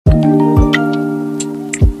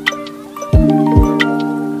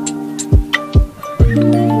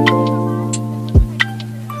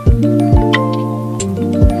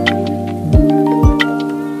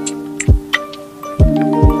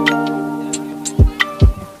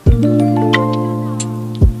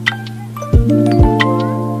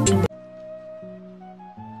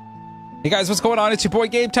guys, what's going on? It's your boy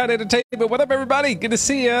Gametight Entertainment. What up, everybody? Good to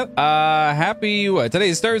see you.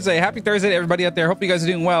 Today's Thursday. Happy Thursday to everybody out there. Hope you guys are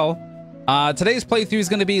doing well. Today's playthrough is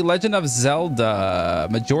going to be Legend of Zelda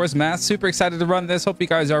Majora's Mask. Super excited to run this. Hope you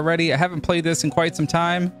guys are ready. I haven't played this in quite some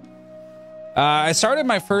time. I started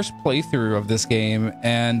my first playthrough of this game,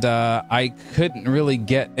 and I couldn't really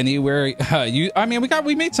get anywhere.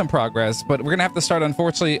 We made some progress, but we're gonna have to start,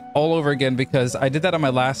 unfortunately, all over again because I did that on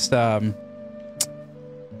my last.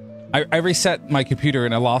 I reset my computer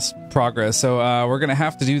and I lost progress, so we're gonna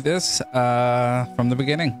have to do this from the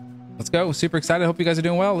beginning. Let's go. Super excited. Hope you guys are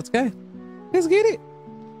doing well. Let's go. Let's get it.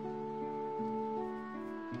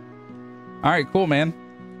 All right, cool, man.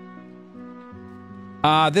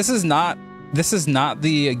 This is not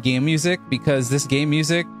the game music because this game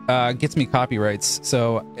music gets me copyrights.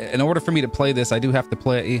 So in order for me to play this, I do have to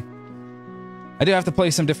play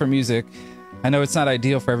some different music. I know it's not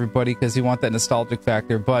ideal for everybody because you want that nostalgic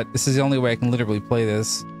factor, but this is the only way I can literally play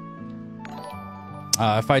this.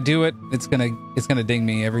 If I do it, it's gonna ding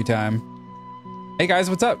me every time. Hey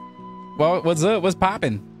guys, what's up? Well, what's up? What's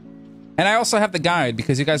poppin'? And I also have the guide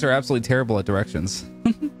because you guys are absolutely terrible at directions.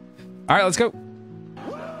 All right, let's go.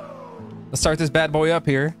 Let's start this bad boy up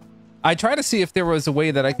here. I try to see if there was a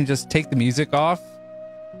way that I can just take the music off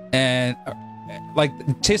and like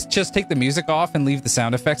just take the music off and leave the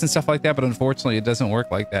sound effects and stuff like that, but unfortunately it doesn't work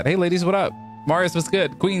like that. Hey ladies, what up? Marius, what's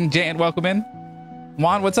good? Queen Jan, welcome in.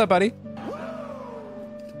 Juan, what's up, buddy?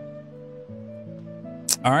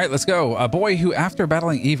 All right, let's go. A boy who, after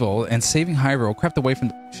battling evil and saving Hyrule, crept away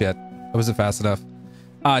from shit. That wasn't fast enough.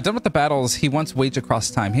 Done with the battles he once waged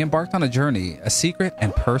across time, he embarked on a journey, a secret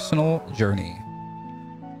and personal journey.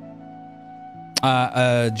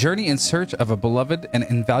 A journey in search of a beloved and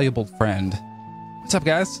invaluable friend. What's up,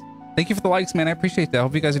 guys? Thank you for the likes, man. I appreciate that.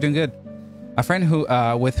 Hope you guys are doing good. A friend who,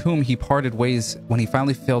 with whom he parted ways when he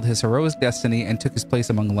finally fulfilled his heroic destiny and took his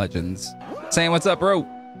place among legends. Saying, what's up, bro?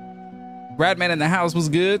 Radman in the house was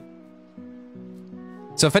good.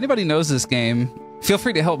 So if anybody knows this game, feel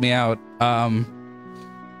free to help me out.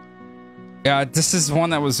 Yeah, this is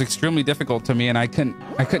one that was extremely difficult to me, and I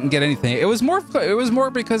couldn't get anything. It was more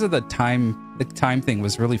because of the time. The time thing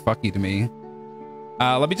was really fucky to me.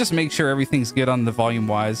 Let me just make sure everything's good on the volume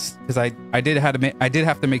wise, because I did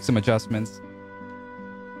have to make some adjustments.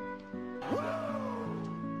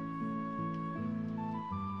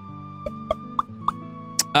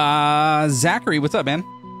 Zachary, what's up, man?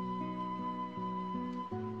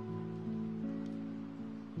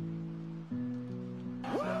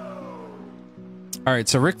 All right,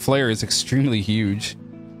 so Ric Flair is extremely huge.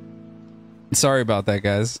 Sorry about that,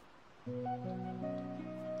 guys.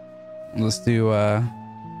 Let's do, it's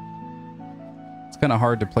kind of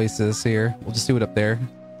hard to place this here. We'll just do it up there.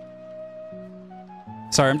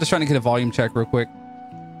 Sorry, I'm just trying to get a volume check real quick.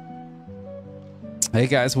 Hey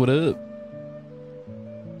guys, what up?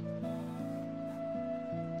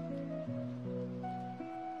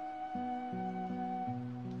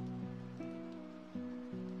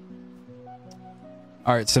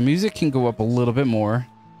 All right, so music can go up a little bit more.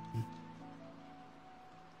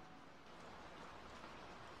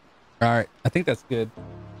 All right, I think that's good.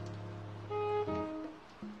 All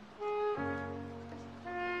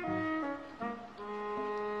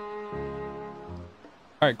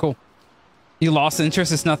right, cool. You lost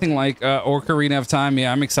interest. It's nothing like Ocarina of Time.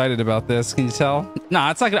 Yeah, I'm excited about this. Can you tell? Nah,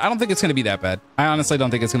 it's like I don't think it's gonna be that bad. I honestly don't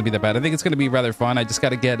think it's gonna be that bad. I think it's gonna be rather fun. I just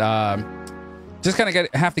gotta get,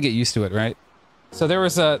 have to get used to it, right? So there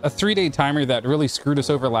was a 3-day timer that really screwed us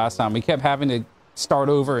over last time. We kept having to start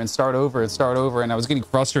over and start over and start over, and I was getting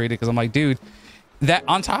frustrated because I'm like, dude, that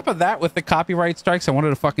on top of that with the copyright strikes, I wanted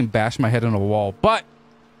to fucking bash my head on a wall. But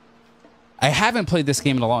I haven't played this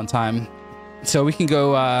game in a long time, so we can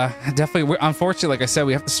go definitely. Unfortunately, like I said,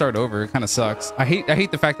 we have to start over. It kind of sucks. I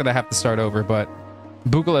hate the fact that I have to start over, but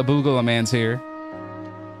Boogala Boogala man's here.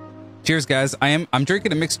 Cheers, guys. I'm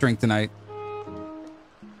drinking a mixed drink tonight.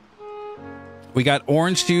 We got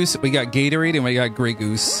orange juice, we got Gatorade, and we got Grey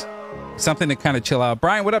Goose. Something to kind of chill out.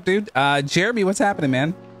 Brian, what up, dude? Jeremy, what's happening,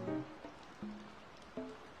 man?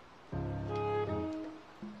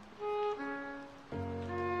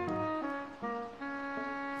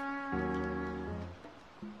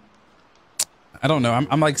 I don't know.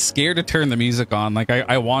 I'm like scared to turn the music on. Like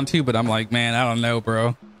I want to, but I'm like, man, I don't know,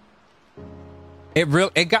 bro.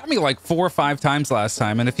 It got me like 4 or 5 times last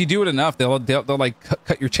time, and if you do it enough, they'll like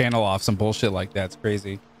cut your channel off, some bullshit like that. It's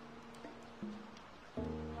crazy.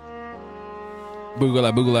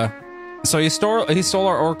 Boogala boogala. So he stole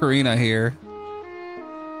our ocarina here.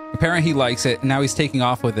 Apparently he likes it, and now he's taking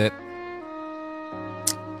off with it.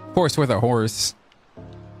 Of course, with a horse.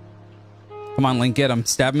 Come on, Link, get him.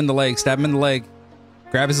 Stab him in the leg. Stab him in the leg.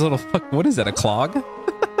 Grab his little fuck. What is that? A clog?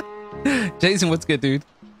 Jason, what's good, dude?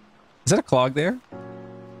 Is that a clog there?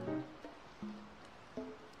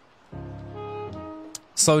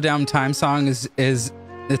 Slow down time song is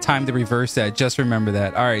the time to reverse that. Just remember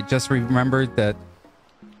that. All right, just remember that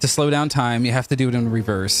to slow down time, you have to do it in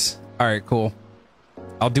reverse. All right, cool.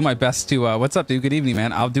 I'll do my best to. What's up, dude? Good evening,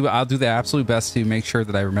 man. I'll do the absolute best to make sure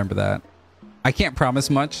that I remember that. I can't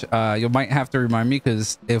promise much. You might have to remind me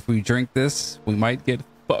because if we drink this, we might get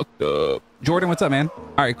fucked up. Jordan, what's up, man?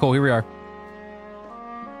 All right, cool. Here we are.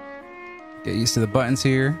 Get used to the buttons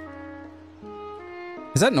here.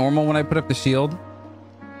 Is that normal when I put up the shield?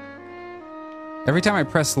 Every time I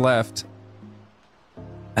press left,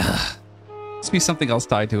 must be something else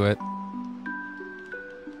tied to it.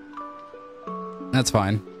 That's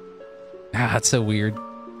fine. Ah, that's so weird. All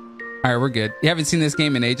right, we're good. You haven't seen this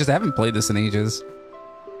game in ages? I haven't played this in ages.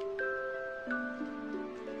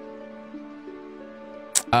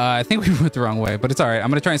 I think we went the wrong way, but it's all right. I'm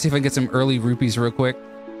going to try and see if I can get some early rupees real quick.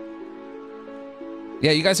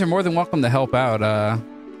 Yeah, you guys are more than welcome to help out.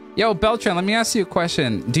 Yo, Beltran, let me ask you a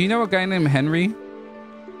question. Do you know a guy named Henry?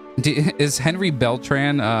 Is Henry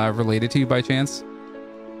Beltran related to you by chance?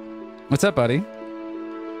 What's up, buddy?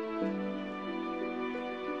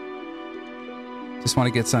 Just want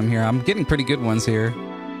to get some here. I'm getting pretty good ones here.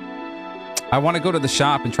 I want to go to the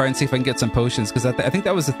shop and try and see if I can get some potions, because I think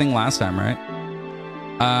that was the thing last time, right?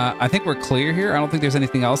 I think we're clear here. I don't think there's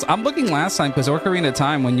anything else. I'm looking last time because Ocarina of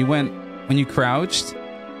Time, when you crouched,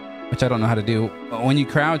 which I don't know how to do. When you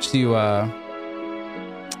crouched, you had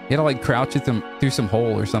to like crouch through some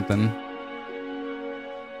hole or something.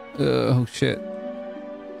 Oh shit.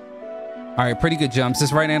 All right, pretty good jumps.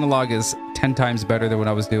 This right analog is 10 times better than what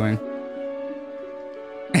I was doing.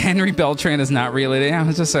 Henry Beltran is not related. Yeah,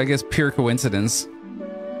 it's just, I guess, pure coincidence.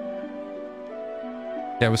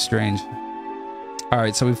 That was strange. All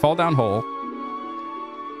right, so we fall down hole.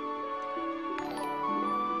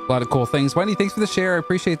 A lot of cool things. Wendy, thanks for the share. I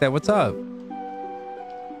appreciate that. What's up?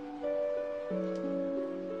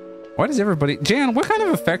 Why does everybody... Jan, what kind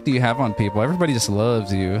of effect do you have on people? Everybody just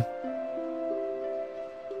loves you.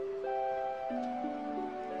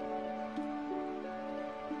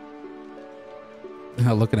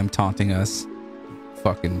 Oh, look at him taunting us.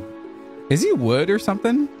 Fucking... Is he wood or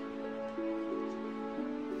something?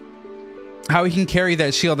 How he can carry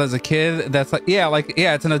that shield as a kid? That's like... Yeah,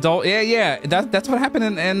 it's an adult. Yeah. That's what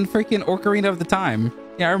happened in freaking Ocarina of the Time.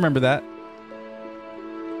 Yeah, I remember that.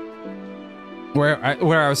 Where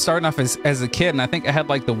I was starting off as a kid, and I think I had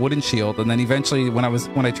like the wooden shield, and then eventually when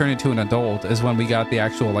I turned into an adult is when we got the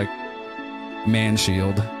actual like man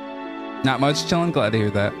shield. Not much chilling. Glad to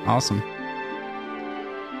hear that. Awesome.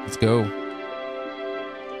 Let's go.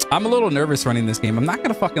 I'm a little nervous running this game. I'm not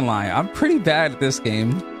gonna fucking lie. I'm pretty bad at this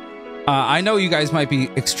game. I know you guys might be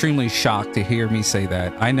extremely shocked to hear me say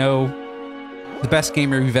that. I know the best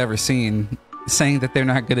gamer you've ever seen saying that they're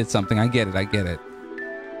not good at something. I get it.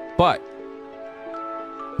 But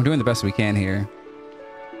we're doing the best we can here.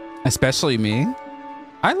 Especially me.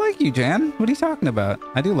 I like you, Jan. What are you talking about?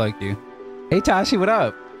 I do like you. Hey, Tashi, what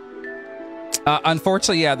up?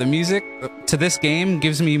 Unfortunately, yeah, the music to this game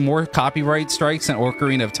gives me more copyright strikes than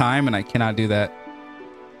Ocarina of Time, and I cannot do that.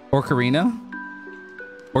 Ocarina?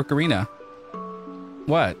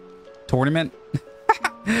 What? Tournament?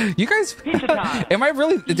 You guys... Do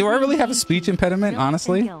I really have a speech impediment,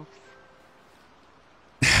 honestly?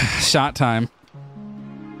 Shot time.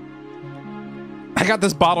 I got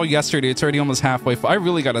this bottle yesterday. It's already almost halfway full. I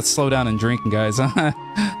really got to slow down and drink, guys. I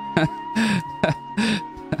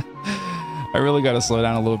really got to slow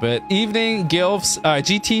down a little bit. Evening, Gilfs,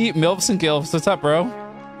 GT, Milfs, and Gilfs. What's up, bro?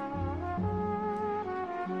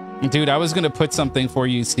 Dude, I was going to put something for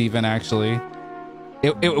you, Steven, actually.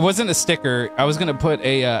 It wasn't a sticker. I was going to put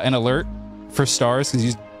an alert for stars, because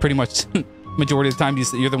you pretty much, majority of the time,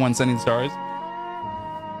 you're the one sending stars.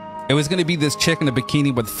 It was going to be this chick in a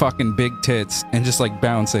bikini with fucking big tits and just like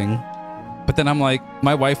bouncing. But then I'm like,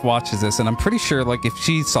 my wife watches this, and I'm pretty sure like if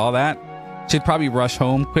she saw that, she'd probably rush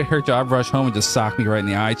home, quit her job, rush home, and just sock me right in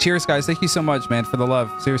the eye. Cheers, guys. Thank you so much, man, for the love.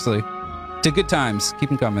 Seriously. To good times. Keep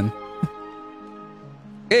them coming.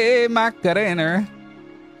 Hey, Macarena.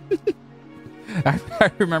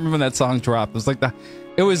 I remember when that song dropped. It was like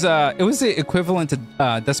it was the equivalent to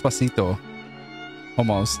Despacito.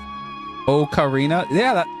 Almost. Oh, Karina.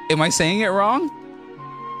 Yeah, am I saying it wrong?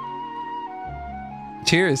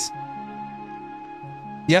 Cheers.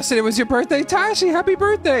 Yesterday was your birthday, Tashi. Happy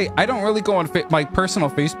birthday. I don't really go on my personal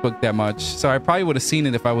Facebook that much, so I probably would have seen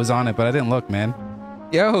it if I was on it, but I didn't look, man.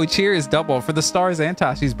 Yo, cheers, double for the stars and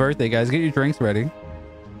Tashi's birthday, guys. Get your drinks ready.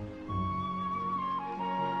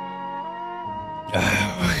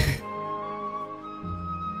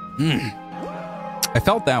 I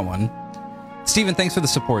felt that one. Steven, thanks for the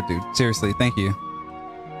support, dude. Seriously, thank you.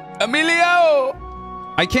 Emilio!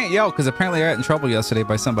 I can't yell because apparently I got in trouble yesterday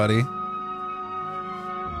by somebody.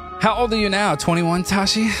 How old are you now? 21,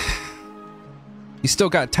 Tashi? You still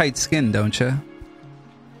got tight skin, don't you? All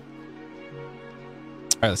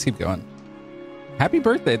right, let's keep going. Happy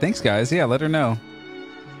birthday. Thanks, guys. Yeah, let her know.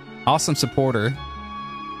 Awesome supporter.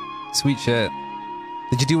 Sweet shit.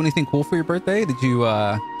 Did you do anything cool for your birthday? Did you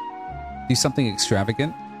do something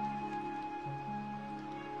extravagant?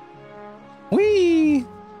 Whee!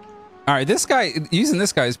 All right, this guy, using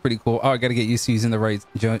this guy is pretty cool. Oh, I got to get used to using the right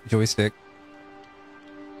joystick.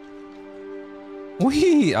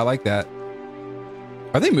 Whee! I like that.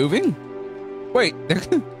 Are they moving? Wait, they're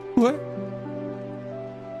what?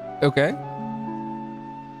 Okay.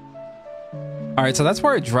 All right, so that's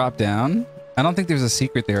where I dropped down. I don't think there's a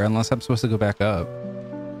secret there unless I'm supposed to go back up.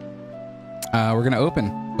 We're gonna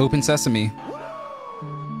open sesame.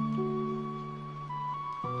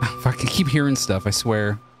 If I can keep hearing stuff, I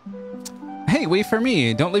swear. Hey, wait for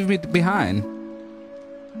me! Don't leave me behind.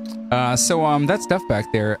 So that's Duff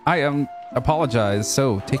back there. I apologize.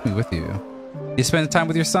 So take me with you. You spend time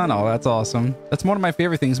with your son. Oh, that's awesome. That's one of my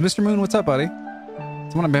favorite things. Mr. Moon, what's up, buddy?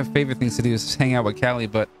 It's one of my favorite things to do is hang out with Callie,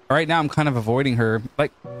 but right now I'm kind of avoiding her.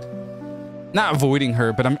 Like, not avoiding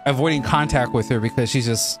her, but I'm avoiding contact with her because she's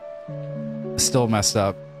just still messed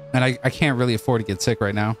up. And I can't really afford to get sick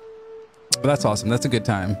right now. But that's awesome. That's a good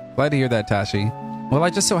time. Glad to hear that, Tashi. Well, I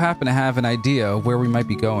just so happen to have an idea of where we might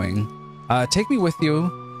be going. Take me with you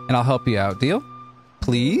and I'll help you out. Deal?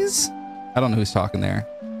 Please? I don't know who's talking there.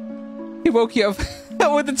 He woke you up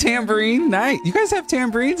with a tambourine. Nice. You guys have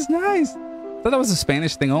tambourines? Nice. I thought that was a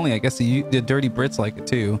Spanish thing only. I guess the dirty Brits like it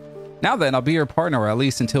too. Now then, I'll be your partner, or at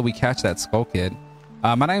least until we catch that skull kid.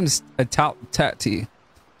 My name's Tati.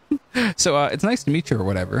 So it's nice to meet you or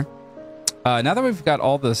whatever. Now that we've got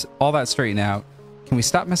all that straightened out, can we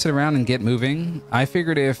stop messing around and get moving? I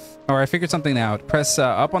figured something out. Press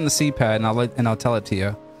up on the C-pad and I'll tell it to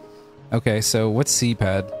you. Okay, so what's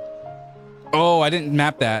C-pad? Oh, I didn't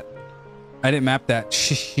map that.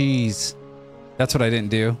 Jeez. That's what I didn't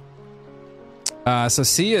do. So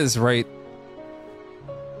C is right.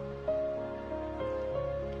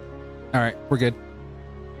 All right, we're good.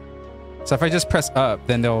 So if I just press up,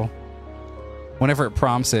 then whenever it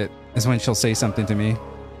prompts it is when she'll say something to me.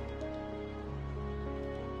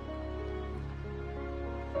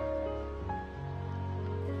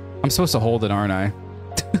 I'm supposed to hold it, aren't I?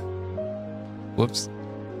 Whoops.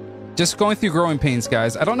 Just going through growing pains,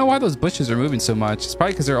 guys. I don't know why those bushes are moving so much. It's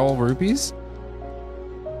probably because they're all rupees.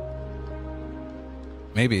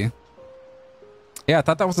 Maybe. Yeah, I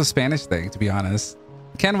thought that was a Spanish thing, to be honest.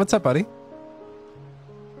 Ken, what's up, buddy?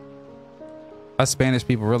 Us Spanish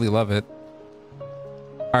people really love it.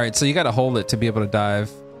 All right, so you got to hold it to be able to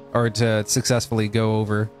dive or to successfully go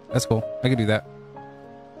over. That's cool. I can do that.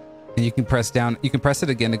 And you can press down. You can press it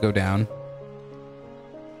again to go down.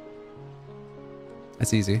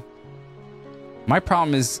 That's easy. My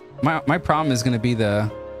problem is my problem is going to be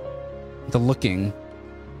the looking.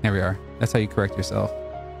 There we are. That's how you correct yourself.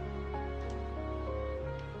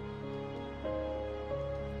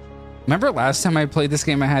 Remember last time I played this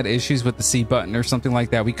game, I had issues with the C button or something like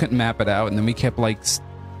that. We couldn't map it out, and then we kept like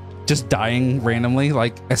just dying randomly.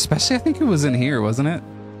 Like, especially I think it was in here, wasn't it?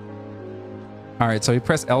 All right, so we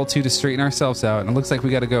press L2 to straighten ourselves out, and it looks like we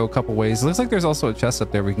got to go a couple ways. It looks like there's also a chest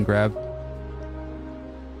up there we can grab.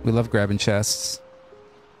 We love grabbing chests.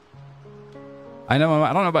 I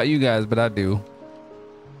don't know about you guys, but I do.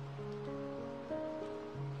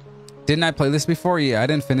 Didn't I play this before? Yeah, I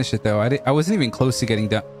didn't finish it though. I wasn't even close to getting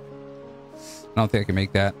done. I don't think I can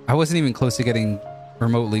make that. I wasn't even close to getting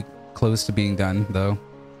remotely close to being done though.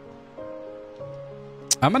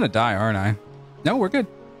 I'm gonna die, aren't I? No, we're good.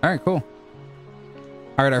 All right, cool.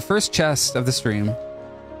 All right, our first chest of the stream.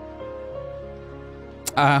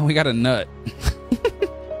 We got a nut.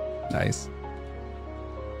 Nice.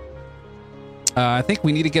 I think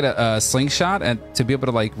we need to get a slingshot and to be able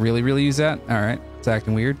to like really use that. All right, it's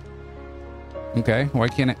acting weird. Okay, why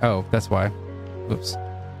can't I? Oh, that's why. Oops.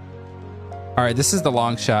 All right, this is the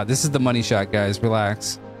long shot. This is the money shot, guys.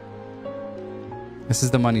 Relax. This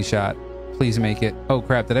is the money shot. Please make it. Oh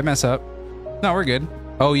crap! Did I mess up? No, we're good.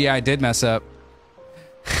 Oh yeah, I did mess up.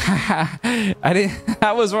 I didn't.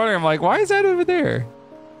 I was wondering. I'm like, why is that over there?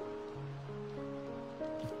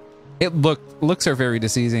 It looks are very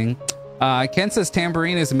deceiving. Ken says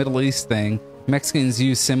tambourine is a Middle East thing. Mexicans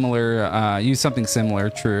use something similar.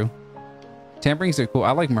 True. Tambourines are cool.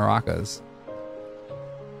 I like maracas.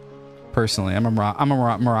 Personally, I'm a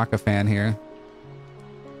maraca fan here.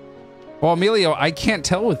 Well, Emilio, I can't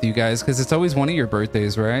tell with you guys because it's always one of your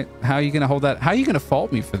birthdays, right? How are you gonna hold that? How are you gonna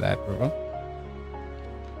fault me for that, bro?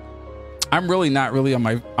 I'm really not really on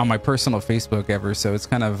my personal Facebook ever, so it's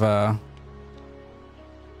kind of all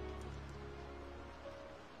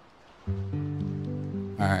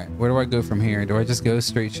right, where do I go from here? Do I just go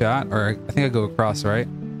straight shot, or I think I go across, right?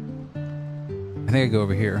 I think I go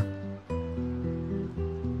over here.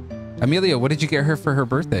 Amelia, what did you get her for her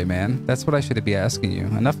birthday, man? That's what I should be asking you.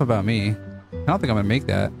 Enough about me. I don't think I'm gonna make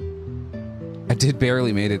that. I did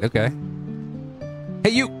barely made it. Okay. Hey,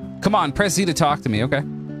 you! Come on, press Z to talk to me. Okay.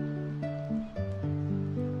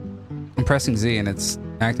 I'm pressing Z and it's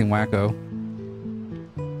acting wacko.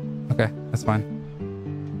 Okay, that's fine.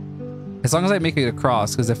 As long as I make it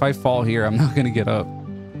across, because if I fall here, I'm not gonna get up.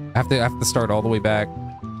 I have to start all the way back.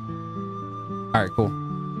 All right, cool.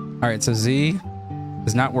 All right, so Z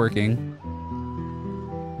is not working.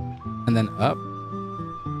 And then up.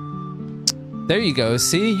 There you go.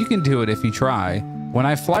 See, you can do it if you try. When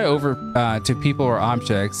I fly over to people or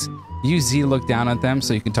objects, use Z to look down at them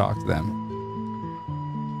so you can talk to them.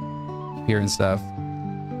 Here and stuff.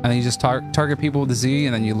 And then you just target people with the Z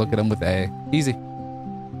and then you look at them with A. Easy.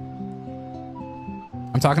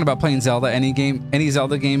 I'm talking about playing Zelda. Any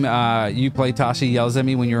Zelda game you play, Tasha yells at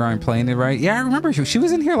me when you aren't playing it right. Yeah, I remember she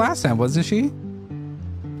was in here last time, wasn't she?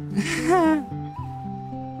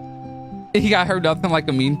 He got her nothing like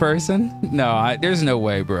a mean person? No, there's no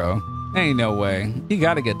way, bro. Ain't no way. You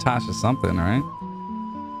gotta get Tasha something, right?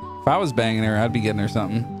 If I was banging her, I'd be getting her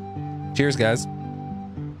something. Cheers, guys.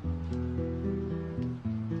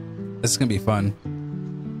 This is gonna be fun.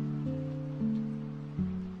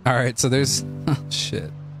 All right, so there's oh,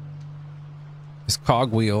 shit. This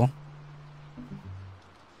cogwheel.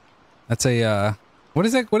 That's a what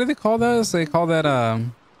is that? What do they call those? They call that a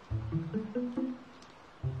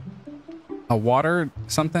water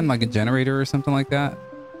something, like a generator or something like that.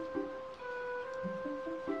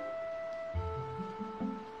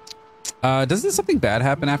 Doesn't something bad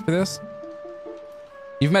happen after this?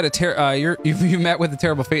 You've met you've met with a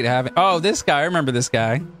terrible fate, haven't? Oh, this guy. I remember this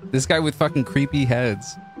guy. This guy with fucking creepy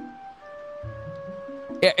heads.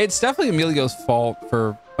 Yeah, it's definitely Emilio's fault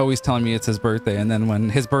for always telling me it's his birthday, and then when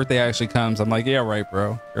his birthday actually comes, I'm like, yeah, right,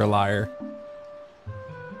 bro. You're a liar.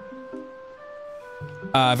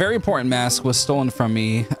 Very important mask was stolen from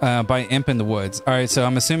me by Imp in the Woods. All right, so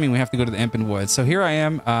I'm assuming we have to go to the Imp in the Woods. So here I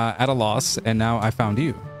am at a loss, and now I found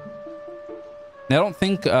you. Now don't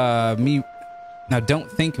think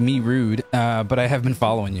me rude, but I have been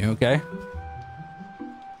following you, okay?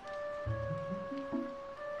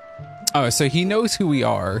 Oh, so he knows who we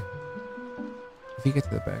are. If you get to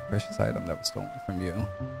the back precious item that was stolen from you,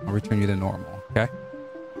 I'll return you to normal, okay?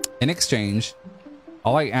 In exchange,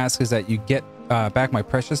 all I ask is that you get back my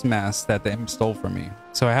precious mask that the imp stole from me.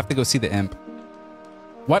 So I have to go see the imp.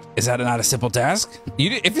 What? Is that not a simple task?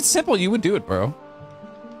 If it's simple, you would do it, bro.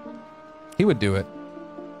 He would do it.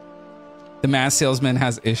 The mask salesman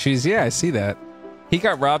has issues. Yeah, I see that. He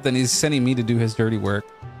got robbed and he's sending me to do his dirty work.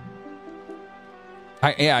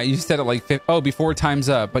 Yeah, you said it like, before time's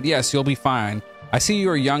up. But yes, you'll be fine. I see you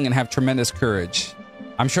are young and have tremendous courage.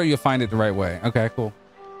 I'm sure you'll find it the right way. Okay, cool.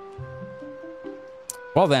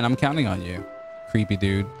 Well then, I'm counting on you. Creepy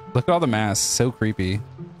dude. Look at all the masks. So creepy.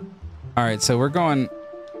 All right, so we're going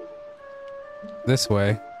this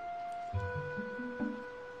way.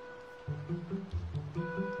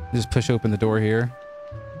 Just push open the door here.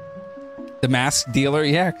 The mask dealer?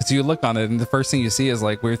 Yeah, because you look on it and the first thing you see is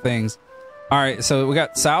like weird things. All right, so we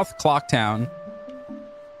got South Clocktown.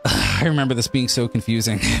 I remember this being so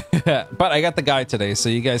confusing. But I got the guide today, so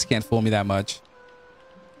you guys can't fool me that much.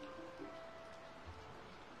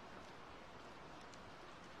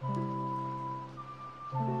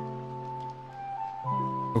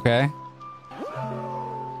 Okay.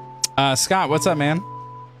 Scott, what's up, man?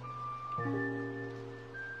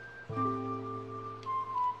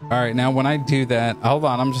 All right, now when I do that, hold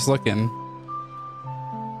on, I'm just looking.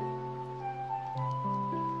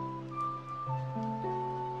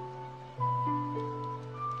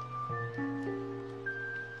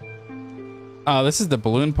 Oh, this is the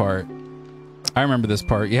balloon part. I remember this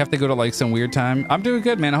part. You have to go to like some weird time. I'm doing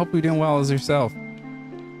good, man. I hope you're doing well as yourself.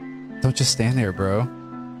 Don't just stand there, bro.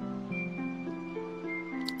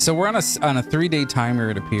 So we're on a 3-day timer,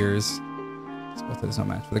 it appears. Let's go through this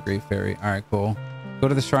match for the Great Fairy. All right, cool. Go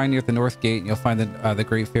to the shrine near the North Gate, and you'll find the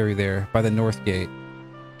Great Fairy there by the North Gate.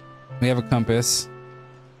 We have a compass.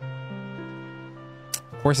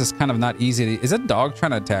 Of course, it's kind of not easy to... Is that dog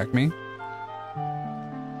trying to attack me?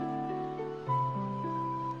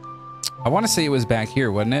 I want to say it was back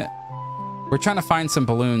here, wasn't it? We're trying to find some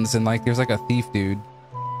balloons, and like there's like a thief dude.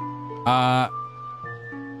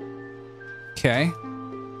 Okay.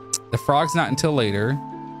 The frog's not until later.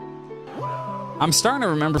 I'm starting to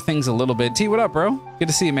remember things a little bit. T, what up, bro? Good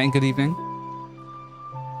to see you, man. Good evening.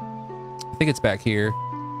 I think it's back here.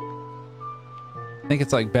 I think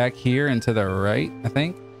it's like back here and to the right, I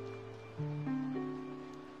think.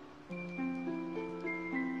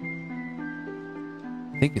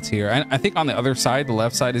 I think it's here. I think on the other side, the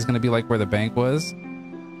left side is going to be like where the bank was.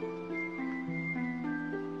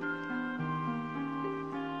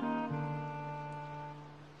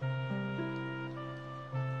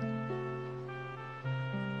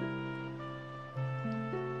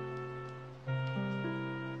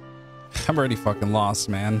 I'm already fucking lost,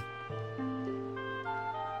 man.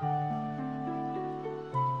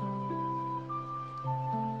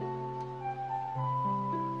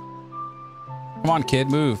 Come on, kid,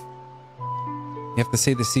 move. You have to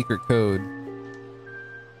say the secret code.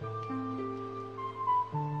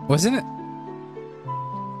 Wasn't it?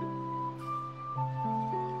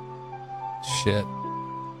 Shit.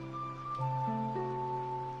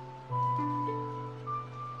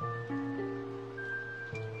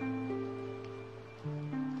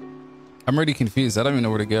 I'm already confused. I don't even know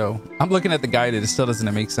where to go. I'm looking at the guide. It still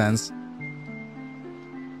doesn't make sense.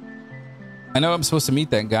 I know I'm supposed to meet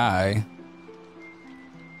that guy.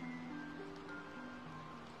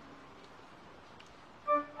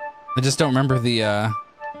 I just don't remember the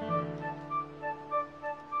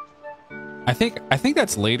I think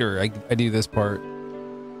that's later. I do this part.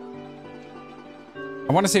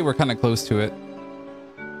 I want to say we're kind of close to it.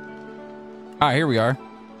 Ah, here we are.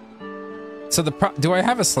 So do I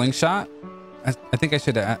have a slingshot? I think I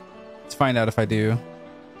should. Let's find out if I do.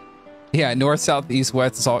 Yeah, north, south, east,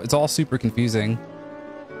 west. It's all super confusing.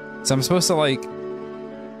 So I'm supposed to like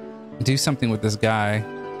do something with this guy.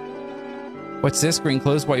 What's this? Green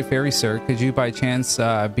closed white fairy, sir. Could you by chance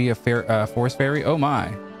be a forest fairy? Oh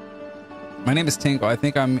my. My name is Tinkle. I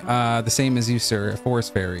think I'm the same as you, sir. A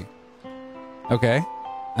forest fairy. Okay,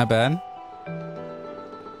 not bad.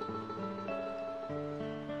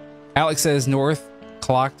 Alex says North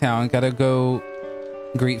Clocktown. Gotta go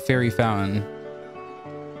greet Fairy Fountain.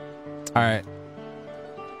 All right.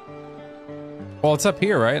 Well, it's up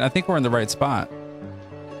here, right? I think we're in the right spot.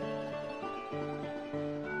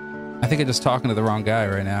 I think I'm just talking to the wrong guy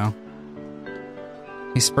right now.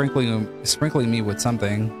 He's sprinkling me with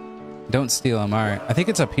something. Don't steal him. All right. I think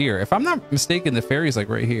it's up here. If I'm not mistaken, the fairy's like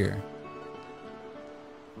right here.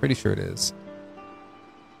 Pretty sure it is.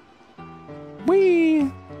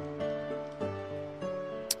 Whee!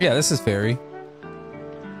 Yeah, this is fairy.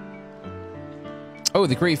 Oh,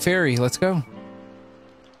 the Great Fairy. Let's go.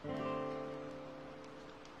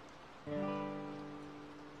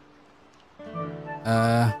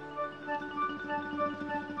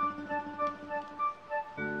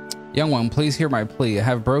 Young one, please hear my plea. I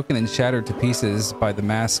have broken and shattered to pieces by the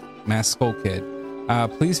masked skull kid.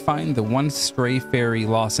 Please find the one stray fairy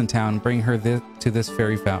lost in town. Bring her to this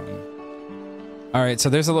fairy fountain. All right, so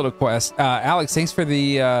there's a little quest. Alex, thanks for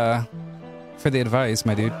the advice,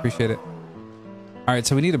 my dude. Appreciate it. All right,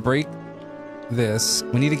 so we need to break this.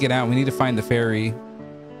 We need to get out. We need to find the fairy.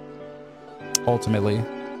 Ultimately.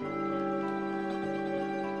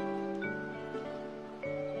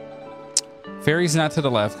 Fairy's not to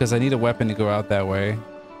the left because I need a weapon to go out that way.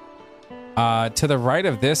 To the right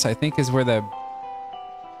of this, I think, is where the...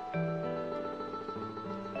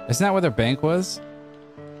 Isn't that where the bank was?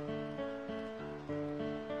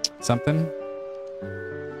 Something?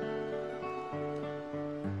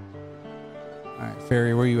 Alright,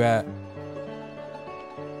 fairy, where you at?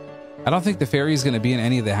 I don't think the fairy's gonna be in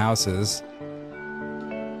any of the houses.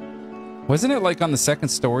 Wasn't it like on the second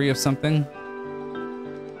story of something?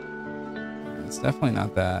 It's definitely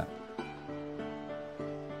not that.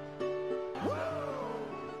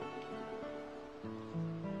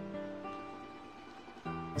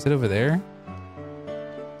 Is it over there?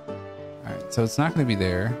 Alright, so it's not going to be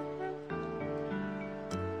there.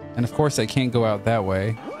 And of course I can't go out that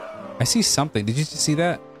way. I see something. Did you just see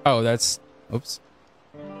that? Oh, that's... Oops.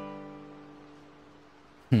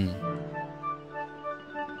 I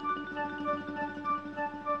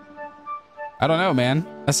don't know, man.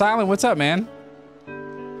 Asylum, what's up, man?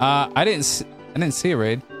 I didn't see a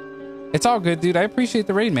raid. It's all good, dude. I appreciate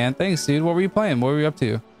the raid, man. Thanks, dude. What were you playing? What were you up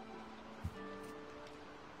to?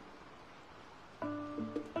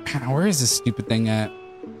 Where is this stupid thing at?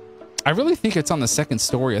 I really think it's on the second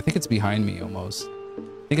story. I think it's behind me almost.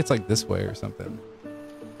 I think it's like this way or something.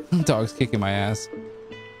 Dog's kicking my ass.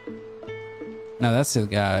 No, that's the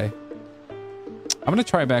guy. I'm gonna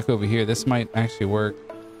try back over here. This might actually work.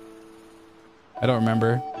 I don't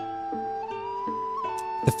remember.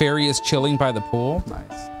 The ferry is chilling by the pool.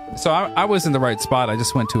 Nice. So I was in the right spot. I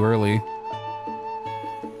just went too early.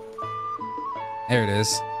 There it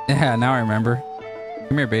is. Yeah, now I remember.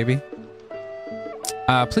 Come here, baby.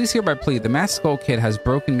 Please hear my plea. The masked skull kid has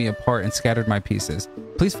broken me apart and scattered my pieces.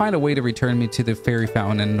 Please find a way to return me to the fairy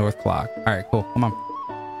fountain and North Clock. All right, cool. Come on.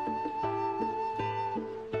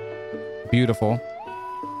 Beautiful.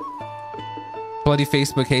 Bloody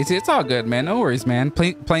Facebook hates it. It's all good, man. No worries, man.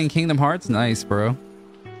 Playing Kingdom Hearts? Nice, bro.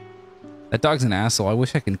 That dog's an asshole. I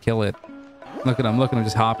wish I could kill it. Look at him. Look at him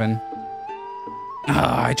just hopping.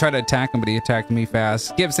 I tried to attack him, but he attacked me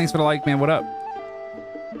fast. Gibbs, thanks for the like, man. What up?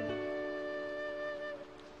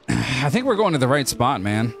 I think we're going to the right spot,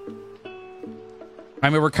 man. I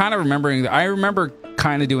mean, we're kind of remembering. I remember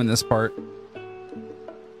kind of doing this part.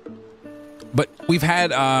 But we've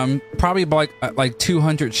had probably like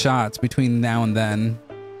 200 shots between now and then.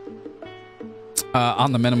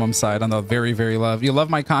 On the minimum side, on the very, very love. You love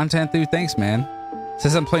my content, dude? Thanks, man.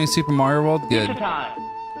 Says I'm playing Super Mario World? Good.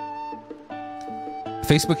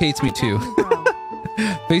 Facebook hates me too.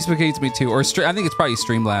 Facebook hates me too. Or I think it's probably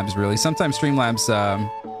Streamlabs, really. Sometimes Streamlabs,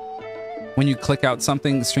 when you click out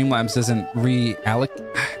something, Streamlabs doesn't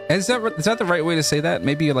reallocate. Is that the right way to say that?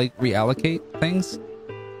 Maybe you like reallocate things?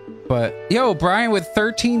 But yo, Brian with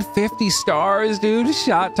 1350 stars, dude.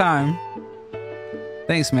 Shot time.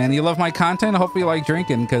 Thanks, man. You love my content? Hopefully you like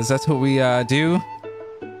drinking, because that's what we do.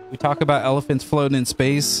 We talk about elephants floating in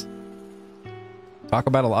space. Talk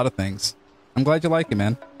about a lot of things. I'm glad you like it,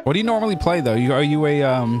 man. What do you normally play, though? Are you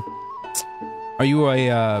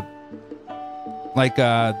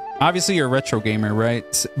obviously you're a retro gamer,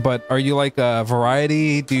 right? But are you like a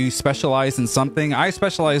variety? Do you specialize in something? I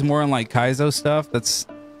specialize more in like Kaizo stuff. That's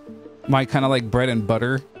my kind of like bread and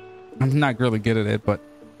butter. I'm not really good at it, but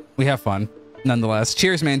we have fun nonetheless.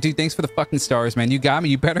 Cheers, man. Dude, thanks for the fucking stars, man. You got me.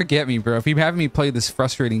 You better get me, bro. If you're having me play this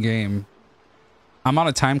frustrating game. I'm on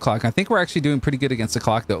a time clock. I think we're actually doing pretty good against the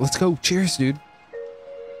clock, though. Let's go. Cheers, dude.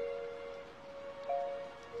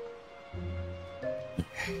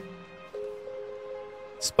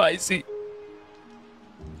 Spicy.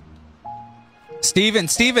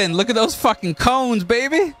 Steven, look at those fucking cones,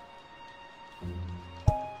 baby.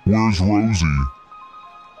 Where's Rosie?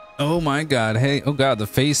 Oh my god. Hey, oh god, the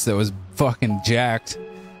face that was fucking jacked.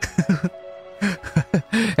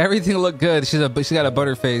 Everything looked good. She got a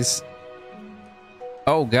butter face.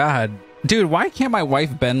 Oh god. Dude, why can't my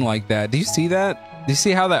wife bend like that? Do you see that? Do you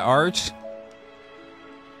see how that arch?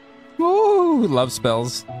 Woo! Love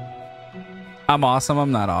spells. I'm awesome.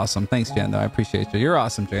 I'm not awesome. Thanks, Jan, though. I appreciate you. You're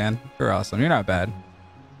awesome, Jan. You're awesome. You're not bad.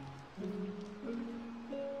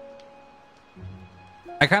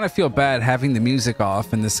 I kind of feel bad having the music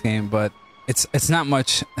off in this game, but it's not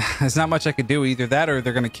much. There's not much I could do. Either that, or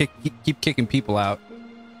they're gonna keep kicking people out.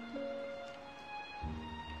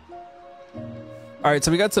 All right,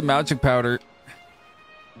 so we got some magic powder.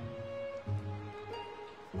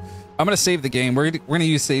 I'm gonna save the game. We're gonna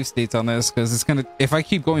use save states on this because it's gonna. If I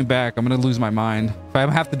keep going back, I'm gonna lose my mind. If I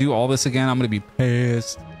have to do all this again, I'm gonna be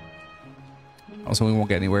pissed. Also, we won't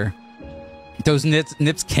get anywhere. Those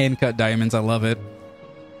nips can cut diamonds. I love it.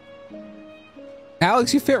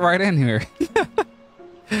 Alex, you fit right in here.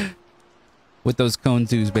 With those cone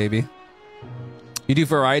zoos, baby. You do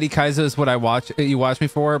variety. Kaizo is what I watch. You watch me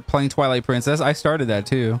for playing Twilight Princess. I started that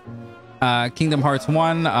too. Kingdom Hearts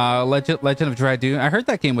 1, Legend of Dragoon. I heard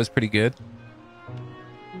that game was pretty good.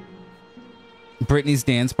 Britney's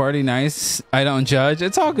Dance Party, nice. I don't judge.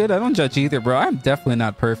 It's all good. I don't judge either, bro. I'm definitely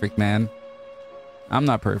not perfect, man. I'm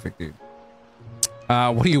not perfect, dude.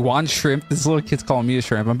 What do you want, shrimp? This little kid's calling me a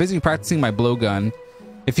shrimp. I'm busy practicing my blowgun.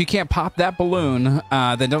 If you can't pop that balloon,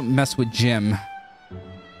 then don't mess with Jim.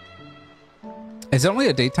 Is it only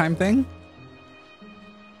a daytime thing?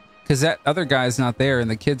 Because that other guy's not there and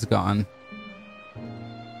the kid's gone.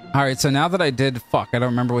 Alright, so now that I did... Fuck, I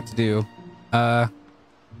don't remember what to do. Time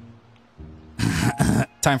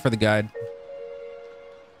for the guide.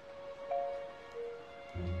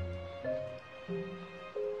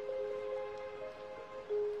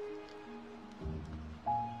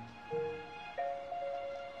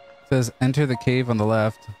 It says, enter the cave on the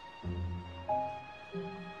left.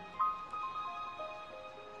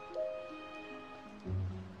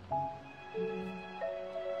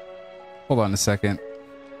 Hold on a second.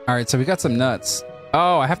 All right, so we got some nuts.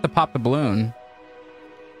 Oh, I have to pop the balloon.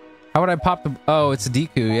 How would I pop the... Oh, it's a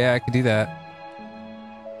Deku. Yeah, I could do that.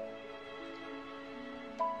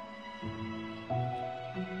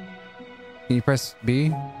 Can you press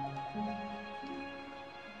B?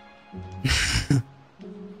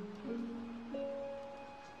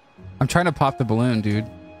 I'm trying to pop the balloon, dude.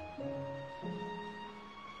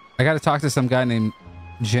 I gotta talk to some guy named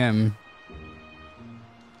gym.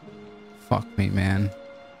 Fuck me, man.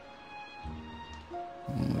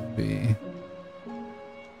 What would be...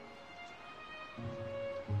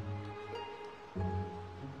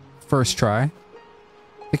 First try.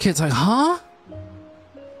 The kid's like, huh?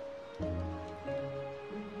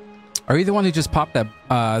 Are you the one who just popped that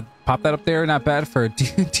up there? Not bad for a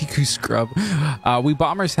Deku scrub. We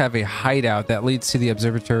bombers have a hideout that leads to the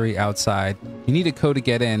observatory outside. You need a code to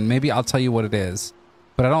get in. Maybe I'll tell you what it is.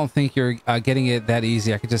 But I don't think you're getting it that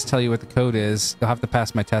easy. I could just tell you what the code is. You'll have to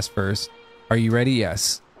pass my test first. Are you ready?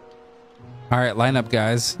 Yes. All right, line up,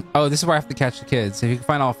 guys. Oh, this is where I have to catch the kids. If you can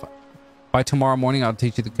find off by tomorrow morning, I'll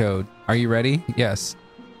teach you the code. Are you ready? Yes.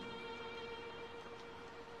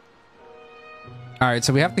 All right,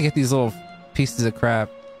 so we have to get these little pieces of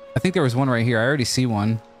crap. I think there was one right here. I already see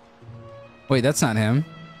one. Wait, that's not him.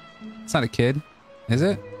 It's not a kid. Is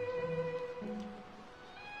it?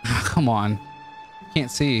 Come on.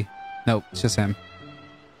 Can't see. Nope, it's just him.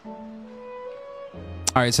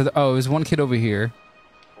 All right, so oh, there's one kid over here.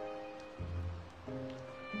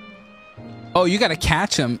 Oh, you gotta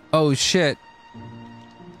catch him. Oh, shit.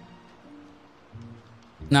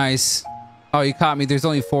 Nice. Oh, you caught me. There's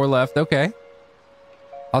only 4 left. Okay.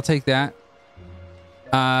 I'll take that.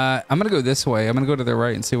 I'm gonna go this way. I'm gonna go to the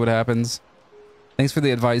right and see what happens. Thanks for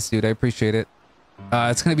the advice, dude. I appreciate it.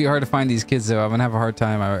 It's gonna be hard to find these kids, though. I'm gonna have a hard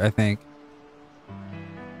time, I think.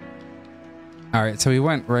 All right, so we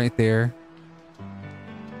went right there.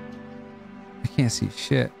 I can't see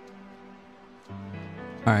shit.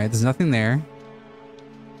 All right, there's nothing there.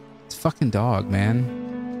 It's a fucking dog, man.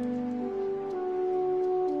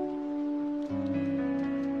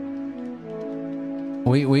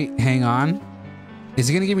 Wait, hang on. Is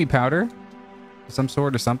he gonna give me powder? Of some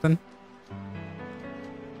sort or something?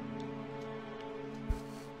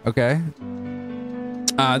 Okay.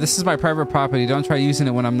 This is my private property. Don't try using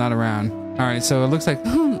it when I'm not around. Alright, so it looks like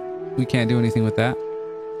we can't do anything with that.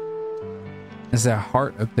 There's that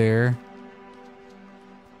heart up there.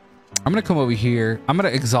 I'm gonna come over here. I'm gonna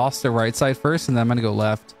exhaust the right side first, and then I'm gonna go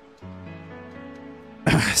left.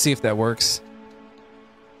 See if that works.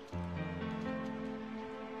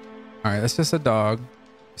 All right, that's just a dog.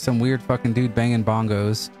 Some weird fucking dude banging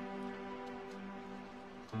bongos.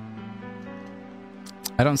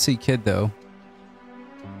 I don't see kid though.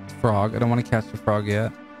 Frog. I don't want to catch the frog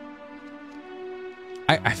yet.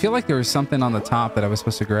 I feel like there was something on the top that I was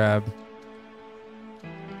supposed to grab.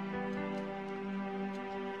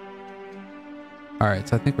 All right,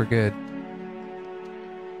 so I think we're good.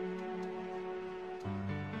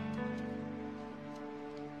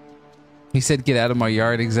 He said, get out of my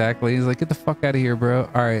yard. Exactly. He's like, get the fuck out of here, bro.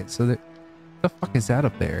 All right. So what the fuck is that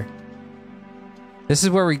up there? This is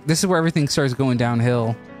where everything starts going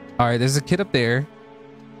downhill. All right. There's a kid up there. And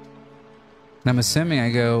I'm assuming I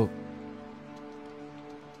go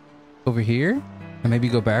over here and maybe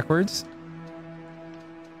go backwards.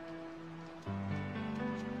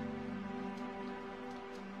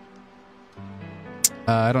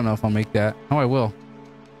 I don't know if I'll make that. Oh, I will.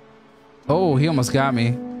 Oh, he almost got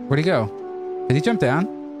me. Where'd he go? Did he jump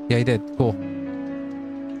down? Yeah, he did. Cool.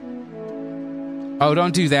 Oh,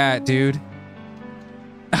 don't do that, dude.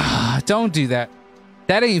 Don't do that.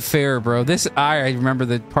 That ain't fair, bro. I remember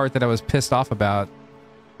the part that I was pissed off about.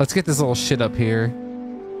 Let's get this little shit up here.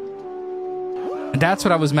 And that's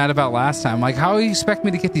what I was mad about last time. Like, how do you expect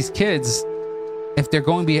me to get these kids if they're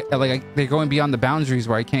going beyond the boundaries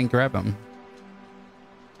where I can't grab them?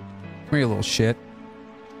 Come here, little shit.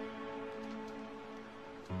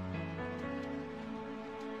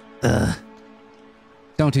 Ugh.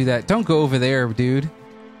 Don't do that. Don't go over there, dude.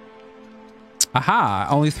 Aha,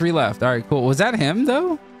 only 3 left. All right, cool. Was that him,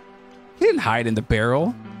 though? He didn't hide in the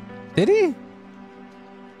barrel. Did he?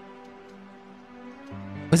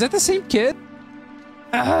 Was that the same kid?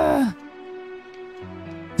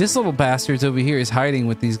 This little bastard's over here is hiding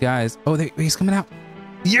with these guys. Oh, he's coming out.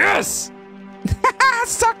 Yes!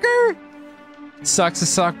 Sucker! Sucks to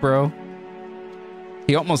suck, bro.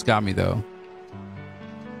 He almost got me, though.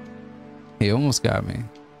 He almost got me.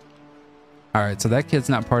 All right, so that kid's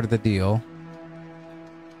not part of the deal.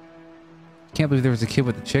 Can't believe there was a kid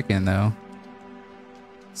with a chicken, though.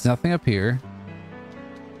 There's nothing up here.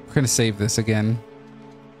 We're gonna save this again.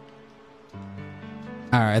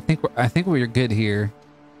 All right, I think we're good here.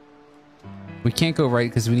 We can't go right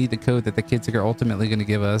because we need the code that the kids are ultimately going to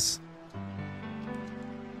give us.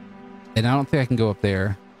 And I don't think I can go up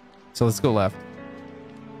there. So let's go left.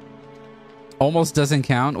 Almost doesn't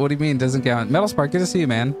count? What do you mean doesn't count? Metal Spark, good to see you,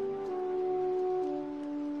 man.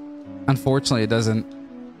 Unfortunately, it doesn't.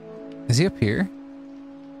 Is he up here?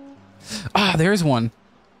 Ah, there's one.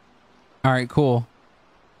 All right, cool.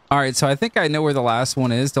 All right, so I think I know where the last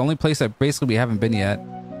one is. The only place that basically we haven't been yet.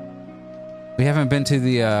 We haven't been to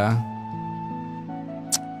the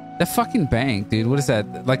fucking bank, dude. What is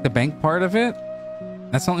that? Like the bank part of it?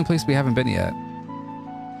 That's the only place we haven't been yet.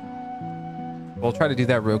 We'll try to do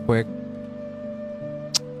that real quick.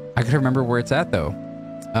 I can remember where it's at though.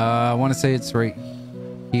 I want to say it's right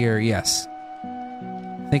here. Yes.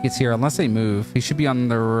 I think it's here, unless they move. He should be on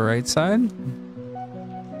the right side.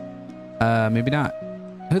 Maybe not.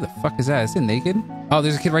 Who the fuck is that? Is it naked? Oh,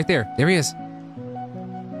 there's a kid right there. There he is.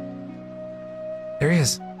 There he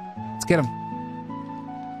is. Let's get him.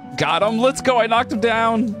 Got him. Let's go. I knocked him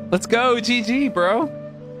down. Let's go. GG, bro.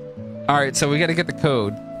 All right, so we got to get the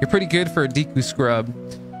code. You're pretty good for a Deku scrub.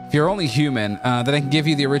 If you're only human, then I can give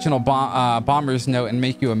you the original bomber's note and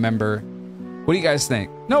make you a member. What do you guys think?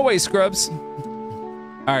 No way, scrubs.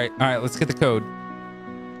 All right, let's get the code.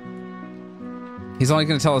 He's only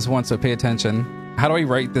going to tell us once, so pay attention. How do I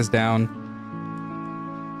write this down?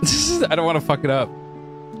 I don't want to fuck it up.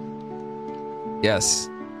 Yes.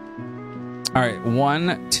 All right,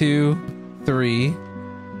 1, 2, 3,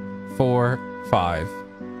 4, 5.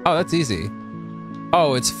 Oh, that's easy.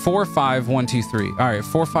 Oh, it's 45123. All right,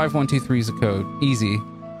 45123 is the code. Easy.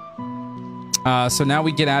 So now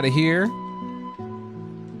we get out of here.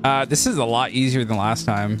 This is a lot easier than last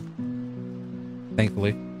time.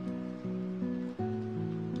 Thankfully.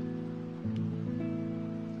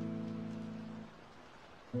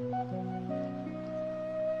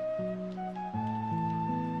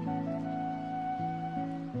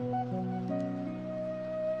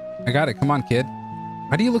 I got it. Come on, kid.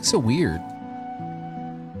 Why do you look so weird?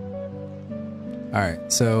 All right,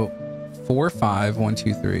 so 4, 5, 1,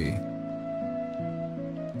 2, 3.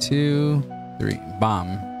 2, 3.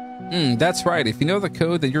 Bomb. That's right. If you know the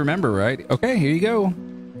code, then you remember, right? Okay, here you go.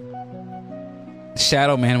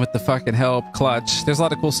 Shadow Man with the fucking help clutch. There's a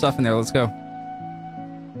lot of cool stuff in there. Let's go.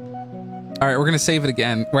 All right, we're gonna save it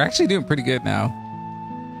again. We're actually doing pretty good now.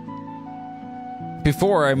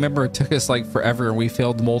 Before, I remember it took us like forever and we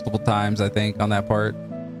failed multiple times, I think, on that part.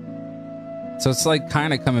 So it's like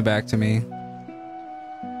kind of coming back to me.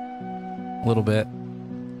 A little bit.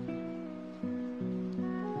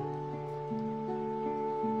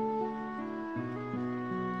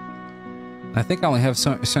 I think I only have a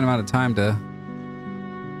certain amount of time to...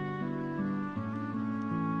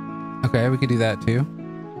 Okay, we could do that too.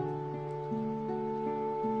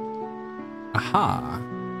 Aha!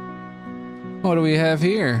 What do we have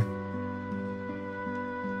here?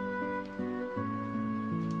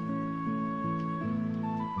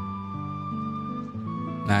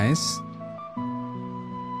 Nice.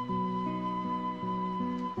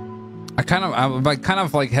 I'm kind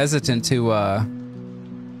of like hesitant to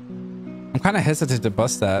I'm kind of hesitant to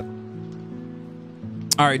bust that.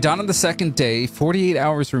 All right, dawn on the second day, 48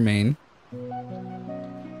 hours remain.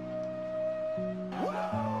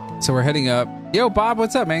 So we're heading up. Yo, Bob,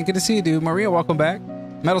 what's up, man? Good to see you, dude. Maria, welcome back.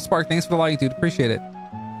 Metal Spark, thanks for the like, dude. Appreciate it.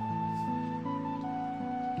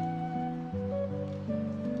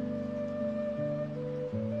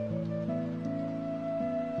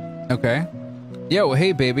 Okay. Yo,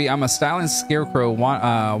 hey, baby. I'm a styling scarecrow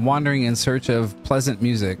wandering in search of pleasant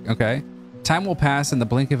music. Okay. Time will pass in the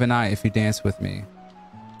blink of an eye if you dance with me.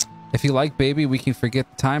 If you like, baby, we can forget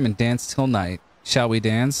the time and dance till night. Shall we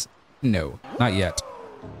dance? No, not yet.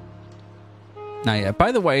 Not yet.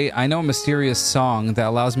 By the way, I know a mysterious song that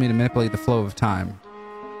allows me to manipulate the flow of time.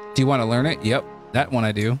 Do you want to learn it? Yep, that one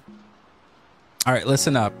I do. All right,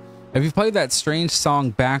 listen up. If you play that strange song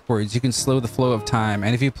backwards, you can slow the flow of time.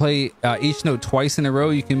 And if you play each note twice in a row,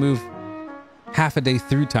 you can move half a day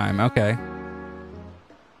through time. Okay.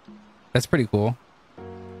 That's pretty cool.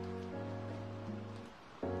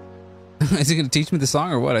 Is he going to teach me the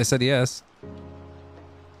song or what? I said yes.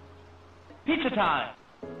 Pizza time.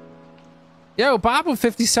 Yo, Bob with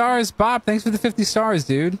 50 stars. Bob, thanks for the 50 stars,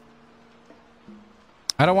 dude.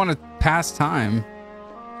 I don't want to pass time.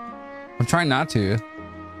 I'm trying not to.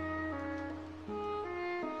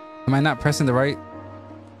 Am I not pressing the right?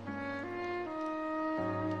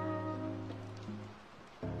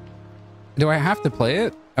 Do I have to play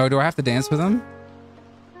it? Or do I have to dance with him?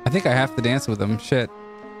 I think I have to dance with him. Shit.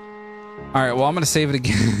 All right, well, I'm going to save it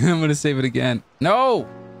again. I'm going to save it again. No!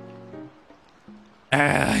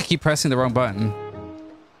 I keep pressing the wrong button.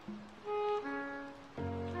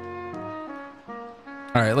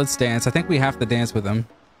 All right, let's dance. I think we have to dance with him.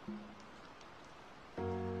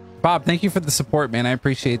 Bob, thank you for the support, man. I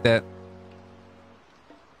appreciate that.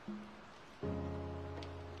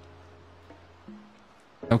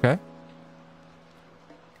 Okay.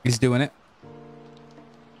 He's doing it.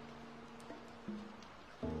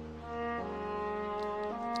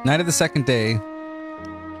 Night of the second day.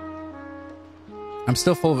 I'm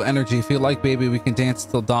still full of energy. If you like, baby, we can dance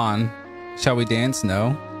till dawn. Shall we dance?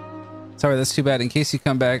 No. Sorry, that's too bad. In case you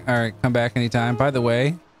come back. All right, come back anytime. By the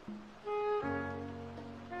way.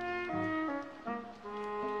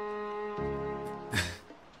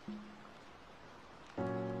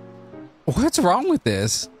 What's wrong with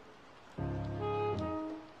this?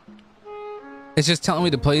 It's just telling me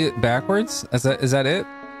to play it backwards? Is that it?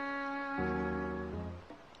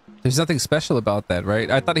 There's nothing special about that,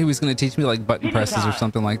 right? I thought he was going to teach me like button presses or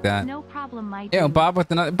something like that. No problem, my Yeah, Bob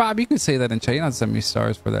with another. Bob, you could say that in chat. You don't send me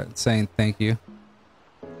stars for that. Saying thank you.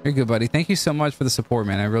 You're good, buddy. Thank you so much for the support,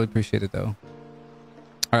 man. I really appreciate it, though. All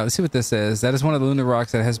right, let's see what this is. That is one of the lunar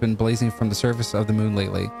rocks that has been blazing from the surface of the moon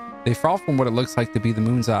lately. They fall from what it looks like to be the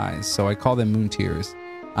moon's eyes, so I call them moon tears.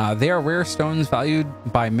 They are rare stones valued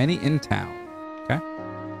by many in town. Okay.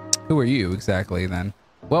 Who are you exactly then?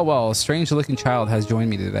 Well, a strange-looking child has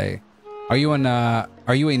joined me today. Are you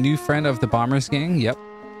a new friend of the Bombers gang? Yep.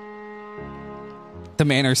 The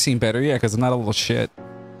manners seem better, yeah, because I'm not a little shit.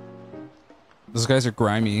 Those guys are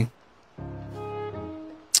grimy.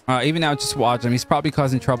 Even now, just watch him. He's probably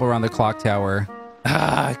causing trouble around the clock tower.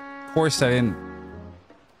 Of course I didn't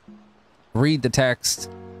read the text.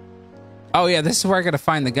 Oh yeah, this is where I gotta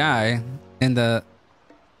find the guy.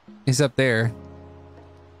 He's up there.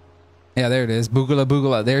 Yeah, there it is. Boogala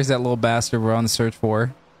boogala. There's that little bastard we're on the search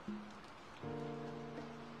for.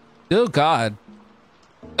 Oh god.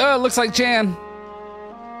 Oh, it looks like Jan.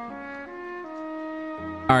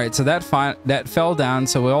 Alright, so that fell down,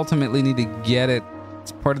 so we ultimately need to get it.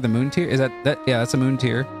 It's part of the moon tier. Is that yeah, that's a moon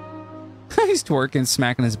tier. He's twerking,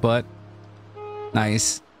 smacking his butt.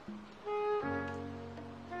 Nice.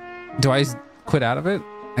 Do I quit out of it?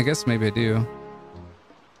 I guess maybe I do.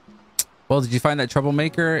 Well, did you find that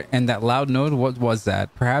troublemaker and that loud note? What was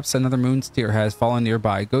that? Perhaps another moon tier has fallen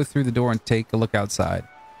nearby. Go through the door and take a look outside.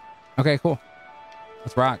 Okay, cool.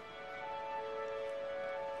 Let's rock.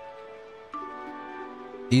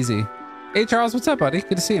 Easy. Hey, Charles, what's up, buddy?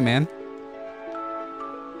 Good to see you, man.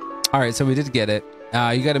 All right, so we did get it.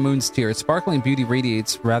 You got a moon's tear. Its sparkling beauty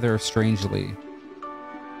radiates rather strangely.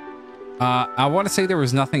 I want to say there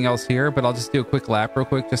was nothing else here, but I'll just do a quick lap real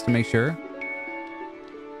quick just to make sure.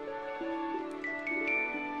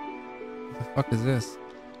 What the fuck is this?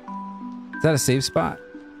 Is that a save spot?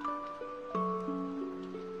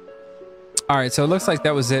 All right, so it looks like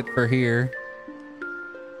that was it for here.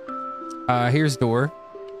 Here's door.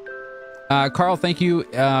 Carl, thank you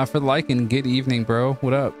for the like and good evening, bro.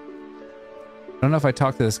 What up? I don't know if I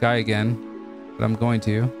talk to this guy again, but I'm going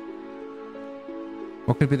to.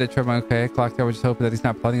 What could be that trouble? Okay, clock tower, just hoping that he's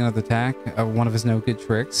not plotting another attack. One of his no good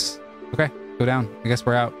tricks. Okay, go down. I guess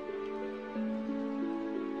we're out.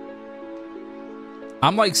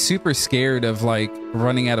 I'm like super scared of like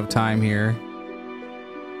running out of time here.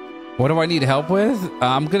 What do I need help with?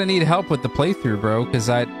 I'm gonna need help with the playthrough, bro, because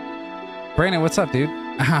Brandon, what's up, dude?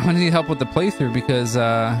 I'm gonna need help with the playthrough because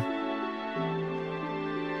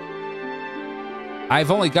I've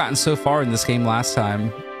only gotten so far in this game last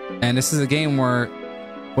time, and this is a game where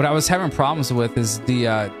what I was having problems with is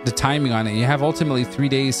the timing on it. You have ultimately 3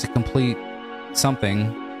 days to complete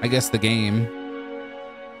something, I guess the game,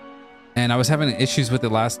 and I was having issues with it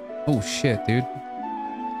last. Oh shit, dude.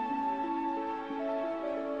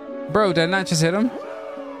 Bro, did I not just hit him?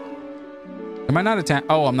 Am I not attacking?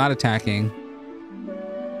 Oh, I'm not attacking.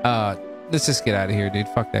 Let's just get out of here, dude.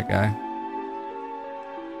 Fuck that guy.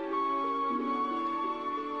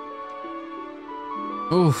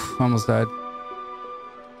 Oof, almost died.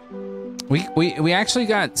 We actually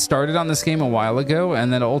got started on this game a while ago,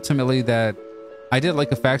 and then ultimately that I did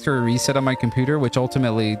like a factory reset on my computer, which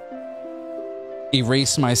ultimately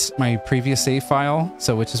erased my previous save file,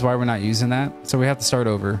 so which is why we're not using that. So we have to start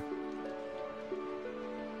over,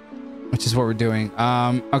 which is what we're doing.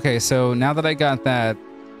 Okay, so now that I got that,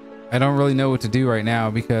 I don't really know what to do right now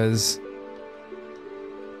because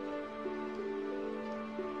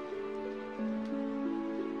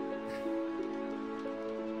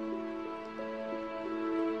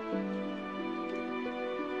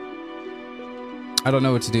I don't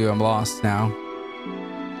know what to do. I'm lost now.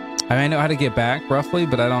 I mean, I know how to get back roughly,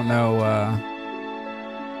 but I don't know.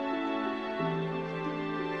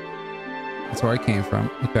 That's where I came from.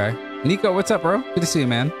 Okay. Nico, what's up, bro? Good to see you,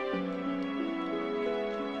 man.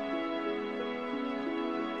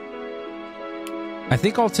 I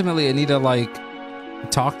think ultimately I need to like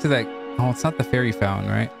talk to that. Oh, it's not the fairy fountain,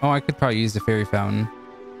 right? Oh, I could probably use the fairy fountain.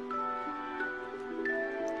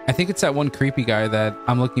 I think it's that one creepy guy that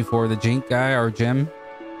I'm looking for, the Jink guy or Jim.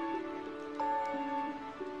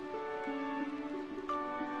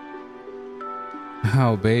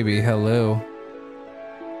 Oh, baby. Hello.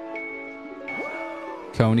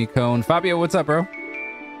 Coney Cone. Fabio, what's up, bro?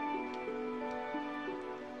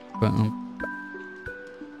 Boom.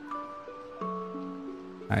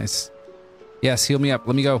 Nice. Yes, heal me up.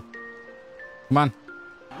 Let me go. Come on.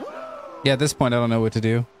 Yeah, at this point, I don't know what to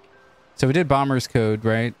do. So we did Bomber's Code,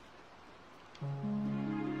 right?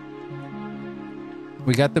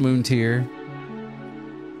 We got the moon tier.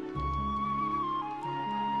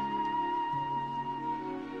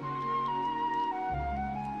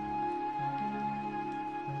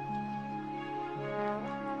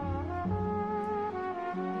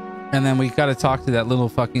 And then we got to talk to that little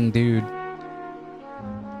fucking dude.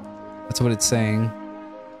 That's what it's saying.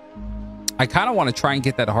 I kind of want to try and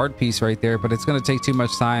get that hard piece right there, but it's going to take too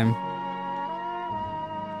much time.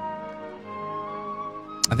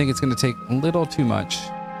 I think it's going to take a little too much.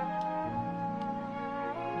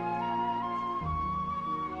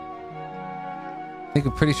 I think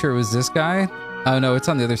I'm pretty sure it was this guy. Oh no, it's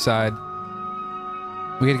on the other side.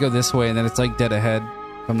 We got to go this way and then it's like dead ahead,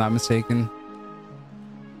 if I'm not mistaken.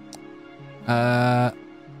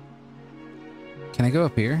 Can I go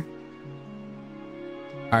up here?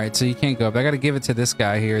 All right, so you can't go up. I got to give it to this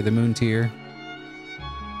guy here, the moon tier.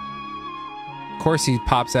 Of course he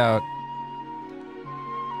pops out.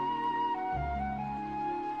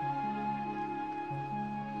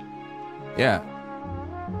 Yeah.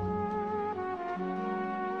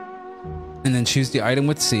 And then choose the item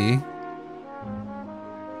with C. And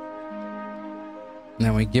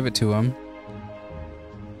then we give it to him.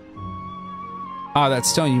 Ah, that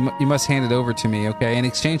stone, you must hand it over to me, okay? In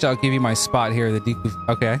exchange, I'll give you my spot here, the Deku.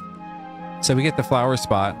 Okay. So we get the flower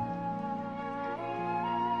spot.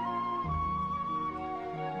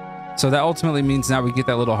 So that ultimately means now we get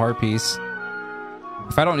that little heart piece.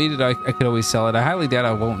 If I don't need it, I could always sell it. I highly doubt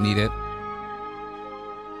I won't need it.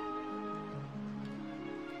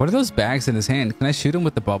 What are those bags in his hand? Can I shoot him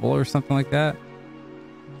with the bubble or something like that?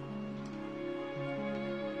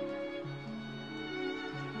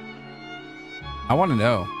 I want to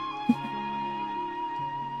know.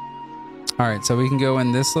 All right, so we can go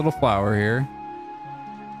in this little flower here.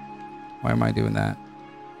 Why am I doing that?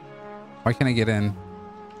 Why can't I get in?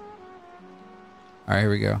 All right, here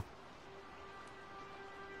we go.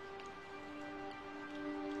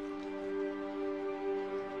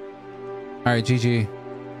 All right, GG.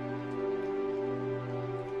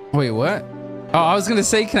 Wait, what? Oh, I was gonna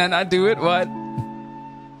say, can I not do it? What?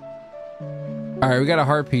 All right, we got a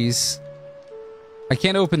heart piece. I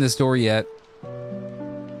can't open this door yet.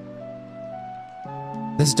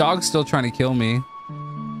 This dog's still trying to kill me.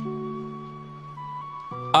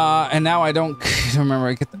 And now I don't remember.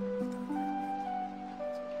 I get the...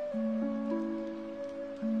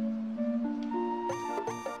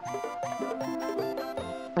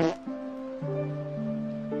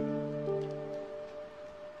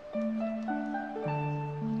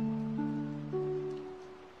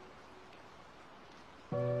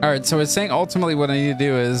 All right, so it's saying ultimately what I need to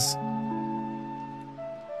do is...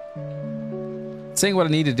 saying what I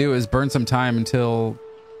need to do is burn some time until...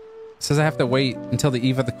 It says I have to wait until the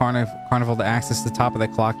eve of the carnival to access the top of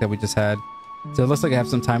that clock that we just had. So it looks like I have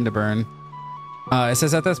some time to burn. It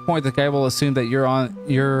says at this point the guy will assume that you're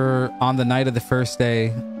on the night of the first day,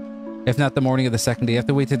 if not the morning of the second day. You have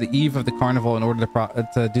to wait till the eve of the carnival in order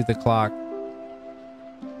to do the clock.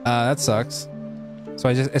 That sucks. So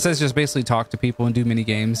it says just basically talk to people and do mini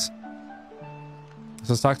games.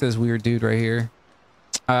 So let's talk to this weird dude right here.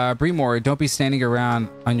 Bremore, don't be standing around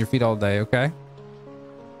on your feet all day, okay?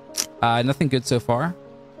 Nothing good so far.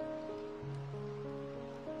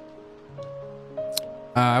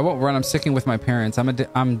 I won't run. I'm sticking with my parents.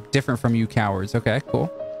 I'm different from you cowards. Okay,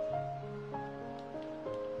 cool.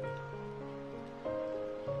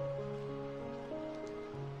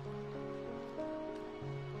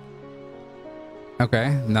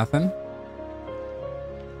 Okay, nothing.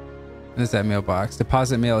 What is that mailbox?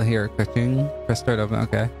 Deposit mail here. Clicking. Press start open.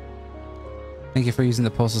 Okay. Thank you for using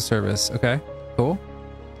the postal service. Okay, cool.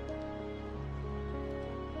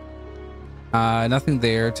 Nothing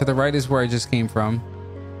there. To the right is where I just came from.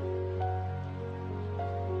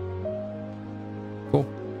 Cool.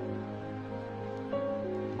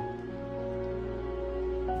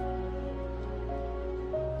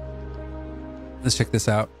 Let's check this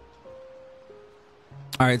out.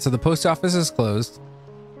 All right, so the post office is closed.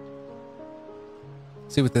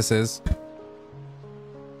 See what this is.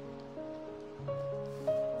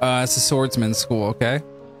 It's a swordsman's school, okay?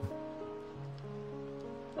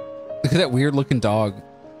 Look at that weird looking dog.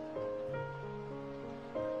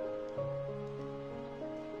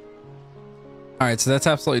 All right, so that's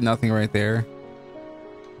absolutely nothing right there.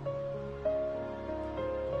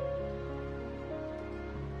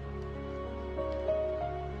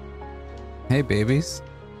 Hey, babies.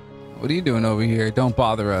 What are you doing over here? Don't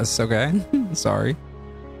bother us, okay? Sorry.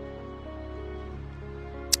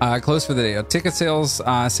 Closed for the day. Ticket sales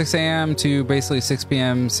 6 a.m. to basically 6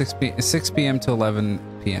 p.m. 6 p.m. to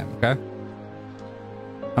 11 p.m. Okay.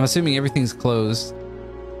 I'm assuming everything's closed.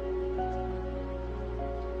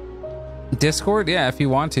 Discord, yeah, if you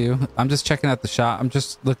want to. I'm just checking out the shop. I'm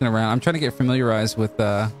just looking around. I'm trying to get familiarized with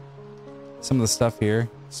some of the stuff here.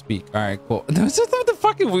 Speak. All right, cool. This is the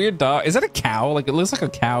fucking weird dog. Is that a cow? Like, it looks like a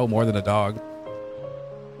cow more than a dog.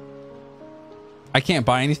 I can't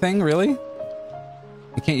buy anything, really?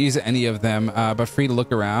 I can't use any of them, but free to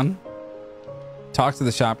look around. Talk to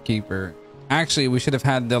the shopkeeper. Actually, we should have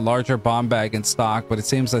had the larger bomb bag in stock, but it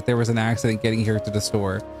seems like there was an accident getting here to the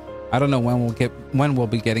store. I don't know when we'll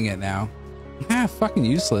be getting it now. Ah, fucking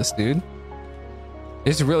useless, dude.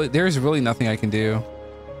 There's really nothing I can do.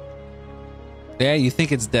 Yeah, you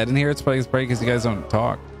think it's dead in here? It's probably because you guys don't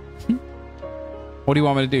talk. What do you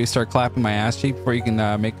want me to do? Start clapping my ass cheek before you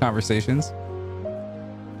can make conversations?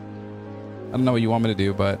 I don't know what you want me to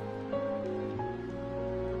do, but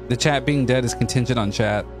the chat being dead is contingent on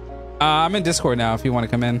chat. I'm in Discord now if you want to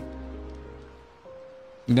come in.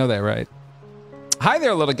 You know that, right? Hi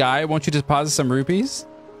there, little guy. Won't you deposit some rupees?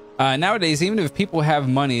 Nowadays, even if people have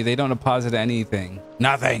money, they don't deposit anything.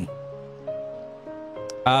 Nothing.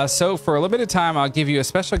 So for a little bit of time, I'll give you a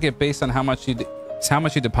special gift based on how much you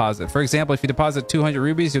deposit. For example, if you deposit 200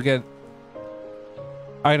 rupees, you'll get an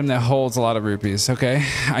item that holds a lot of rupees. Okay,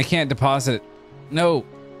 I can't deposit. No.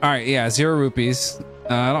 All right, yeah, 0 rupees.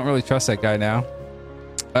 I don't really trust that guy now.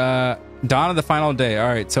 Dawn of the final day. All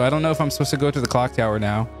right, so I don't know if I'm supposed to go to the clock tower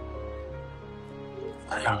now.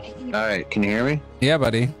 All right, can you hear me? Yeah,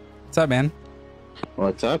 buddy. What's up, man?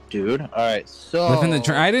 What's up, dude? All right, so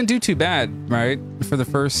I didn't do too bad, right? For the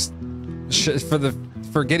first,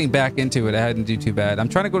 for getting back into it, I didn't do too bad. I'm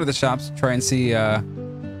trying to go to the shops to try and see.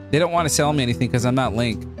 They don't want to sell me anything because I'm not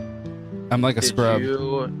Link. I'm like a scrub.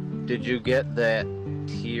 Did you get that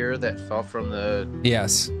tier that fell from the?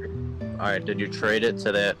 Yes. All right. Did you trade it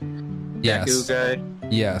to that? Yes. Deku guy?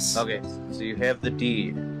 Yes. Okay. So you have the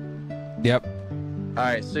D. Yep. All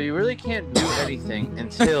right. So you really can't do anything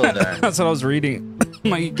until then. That's what I was reading.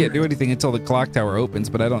 Like, you can't do anything until the clock tower opens,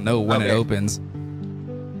 but I don't know when it opens.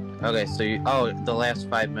 Okay. So the last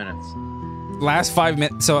 5 minutes. Last 5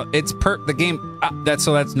 minutes. So it's the game. That's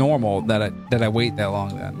normal that I wait that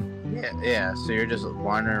long then. Yeah. So you're just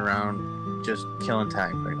wandering around, just killing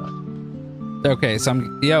time, pretty much. Okay. So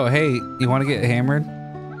hey, you want to get hammered?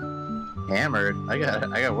 Hammered? I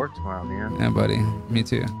got work tomorrow, man. Yeah, buddy. Me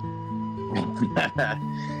too.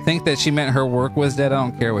 Think that she meant her work was dead. I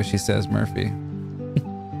don't care what she says, Murphy.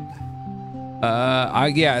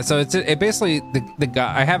 So it basically the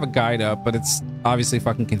guy. I have a guide up, but it's obviously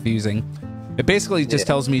fucking confusing. It basically just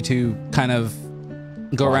tells me to kind of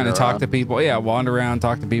go around and talk to people. Yeah, wander around,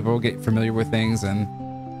 talk to people, get familiar with things, and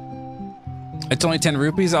it's only 10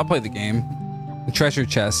 rupees. I'll play the game. Treasure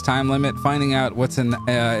chest, time limit, finding out what's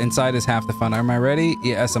inside is half the fun. Am I ready?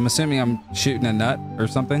 Yes, I'm assuming I'm shooting a nut or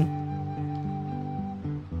something.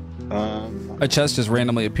 A chest just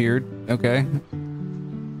randomly appeared. Okay.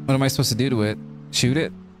 What am I supposed to do to it? Shoot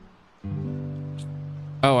it?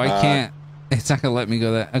 Oh, I can't. It's not gonna let me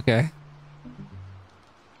go that. Okay.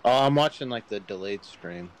 Oh, I'm watching like the delayed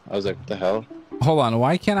stream. I was like, what the hell? Hold on.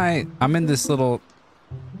 Why can't I? I'm in this little.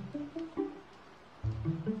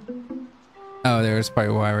 Oh, there's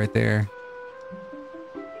probably why right there.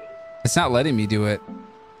 It's not letting me do it.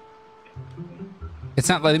 It's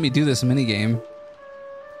not letting me do this minigame.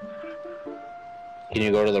 Can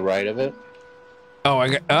you go to the right of it? Oh,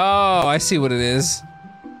 I see what it is.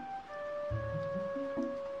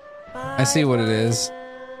 I see what it is.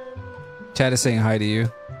 Chad is saying hi to you.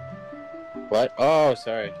 What? Oh,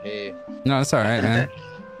 sorry. Hey. No, it's all right, man.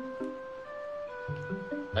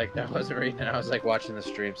 Like, I wasn't reading it. I was like watching the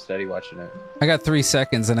stream, steady watching it. I got 3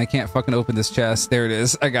 seconds and I can't fucking open this chest. There it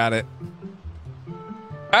is. I got it.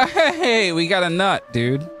 Hey, we got a nut,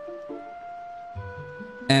 dude.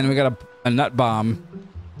 And we got a nut bomb.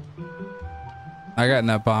 I got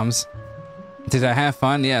nut bombs. Did I have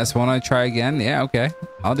fun? Yes. Want to try again? Yeah, okay.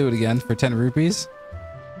 I'll do it again for 10 rupees.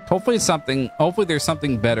 Hopefully there's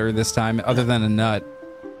something better this time other than a nut.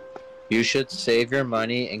 You should save your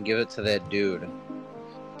money and give it to that dude.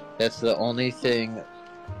 That's the only thing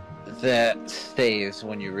that saves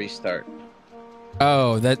when you restart.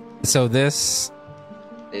 Oh, so this...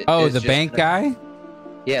 the bank guy?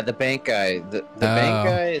 Yeah, the bank guy. The bank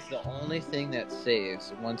guy is the only thing that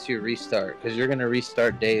saves once you restart. Because you're going to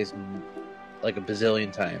restart days like a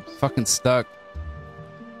bazillion times. Fucking stuck.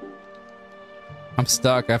 I'm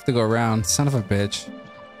stuck. I have to go around. Son of a bitch.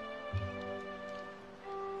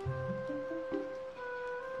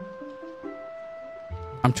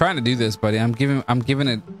 I'm trying to do this, buddy. I'm giving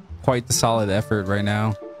it quite the solid effort right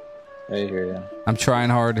now. I hear you. I'm trying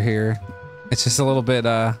hard here. It's just a little bit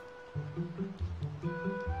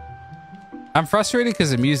I'm frustrated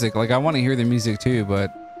because of music. Like I want to hear the music too,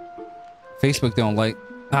 but Facebook don't like.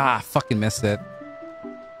 Fucking missed it.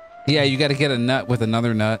 Yeah, you got to get a nut with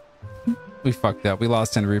another nut. We fucked up. We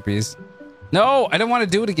lost 10 rupees. No, I don't want to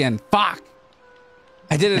do it again. Fuck.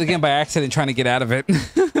 I did it again by accident trying to get out of it.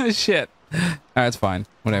 Shit. It's fine.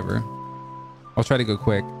 Whatever. I'll try to go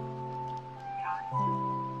quick.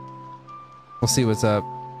 We'll see what's up.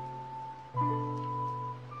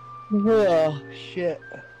 Oh, shit.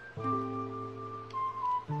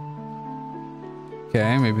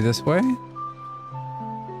 Okay, maybe this way.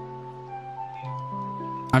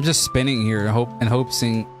 I'm just spinning here,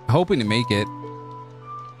 hoping to make it.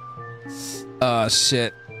 Oh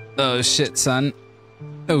shit! Oh shit, son!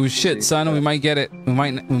 Oh shit, son! We might get it. We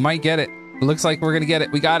might get it. It looks like we're gonna get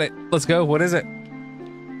it. We got it. Let's go. What is it?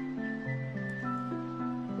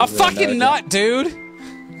 A fucking nut, dude!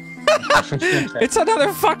 It's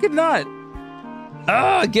another fucking nut.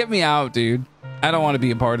 Get me out, dude. I don't want to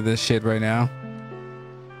be a part of this shit right now.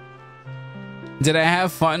 Did I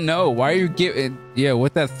have fun? No. Why are you giving? Yeah,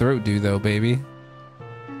 what that throat do though, baby?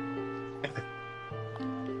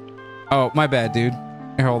 Oh, my bad, dude.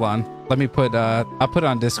 Here, hold on. Let me put. I'll put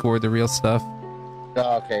on Discord the real stuff.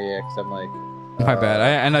 Oh, okay, yeah, because I'm like. My bad.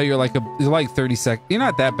 I know you're like you're like 30 seconds. You're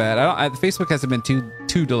not that bad. Facebook hasn't been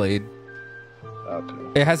too delayed.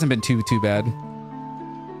 Okay. It hasn't been too bad.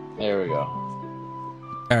 There we go.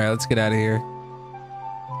 All right, let's get out of here.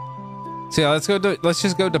 So yeah, let's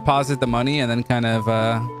just go deposit the money and then kind of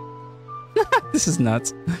this is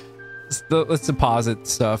nuts. Let's deposit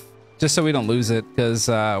stuff just so we don't lose it because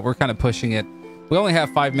we're kind of pushing it. We only have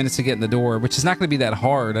 5 minutes to get in the door, which is not going to be that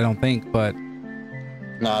hard, I don't think, but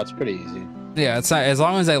no, it's pretty easy. Yeah, it's not, as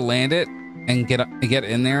long as I land it and get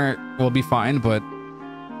in there, we'll be fine. But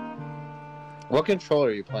what controller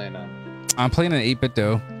are you playing on? I'm playing an 8-bit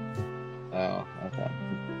though. Oh, okay.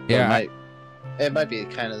 Yeah. It might be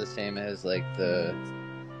kind of the same as like the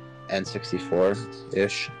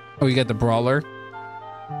N64-ish. Oh, you got the brawler?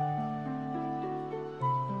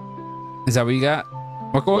 Is that what you got?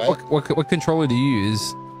 What controller do you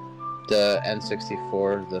use? The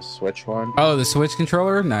N64, the Switch one. Oh, the Switch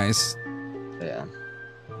controller? Nice. Yeah.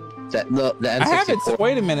 The N64. I have it.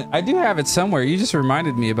 Wait a minute. I do have it somewhere. You just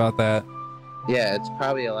reminded me about that. Yeah, it's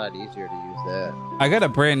probably a lot easier to use that. I got a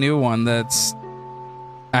brand new one that's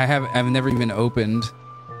I've never even opened.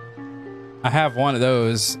 I have one of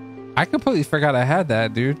those. I completely forgot I had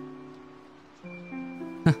that, dude.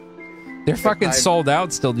 They're fucking sold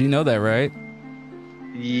out still. Do you know that, right?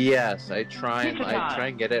 Yes, I try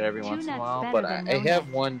and get it every once in a while, but I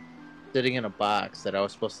have one sitting in a box that I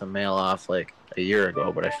was supposed to mail off like a year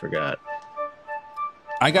ago, but I forgot.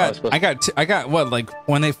 I got what, like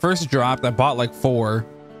when they first dropped, I bought like 4.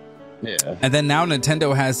 Yeah. And then now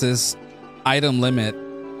Nintendo has this item limit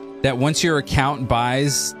that once your account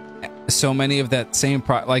buys so many of that same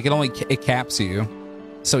like it caps you.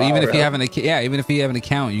 So even if you have even if you have an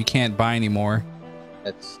account, you can't buy anymore.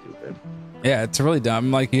 That's stupid. Yeah, it's really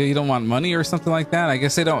dumb. Like you don't want money or something like that. I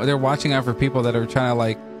guess they don't. They're watching out for people that are trying to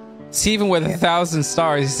like. Steven with 1,000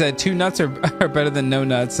 stars. He said 2 nuts are better than no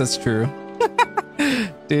nuts. That's true.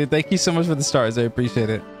 Dude, thank you so much for the stars. I appreciate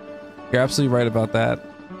it. You're absolutely right about that.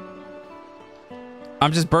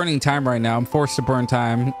 I'm just burning time right now. I'm forced to burn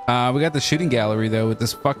time. We got the shooting gallery though with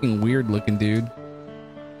this fucking weird looking dude.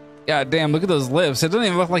 God damn, look at those lips. It doesn't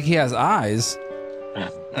even look like he has eyes.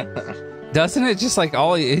 Doesn't it? Just like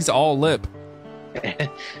he's all lip. That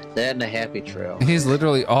and a happy trail. He's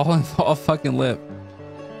literally all fucking lip.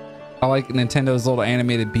 I like Nintendo's little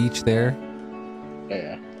animated beach there.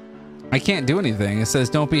 Yeah. I can't do anything. It says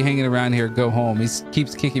don't be hanging around here, go home. He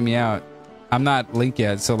keeps kicking me out. I'm not Link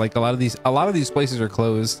yet, so like a lot of these places are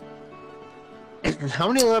closed. How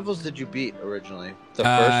many levels did you beat originally? The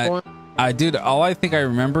first one? Dude, all I think I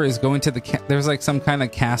remember is going to there's like some kind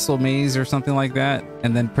of castle maze or something like that,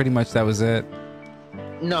 and then pretty much that was it.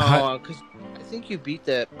 No, because I think you beat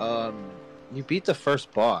that. You beat the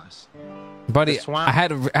first boss. Buddy, I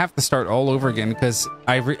have to start all over again because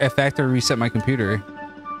I factory reset my computer,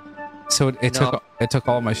 so it took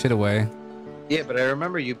all my shit away. Yeah, but I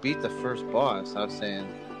remember you beat the first boss. I was saying,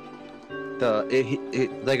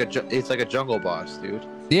 it's like a jungle boss, dude.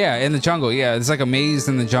 Yeah, in the jungle. Yeah, it's like a maze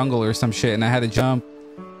in the jungle or some shit, and I had to jump.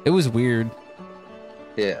 It was weird.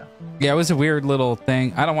 Yeah. Yeah, it was a weird little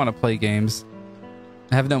thing. I don't want to play games.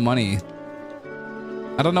 I have no money.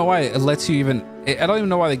 I don't know why it lets you even. I don't even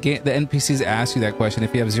know why the NPCs ask you that question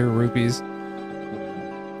if you have 0 rupees.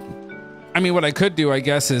 I mean, what I could do, I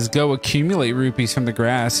guess, is go accumulate rupees from the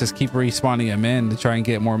grass, just keep respawning them in to try and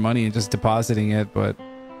get more money and just depositing it, but...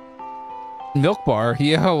 Milk bar,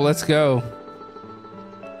 yo, let's go.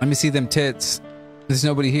 Let me see them tits. There's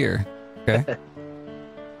nobody here. Okay.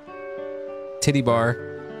 Titty bar.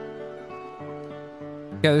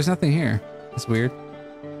 Yeah, there's nothing here. That's weird.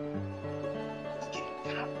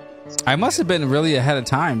 I must have been really ahead of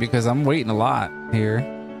time because I'm waiting a lot here.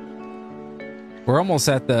 We're almost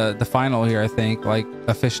at the final here, I think, like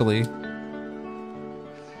officially.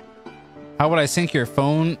 How would I sync your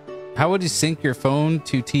phone? How would you sync your phone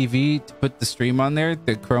to TV to put the stream on there?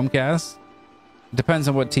 The Chromecast? Depends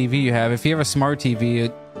on what TV you have. If you have a smart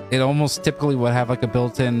TV, it almost typically would have like a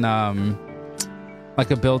built-in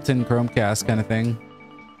Chromecast kind of thing.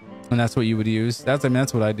 And that's what you would use. That's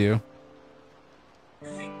what I do.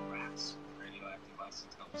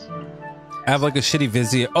 I have like a shitty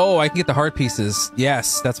Vizio. Oh, I can get the heart pieces.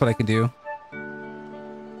 Yes, that's what I can do.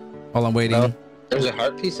 While I'm waiting. Oh, there's a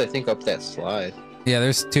heart piece, I think, up that slide. Yeah,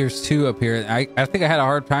 there's two up here. I think I had a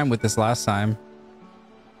hard time with this last time.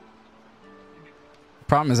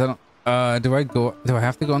 Problem is I don't do I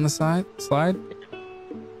have to go on the slide?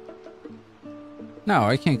 No,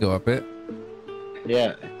 I can't go up it.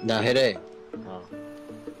 Yeah. Now hit A. Oh.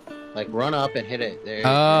 Like run up and hit it. There.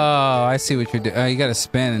 Oh, I see what you're doing. You gotta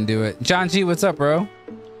spin and do it. John G, what's up, bro?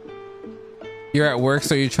 You're at work,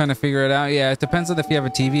 so you're trying to figure it out? Yeah, it depends on if you have a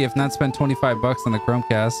TV. If not, spend 25 bucks on the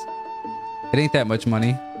Chromecast. It ain't that much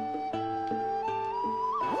money.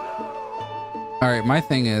 Alright, my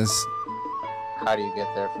thing is... How do you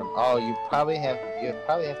get there from... Oh, you probably have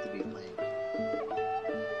to be lane.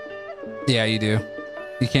 Yeah, you do.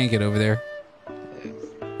 You can't get over there.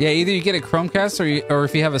 Yeah, either you get a Chromecast or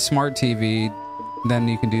if you have a smart TV, then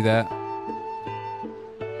you can do that.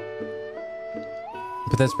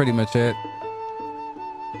 But that's pretty much it.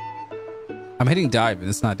 I'm hitting dive, but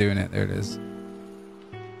it's not doing it. There it is.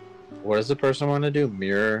 What does the person want to do?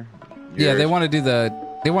 Mirror? Yeah, they want to do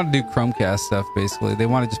Chromecast stuff, basically. They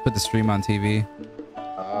want to just put the stream on TV.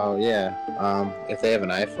 Oh, yeah. If they have an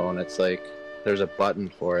iPhone, it's like there's a button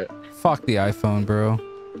for it. Fuck the iPhone, bro.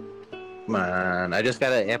 Come on. I just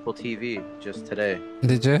got an Apple TV just today.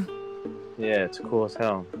 Did you? Yeah, it's cool as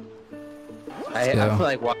hell. I'm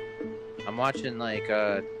like, I'm watching like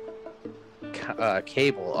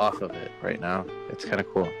cable off of it right now. It's kind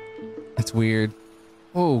of cool. It's weird.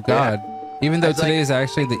 Oh, God. Yeah. Even though today is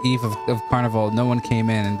actually the eve of Carnival, no one came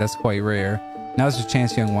in, and that's quite rare. Now's a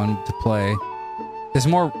chance, young one, to play. There's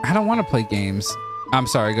more... I don't want to play games. I'm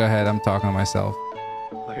sorry, go ahead. I'm talking to myself.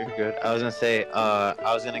 Oh, you're good. I was going to say,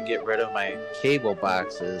 I was going to get rid of my cable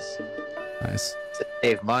boxes. Nice. To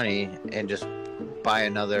save money and just buy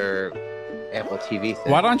another Apple TV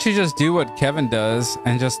thing. Why don't you just do what Kevin does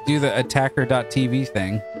and just do the attacker.tv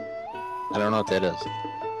thing? I don't know what that is.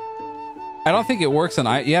 I don't think it works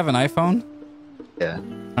on you have an iPhone? Yeah.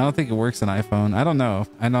 I don't think it works on iPhone. I don't know.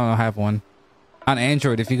 I don't have one. On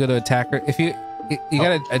Android, if you go to attacker, if you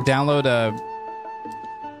gotta download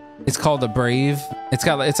it's called a Brave. It's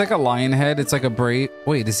like a lion head. It's like a Brave.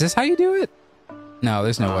 Wait, is this how you do it? No,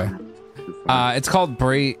 there's no way. It's called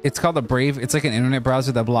Brave. It's called a Brave. It's like an internet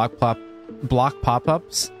browser that block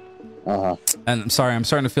pop-ups. Uh-huh. And I'm sorry, I'm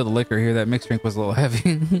starting to feel the liquor here. That mixed drink was a little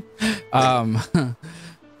heavy.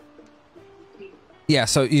 Yeah,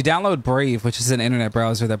 so you download Brave, which is an internet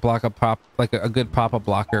browser that block up like a good pop-up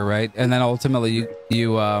blocker, right? And then ultimately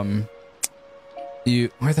you where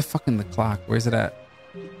the fuck in the clock? Where's it at?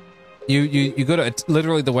 You go to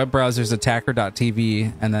literally the web browser's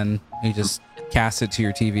attacker.tv and then you just cast it to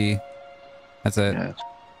your TV. That's it. Yeah.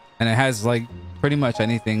 And it has like pretty much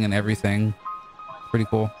anything and everything. Pretty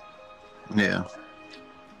cool. Yeah.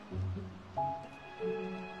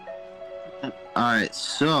 All right,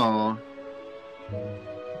 so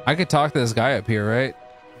I could talk to this guy up here, right?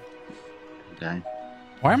 Okay.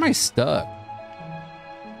 Why am I stuck?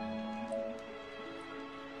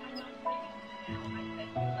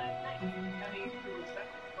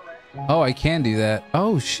 Oh, I can do that.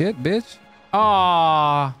 Oh shit, bitch.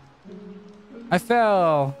 Aw, I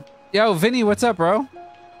fell. Yo, Vinny, what's up, bro?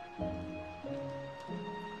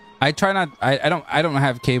 I try not. I don't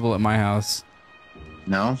have cable at my house.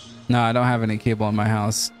 No. No, I don't have any cable in my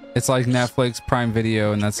house. It's like Netflix, Prime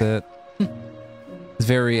Video, and that's it. It's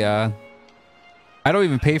very, I don't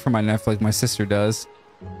even pay for my Netflix. My sister does.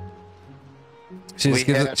 She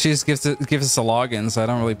just gives us a login, so I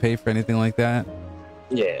don't really pay for anything like that.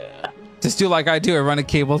 Yeah. Just do like I do. I run a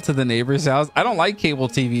cable to the neighbor's house. I don't like cable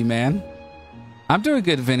TV, man. I'm doing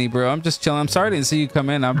good, Vinny, bro. I'm just chilling. I'm sorry I didn't see you come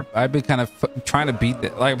in. I've been kind of trying to beat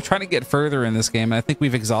it. Like, I'm trying to get further in this game, and I think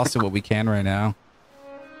we've exhausted what we can right now.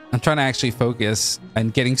 I'm trying to actually focus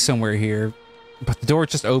and getting somewhere here, but the door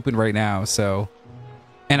just opened right now. So,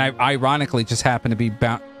 and I ironically just happen to be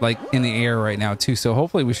like in the air right now too. So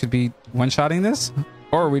hopefully we should be one-shotting this,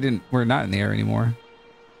 or we're not in the air anymore.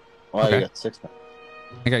 Well, Okay. you got 6 now.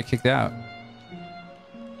 I got kicked out.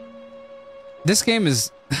 This game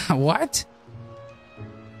is what?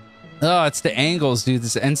 Oh, it's the angles, dude.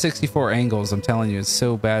 This N64 angles. I'm telling you, it's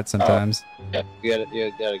so bad sometimes. Yeah, you gotta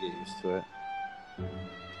get used to it.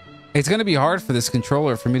 It's gonna be hard for this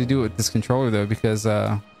controller, for me to do it with this controller though, because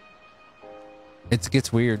it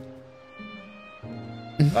gets weird.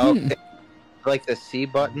 Okay. Like the C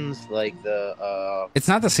buttons, like the It's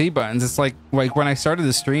not the C buttons. It's like when I started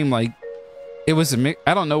the stream, like it was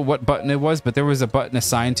I don't know what button it was, but there was a button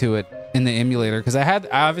assigned to it in the emulator because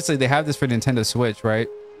obviously they have this for Nintendo Switch, right?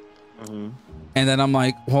 Mm-hmm. And then I'm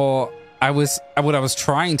like, well, what I was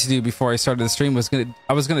trying to do before I started the stream was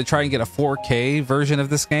I was gonna try and get a 4K version of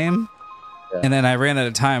this game, and then I ran out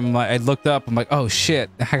of time. I looked up, I'm like, oh shit,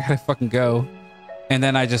 I gotta fucking go, and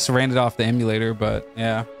then I just ran it off the emulator. But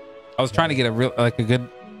yeah, I was trying to get a good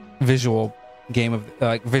visual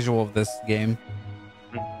of this game.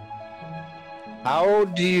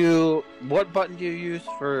 What button do you use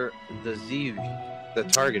for the Z, the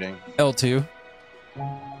targeting? L2.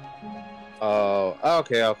 Oh,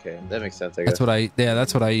 okay. That makes sense, I guess.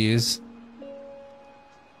 That's what I use.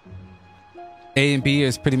 A and B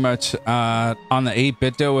is pretty much on the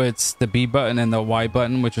 8-bit though, it's the B button and the Y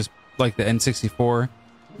button, which is like the N64.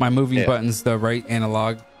 My moving button's the right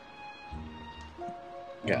analog.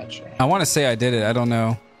 Gotcha. I want to say I did it. I don't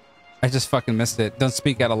know. I just fucking missed it. Don't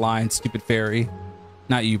speak out of line, stupid fairy.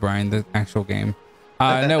 Not you, Brian, the actual game.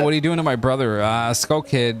 No, what are you doing to my brother? Skull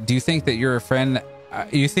Kid, do you think that you're a friend?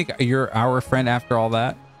 You think you're our friend after all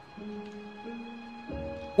that?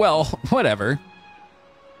 Well, whatever.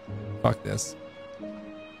 Fuck this.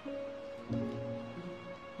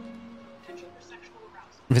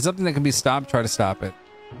 If it's something that can be stopped, try to stop it.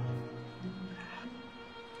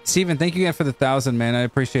 Steven, thank you again for the 1,000, man. I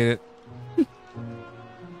appreciate it.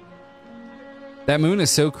 That moon is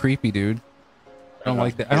so creepy, dude. I don't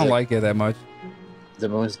like that. I don't like it that much. The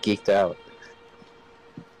moon's geeked out.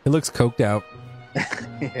 It looks coked out.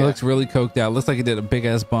 It looks really coked out. Looks like it did a big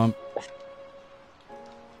ass bump.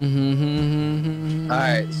 All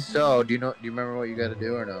right. So, do you remember what you got to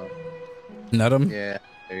do or no? Nut him? Yeah.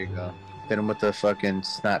 There you go. Hit him with the fucking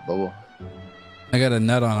snot bubble. I got a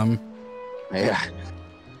nut on him. Yeah.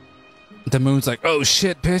 The moon's like, oh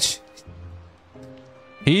shit, bitch.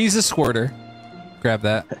 He's a squirter. Grab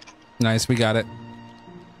that. Nice, we got it.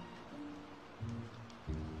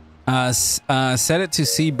 Set it to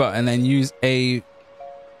C button and use A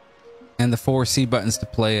and the 4 C buttons to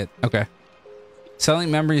play it. Okay.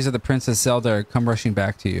 Selling memories of the Princess Zelda come rushing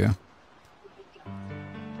back to you.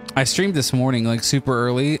 I streamed this morning, like super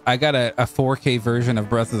early. I got a 4K version of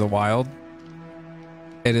Breath of the Wild.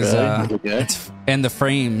 It is and the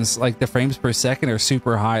frames, like the frames per second are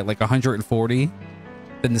super high, like 140.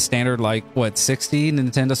 Than the standard, like what, 60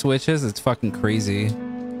 Nintendo Switches. It's fucking crazy.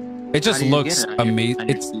 It just looks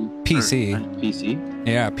amazing. It's PC. PC?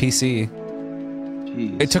 Yeah, PC.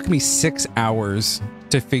 Jeez. It took me 6 hours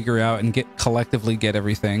to figure out and collectively get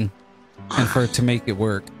everything, and for it to make it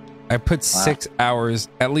work. I put 6 hours,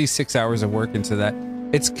 at least 6 hours of work into that.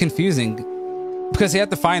 It's confusing because you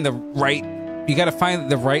have to find the right. You got to find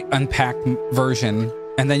the right unpacked version,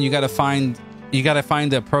 and then you got to find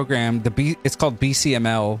the program. It's called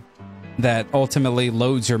BCML, that ultimately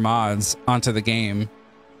loads your mods onto the game.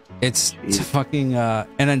 It's fucking and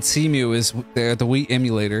then CMU is the Wii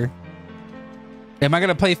emulator. Am I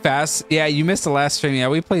gonna play fast? Yeah, you missed the last stream. Yeah,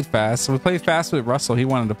 we played fast. We played fast with Russell. He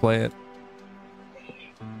wanted to play it.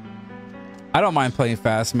 I don't mind playing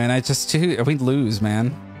fast, man. We lose,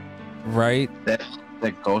 man. Right? That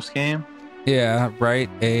ghost game? Yeah, right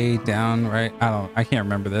A, down, right. I can't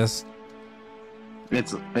remember this.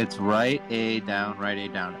 It's right A down, right A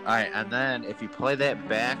down. All right, and then if you play that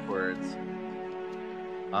backwards,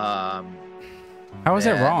 how is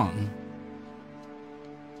that wrong?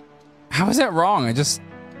 How is that wrong?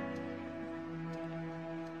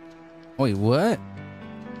 Wait, what?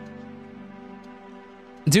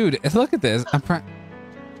 Dude, look at this. I'm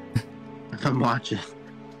watching.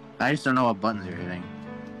 I just don't know what buttons you're hitting.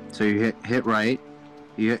 So you hit right.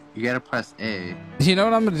 You gotta press A. You know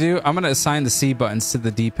what I'm gonna do? I'm gonna assign the C buttons to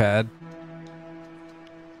the D-pad.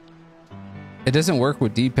 It doesn't work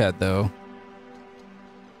with D-pad though.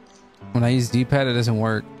 When I use D-pad, it doesn't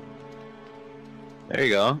work. There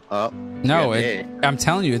you go. Oh. No, I'm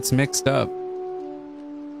telling you, it's mixed up.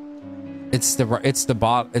 It's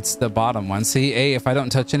the bottom one. See, A, if I don't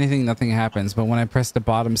touch anything, nothing happens. But when I press the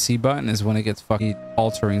bottom C button is when it gets fucking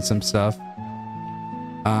altering some stuff.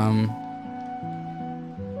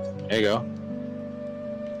 There you go.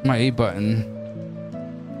 My A button.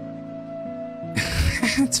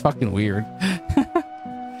 It's fucking weird.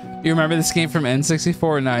 You remember this game from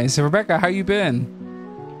N64? Nice. Rebecca, how you been?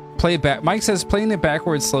 Play it back. Mike says playing it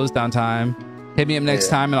backwards slows down time. Hit me up next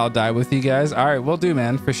time and I'll die with you guys. All right, we'll do,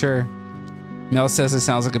 man, for sure. Mel says it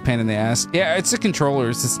sounds like a pain in the ass. Yeah, it's the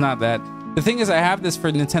controllers. It's not that. The thing is, I have this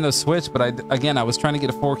for Nintendo Switch, but I was trying to get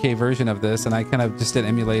a 4K version of this, and I kind of just did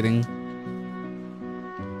emulating.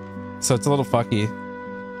 So it's a little fucky.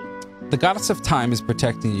 The goddess of time is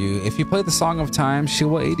protecting you. If you play the Song of Time, she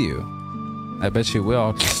will aid you. I bet she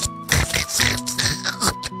will.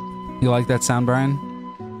 You like that sound, Brian?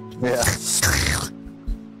 Yeah.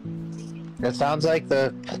 That sounds like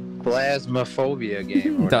the Plasmophobia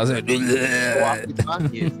game. Does it?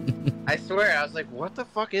 I swear, I was like, what the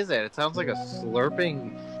fuck is that? It sounds like a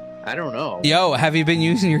slurping... I don't know. Yo, have you been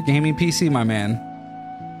using your gaming PC, my man?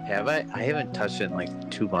 Have I? I haven't touched it in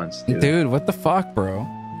like 2 months, dude. Dude, what the fuck, bro?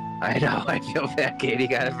 I know, I feel bad. Katie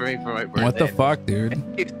got it for me for my birthday. What the fuck, dude?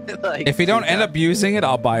 Like, if you don't end up using it,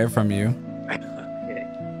 I'll buy it from you. Okay.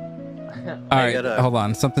 Alright, hold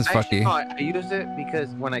on. Something's fucky. I use it because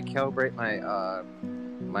when I calibrate my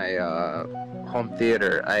home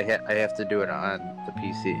theater, I have to do it on the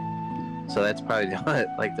PC. So that's probably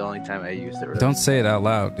the only time I use it. Really. Don't say it out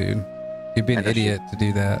loud, dude. You'd be an idiot to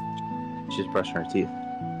do that. She's brushing her teeth.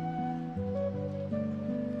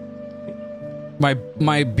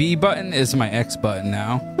 My B button is my X button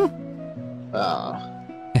now.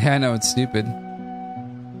 Yeah, I know, it's stupid.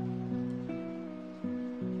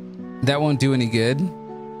 That won't do any good.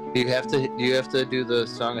 You have to do the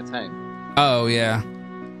Song of Time. Oh yeah.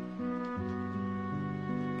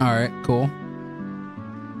 All right, cool.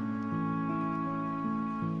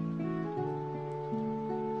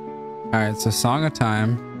 All right, so Song of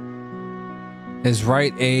Time is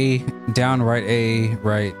right A, down right A,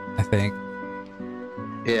 right, I think.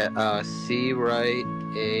 Yeah, C right,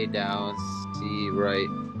 A down, C right,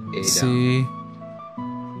 A down. C,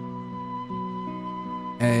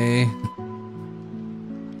 A.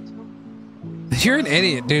 You're an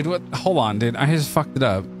idiot, dude. What? Hold on, dude. I just fucked it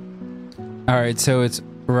up. All right, so it's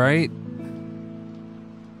right,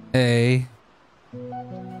 A.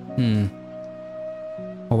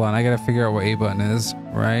 Hold on, I gotta figure out what A button is.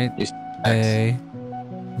 Right, A,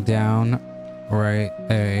 down, right,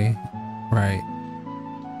 A, right.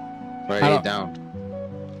 Right, A down.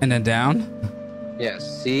 And then down? Yeah,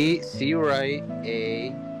 C right, A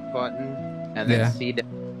button, and then C down.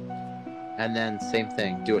 And then same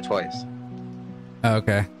thing, do it twice.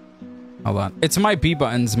 Okay. Hold on. It's my B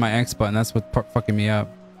button's my X button. That's what's fucking me up.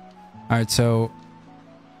 Alright, so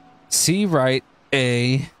C right,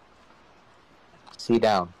 A. C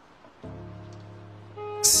down.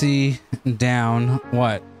 C down,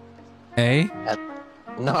 what? A?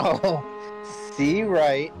 No. C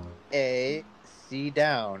right, A, C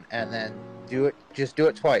down, and then just do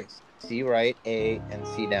it twice. C right, A, and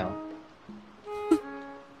C down.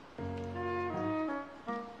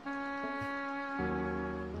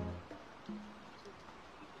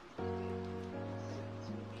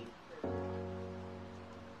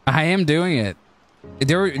 I am doing it.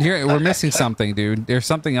 We're missing something, dude. There's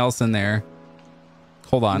something else in there.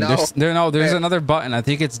 Hold on. No. There's another button. I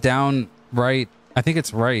think it's down right. I think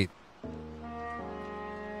it's right.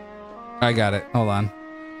 I got it. Hold on.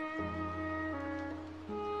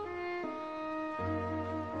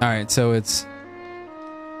 All right, so it's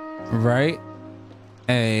right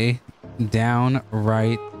A, down,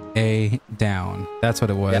 right A, down. That's what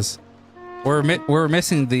it was. Yep. We're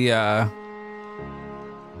missing the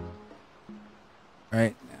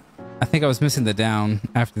right. I think I was missing the down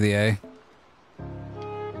after the A.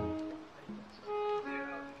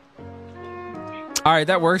 All right,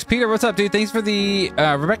 that works. Peter, what's up, dude? Thanks for the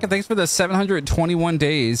Rebecca. Thanks for the 721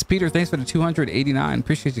 days. Peter, thanks for the 289.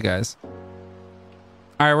 Appreciate you guys.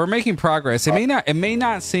 All right, we're making progress. It may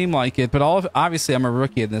not seem like it, but obviously I'm a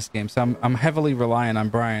rookie in this game, so I'm heavily relying on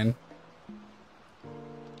Brian.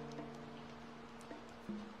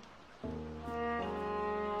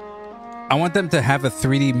 I want them to have a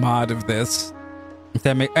 3D mod of this. If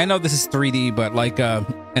that I know this is 3D, but like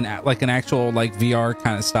an actual like VR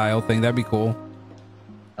kind of style thing, that'd be cool.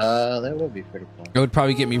 That would be pretty cool. It would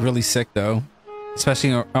probably get me really sick though,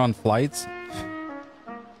 especially on flights.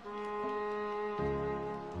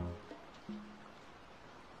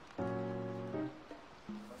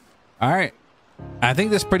 All right, I think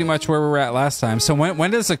that's pretty much where we're at last time. So when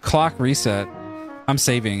does the clock reset? I'm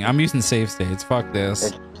saving. I'm using save states. Fuck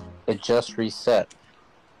this. It just reset.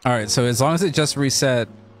 All right, so as long as it just reset,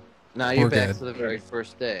 now you're back good. to the very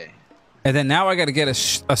first day. And then now I got to get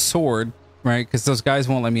a sword, right? Because those guys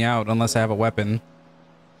won't let me out unless I have a weapon.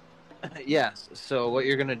 Yes. So what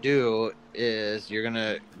you're gonna do is you're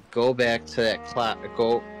gonna go back to that clock.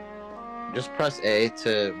 Just press A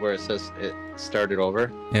to where it says it started over.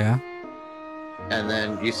 Yeah. And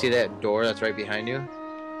then you see that door that's right behind you?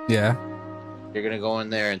 Yeah. You're gonna go in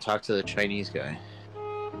there and talk to the Chinese guy.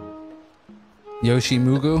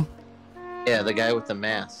 Yoshimugu? Yeah, the guy with the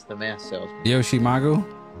mask salesman. Yoshimagu?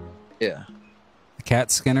 Yeah. The cat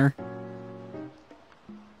skinner?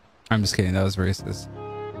 I'm just kidding, that was racist.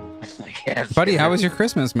 Buddy, how was your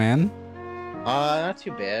Christmas, man? Not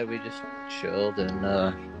too bad. We just chilled and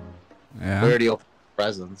yeah. We already opened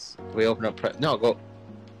presents. We opened up no, go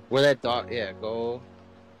where that dog go.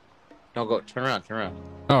 No, go turn around.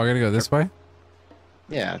 Oh, I gotta go this way?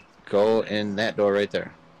 Yeah, go in that door right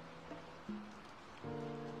there.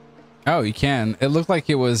 Oh, you can. It looked like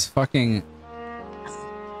it was fucking...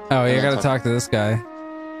 Oh, yeah, I gotta talk to this guy.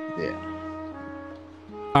 Yeah.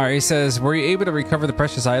 Alright, he says, were you able to recover the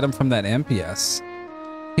precious item from that imp? Yes.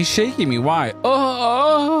 He's shaking me. Why?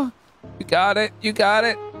 Oh, you got it. You got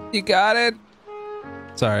it. You got it.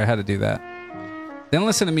 Sorry, I had to do that. Then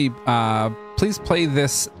listen to me. Please play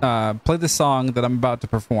this song that I'm about to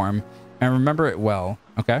perform and remember it well.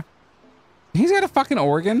 Okay? He's got a fucking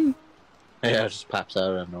organ? Yeah, it just pops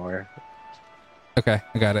out of nowhere. Okay,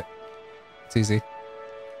 I got it. It's easy.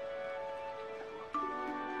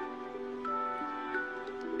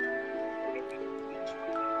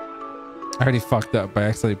 I already fucked up by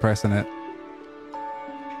accidentally pressing it.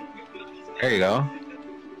 There you go.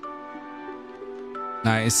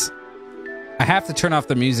 Nice. I have to turn off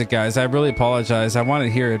the music, guys. I really apologize. I want to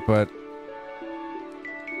hear it, but...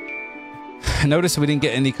 Notice we didn't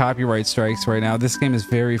get any copyright strikes right now. This game is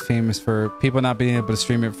very famous for people not being able to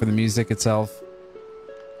stream it for the music itself.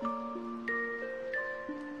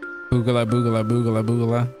 Boogala, boogala, boogala,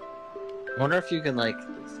 boogala. I wonder if you can, like,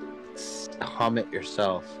 hum it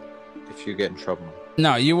yourself if you get in trouble.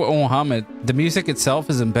 No, you won't hum it. The music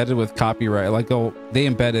itself is embedded with copyright. Like, they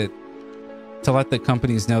embed it to let the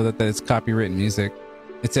companies know that it's copywritten music.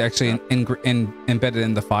 It's actually embedded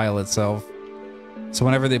in the file itself. So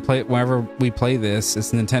whenever we play this,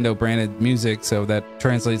 it's Nintendo branded music, so that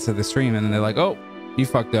translates to the stream, and then they're like, "Oh, you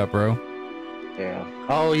fucked up, bro." Yeah.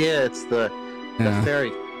 Oh yeah, it's the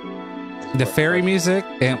fairy. The fairy music,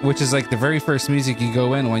 which is like the very first music you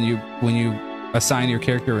go in when you assign your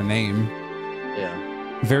character a name.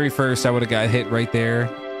 Yeah. Very first, I would have got hit right there,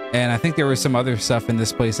 and I think there was some other stuff in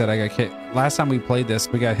this place that I got hit. Last time we played this,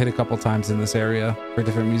 we got hit a couple times in this area for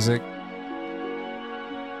different music.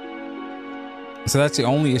 So that's the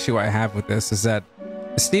only issue I have with this, is that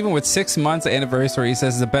Steven with 6 months anniversary, he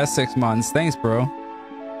says the best 6 months. Thanks, bro.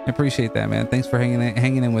 I appreciate that, man. Thanks for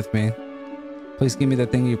hanging in with me. Please give me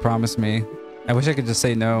that thing you promised me. I wish I could just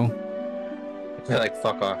say no. You're like,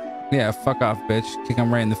 fuck off. Yeah, fuck off, bitch. Kick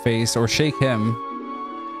him right in the face or shake him.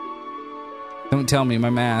 Don't tell me my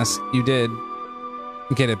mask. You did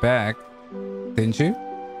get it back, didn't you?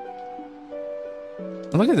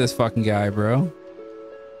 Look at this fucking guy, bro.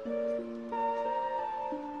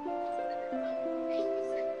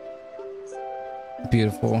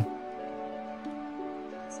 Beautiful.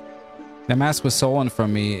 The mask was stolen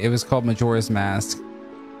from me. It was called Majora's Mask.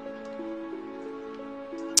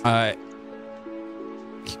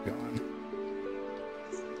 Keep going.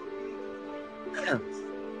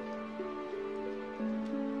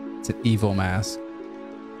 It's an evil mask.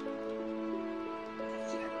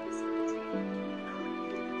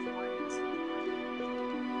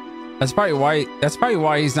 That's probably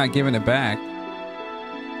why he's not giving it back.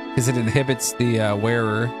 Because it inhibits the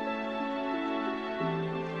wearer.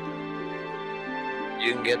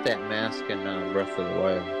 You can get that mask in Breath of the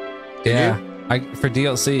Wild. Yeah, for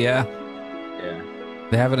DLC, yeah. Yeah.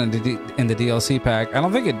 They have it in the DLC pack. I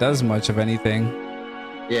don't think it does much of anything.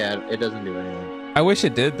 Yeah, it doesn't do anything. I wish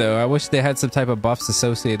it did, though. I wish they had some type of buffs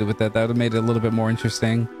associated with that. That would have made it a little bit more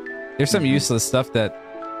interesting. There's some useless stuff that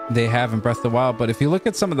they have in Breath of the Wild, but if you look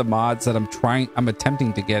at some of the mods that I'm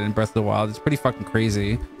attempting to get in Breath of the Wild, it's pretty fucking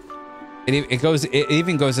crazy. It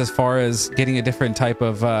even goes as far as getting a different type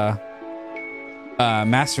of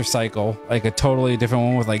master cycle, like a totally different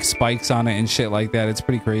one with like spikes on it and shit like that. It's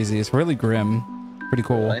pretty crazy. It's really grim. Pretty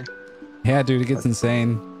cool. Really? Yeah, dude, it gets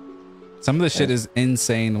insane. Some of the shit is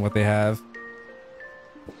insane what they have.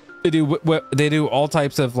 They do all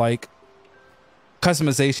types of like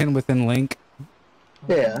customization within Link.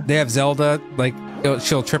 Yeah. They have Zelda, like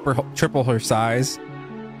she'll triple her size.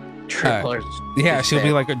 Yeah, she'll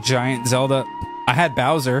be like a giant Zelda. I had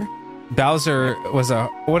Bowser. Bowser was a,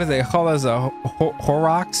 what do they call it, as a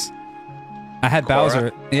Horrocks? I had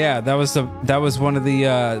Bowser. Yeah, that was one of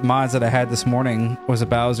the mods that I had this morning, was a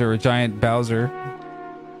Bowser, a giant Bowser.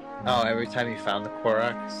 Oh, every time you found the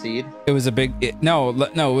Korok seed? It was a big, no,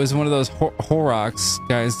 it was one of those Horrocks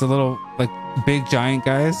guys, the little, like, big giant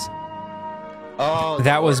guys. Oh,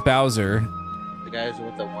 that was Bowser. The guys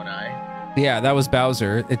with the one eye? Yeah, that was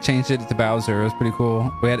Bowser. It changed it to Bowser. It was pretty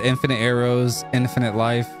cool. We had infinite arrows, infinite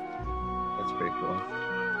life. That's pretty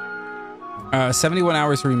cool. 71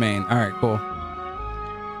 hours remain. All right, cool.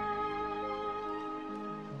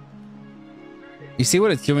 You see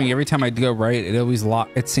what it's doing every time I go right? It always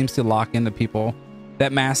it seems to lock into people.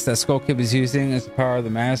 That mask that Skull Kid was using is the power of the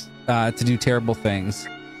mask to do terrible things.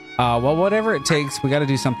 Well, whatever it takes, we got to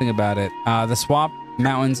do something about it. The swamp,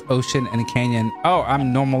 mountains, ocean, and a canyon. Oh,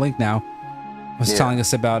 I'm Normal Link now. Was telling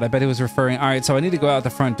us about. I bet he was referring. All right, so I need to go out the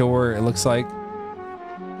front door. It looks like.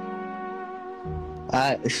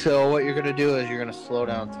 So what you're gonna do is you're gonna slow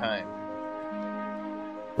down time.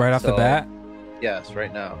 Right off the bat. Yes,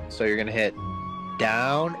 right now. So you're gonna hit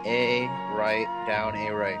down A right, down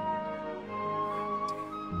A right.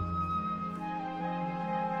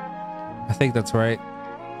 I think that's right.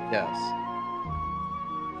 Yes.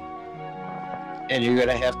 And you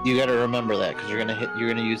gotta remember that because you're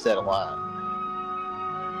gonna use that a lot.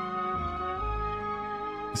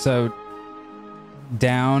 So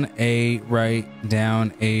down A right,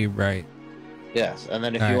 down A right. Yes, and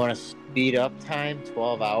then if you want to speed up time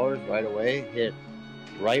 12 hours right away, hit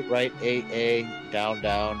right A down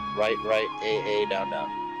right A down.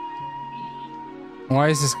 Why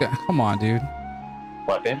is this guy? Come on, dude.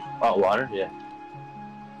 What, babe? Oh, water? Yeah.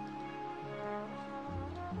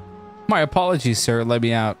 My apologies, sir. Let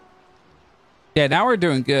me out. Yeah, now we're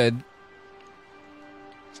doing good.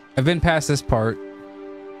 I've been past this part.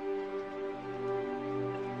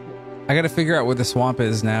 I gotta figure out where the swamp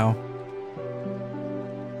is now.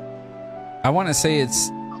 I want to say it's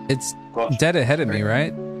dead ahead of me,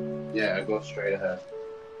 right? Yeah, go straight ahead.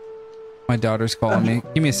 My daughter's calling me.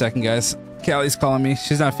 Give me a second, guys. Callie's calling me.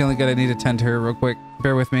 She's not feeling good. I need to tend to her real quick.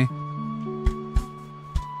 Bear with me.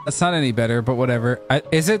 That's not any better, but whatever.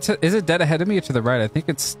 Is it dead ahead of me or to the right? I think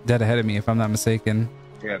it's dead ahead of me, if I'm not mistaken.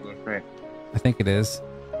 Yeah, go straight. I think it is.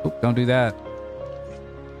 Oop, don't do that.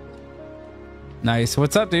 Nice.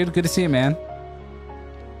 What's up, dude? Good to see you, man.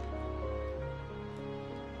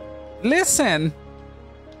 Listen.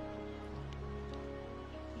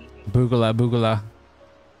 Boogala, boogala.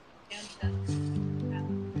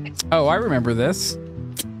 Oh, I remember this.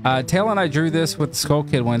 Tail and I drew this with the Skull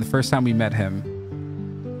Kid when the first time we met him.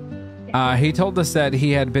 He told us that he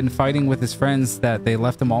had been fighting with his friends, that they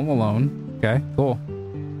left him all alone. Okay, cool.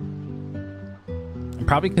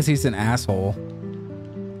 Probably because he's an asshole.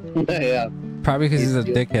 Yeah. Probably because he's a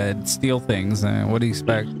dickhead. Steal things. What do you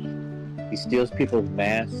expect? He steals people's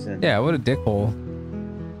masks. And... Yeah, what a dickhole.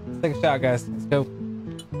 Let's take a shot, guys. Let's go.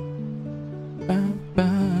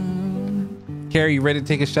 Carrie, you ready to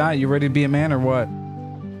take a shot? You ready to be a man or what?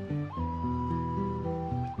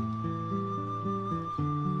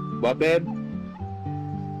 What, babe?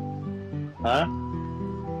 Huh?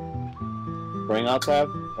 Bring outside?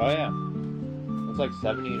 Oh, yeah. It's like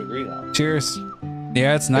 70 degrees out. Cheers.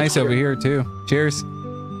 Yeah, it's nice over here, too. Cheers.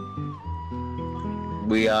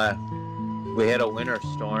 We had a winter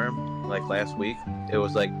storm, like, last week. It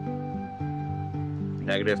was, like,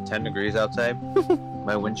 negative 10 degrees outside.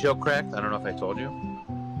 My windshield cracked. I don't know if I told you.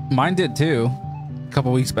 Mine did, too. A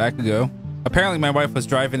couple weeks back ago. Apparently, my wife was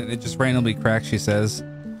driving and it just randomly cracked, she says.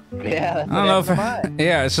 Yeah, I don't know if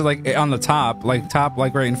yeah, it's just like on the top like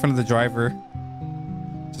right in front of the driver,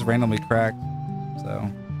 just randomly cracked.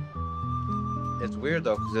 So it's weird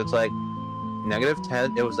though, because it's like negative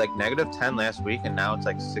 10. It was like negative 10 last week, and now it's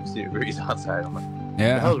like 60 degrees outside. I'm like,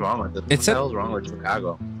 yeah, what the hell's wrong with this? What the hell's wrong with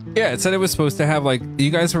Chicago? Yeah, it said it was supposed to have like,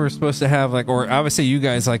 you guys were supposed to have like, or obviously you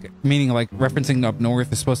guys, like, meaning like referencing up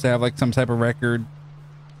north, is supposed to have like some type of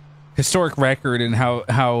historic record and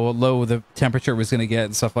how low the temperature was going to get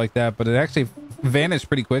and stuff like that, but it actually vanished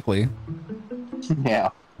pretty quickly. Yeah.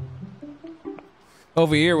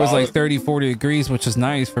 Over here it was like 30-40 degrees, which is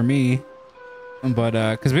nice for me, but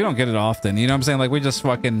because we don't get it often, you know what I'm saying? Like, we just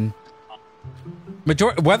fucking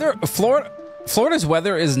Florida's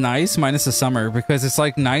weather is nice minus the summer, because it's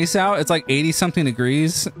like nice out, it's like 80 something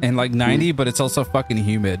degrees and like 90, but it's also fucking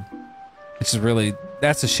humid, which is really,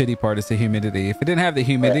 that's the shitty part, is the humidity. If it didn't have the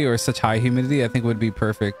humidity or such high humidity, I think it would be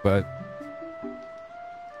perfect, but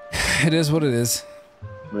it is what it is.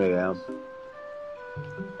 Yeah.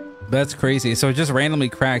 That's crazy. So it just randomly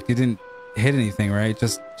cracked. You hit anything, right?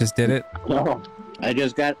 Just did it. No, I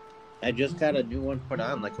just got a new one put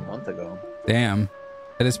on like a month ago. Damn,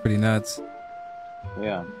 that is pretty nuts.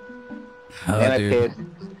 Yeah. Oh, and dude.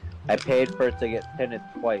 I paid for it to get tinted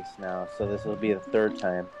twice now, so this will be the third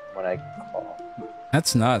time when I call.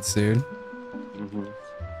 That's nuts, dude. Mm-hmm.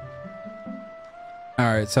 All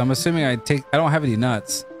right, so I'm assuming I don't have any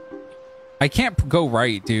nuts. I can't go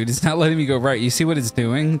right, dude. It's not letting me go right. You see what it's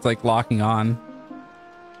doing? It's like locking on.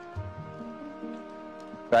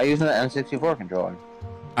 Try using the N64 controller.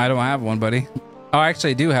 I don't have one, buddy. Oh,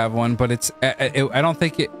 actually, I do have one, but I don't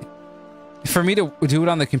think it. For me to do it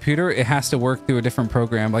on the computer, it has to work through a different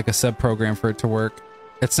program, like a sub program for it to work.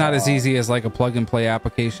 It's not as easy as like a plug and play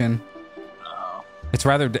application. It's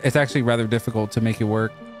actually rather difficult to make it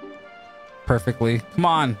work perfectly. Come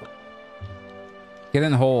on, get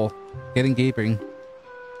in the hole, get in gaping.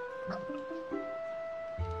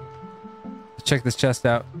 Let's check this chest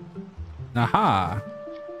out. Aha.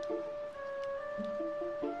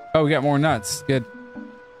 Oh, we got more nuts. Good.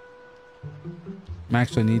 I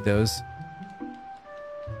actually need those.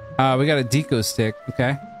 We got a deco stick.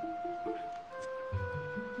 Okay.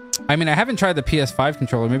 I mean, I haven't tried the PS5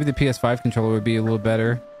 controller. Maybe the PS5 controller would be a little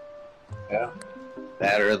better. Yeah.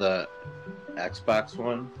 That or the Xbox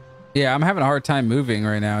one. Yeah, I'm having a hard time moving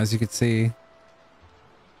right now, as you can see.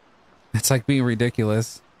 It's like being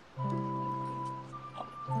ridiculous.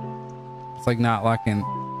 It's like not locking.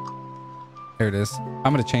 There it is.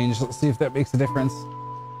 I'm gonna change. Let's see if that makes a difference.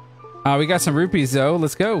 We got some rupees though.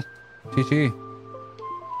 Let's go. GG.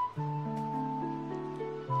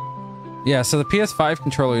 Yeah, so the PS5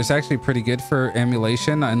 controller is actually pretty good for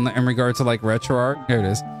emulation in regard to like retro art. Here it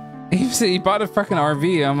is. He bought a fucking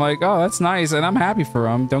RV. I'm like, oh, that's nice, and I'm happy for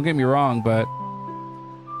him. Don't get me wrong, but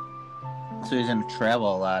so he's gonna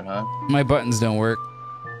travel a lot, huh? My buttons don't work,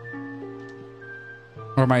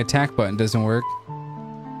 or my attack button doesn't work.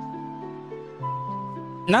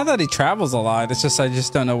 Not that he travels a lot. It's just I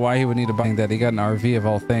just don't know why he would need a bike that. He got an RV of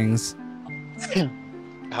all things.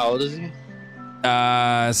 How old is he?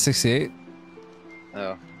 68.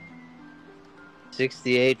 Oh.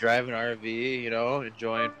 68, driving RV, you know,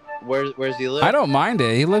 enjoying. Where's he live? I don't mind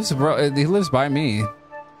it. He lives by me.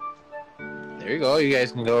 There you go. You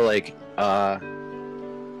guys can go like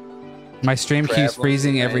my stream keeps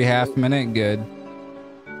freezing every half minute. Good.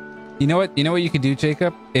 You know what you could do,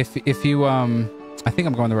 Jacob? If you I think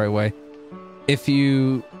I'm going the right way. If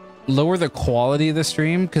you lower the quality of the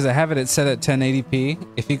stream, because I have it set at 1080p.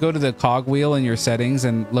 If you go to the cogwheel in your settings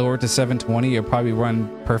and lower it to 720, you'll probably run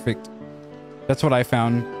perfect. That's what I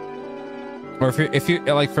found. Or if you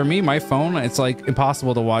like, for me, my phone, it's like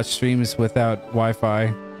impossible to watch streams without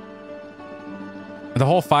Wi-Fi. The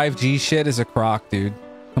whole 5G shit is a crock, dude.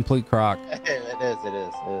 Complete crock. It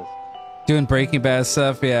is. Doing Breaking Bad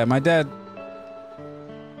stuff, yeah. My dad.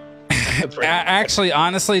 Actually,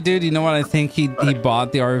 honestly, dude, you know what I think he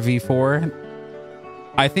bought the RV for?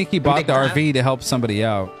 I think he bought the RV to help somebody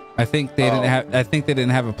out. I think they didn't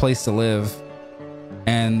have a place to live,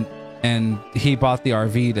 and he bought the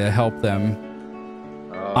RV to help them.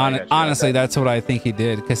 Honestly, that's what I think he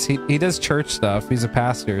did, because he does church stuff. He's a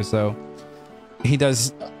pastor, so he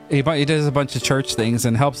does a bunch of church things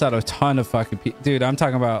and helps out a ton of fucking people. Dude, I'm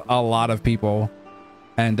talking about a lot of people,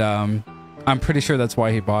 and I'm pretty sure that's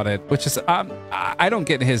why he bought it. Which is, I don't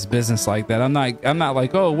get in his business like that. I'm not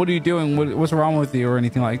like, oh, what are you doing? What's wrong with you or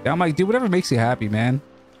anything like that. I'm like, dude, whatever makes you happy, man.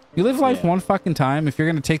 You live life one fucking time. If you're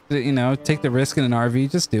gonna take the risk in an RV,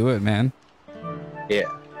 just do it, man. Yeah.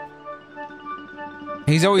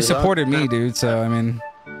 He's always supported me, dude. So I mean,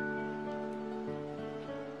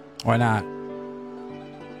 why not?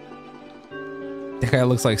 That guy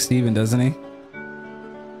looks like Steven, doesn't he?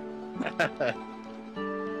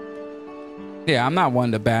 Yeah, I'm not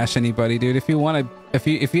one to bash anybody, dude. If you want to,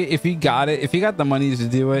 if you got it, if you got the money to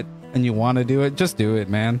do it and you want to do it, just do it,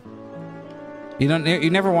 man. You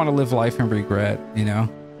never want to live life in regret, you know.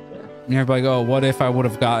 You never like, oh, what if I would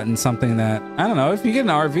have gotten something that, I don't know. If you get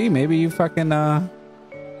an RV, maybe you fucking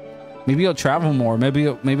maybe you'll travel more. Maybe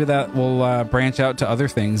that will branch out to other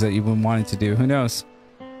things that you've been wanting to do. Who knows?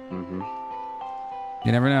 Mm-hmm.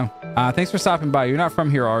 You never know. Thanks for stopping by. You're not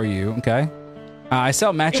from here, are you? Okay. I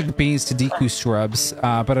sell magic beans to Deku shrubs,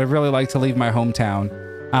 but I'd really like to leave my hometown.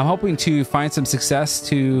 I'm hoping to find some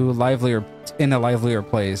success in a livelier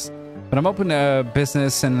place. But I'm open to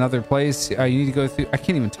business in another place. You need to go through. I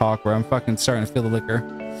can't even talk, bro. I'm fucking starting to feel the liquor.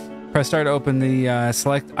 Press start to open the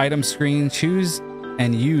select item screen. Choose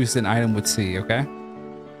and use an item with C. Okay.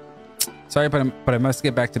 Sorry, but I must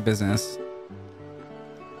get back to business.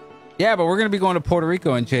 Yeah, but we're gonna be going to Puerto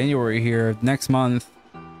Rico in January here next month.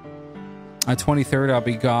 On 23rd, I'll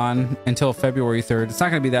be gone until February 3rd. It's not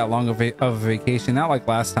going to be that long of a vacation, not like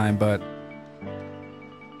last time, but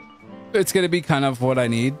it's going to be kind of what I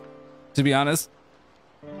need, to be honest.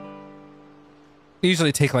 I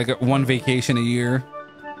usually take like one vacation a year,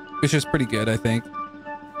 which is pretty good, I think.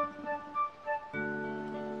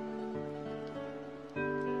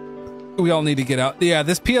 We all need to get out. Yeah,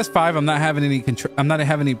 this PS5, I'm not having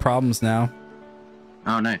any problems now.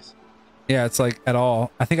 Oh, nice. Yeah, it's like at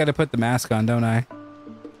all. I think I had to put the mask on, don't I?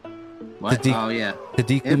 What? Oh, yeah. The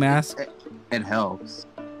Deku mask? It helps.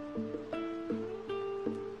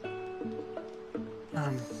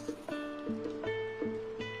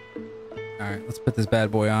 Alright, let's put this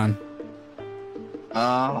bad boy on.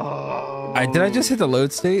 Oh. Did I just hit the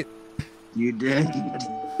load state? You did.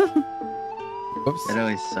 Whoops. It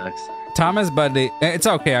always sucks. Thomas, buddy. It's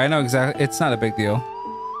okay. I know exactly. It's not a big deal.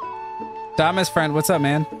 Thomas, friend, what's up,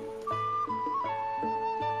 man?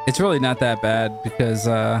 It's really not that bad because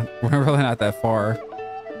we're really not that far.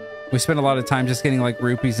 We spend a lot of time just getting like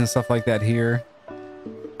rupees and stuff like that here.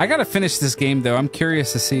 I gotta finish this game though. I'm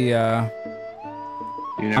curious to see. You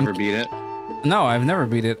never beat it? No, I've never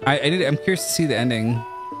beat it. I'm curious to see the ending.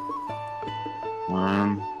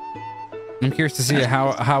 I'm curious to see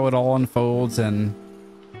how it all unfolds, and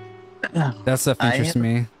that stuff interests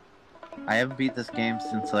me. I haven't beat this game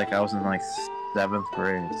since like I was in like 7th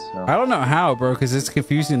grade. So I don't know how, bro, because it's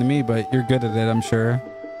confusing to me, but you're good at it, I'm sure.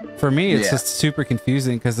 For me, it's just super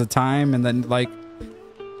confusing because the time, and then like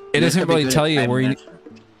it doesn't really tell you where you.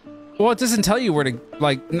 Well, it doesn't tell you where to,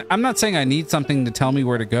 like, I'm not saying I need something to tell me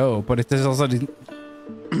where to go, but it does also,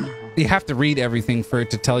 you have to read everything for it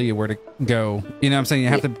to tell you where to go. You know what I'm saying?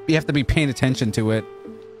 You have to be paying attention to it.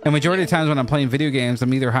 And majority of the times when I'm playing video games,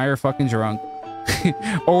 I'm either high or fucking drunk.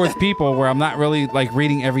 Or with people where I'm not really, like,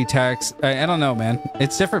 reading every text. I don't know, man.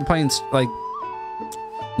 It's different playing, like,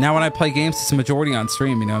 now when I play games, it's a majority on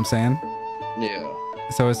stream, you know what I'm saying? Yeah.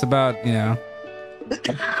 So it's about, you know.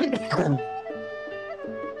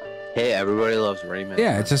 Hey, everybody loves Rayman.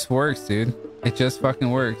 Yeah, it just works, dude. It just fucking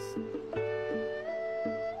works.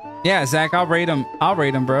 Yeah, Zach, I'll rate him. I'll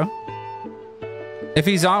rate him, bro. If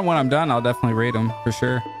he's on when I'm done, I'll definitely rate him for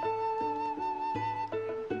sure.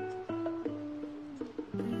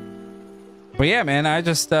 But yeah, man, I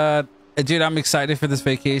just, dude, I'm excited for this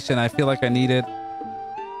vacation. I feel like I need it.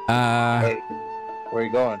 Hey, where are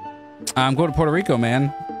you going? I'm going to Puerto Rico,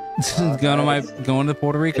 man. Going to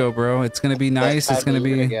Puerto Rico, bro. It's gonna be nice. It's gonna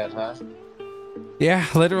be again, huh? Yeah,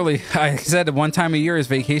 literally. I said one time a year is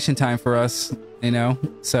vacation time for us, you know.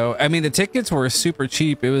 So I mean, the tickets were super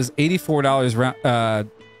cheap. It was $84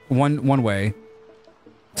 round one way.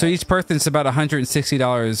 So each person's about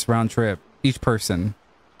 $160 round trip each person.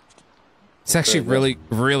 It's actually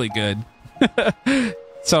really good.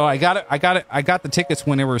 So I got the tickets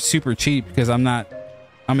when they were super cheap because I'm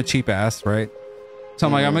a cheap ass, right? So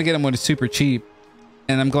I'm like, I'm gonna get them when it's super cheap,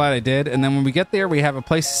 and I'm glad I did. And then when we get there, we have a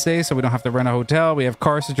place to stay, so we don't have to rent a hotel. We have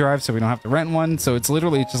cars to drive, so we don't have to rent one. So it's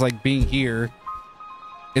literally just like being here.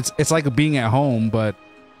 It's like being at home, but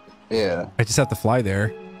yeah, I just have to fly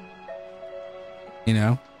there. You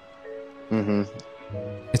know.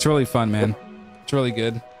 It's really fun, man. It's really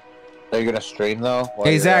good. Are you gonna stream though?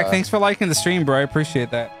 Hey Zach, thanks for liking the stream, bro. I appreciate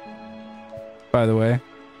that. By the way,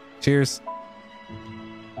 cheers.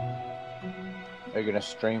 Are you gonna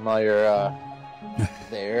stream while you're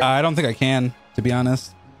there? I don't think I can, to be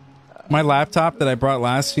honest. My laptop that I brought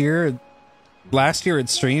last year it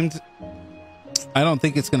streamed. I don't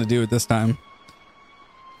think it's gonna do it this time,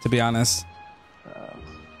 to be honest.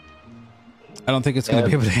 I don't think it's gonna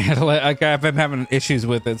be able to handle it. I've been having issues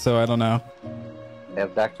with it, so I don't know.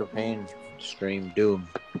 Have Dr. Payne stream Doom.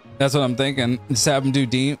 That's what I'm thinking. Just have him do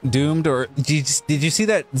Doomed, or did you see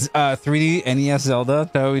that 3D NES Zelda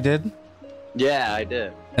that we did? Yeah, I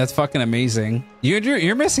did. That's fucking amazing.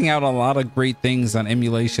 You're missing out on a lot of great things on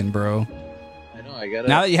emulation, bro. I know, I got it.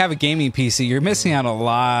 Now that you have a gaming PC, you're missing out on a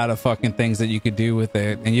lot of fucking things that you could do with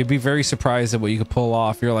it, and you'd be very surprised at what you could pull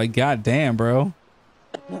off. You're like, God damn, bro.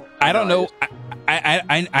 I don't know.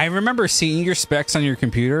 I remember seeing your specs on your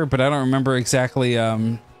computer, but I don't remember exactly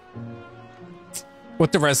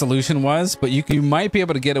what the resolution was. But you might be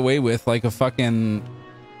able to get away with like a fucking.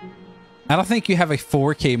 I don't think you have a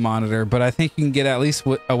 4K monitor, but I think you can get at least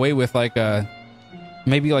away with like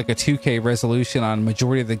maybe like a 2K resolution on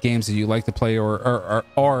majority of the games that you like to play or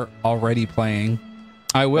are already playing.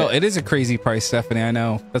 I will. It is a crazy price, Stephanie. I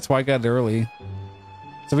know. That's why I got it early.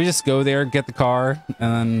 So we just go there, get the car,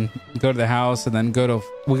 and then go to the house, and then we go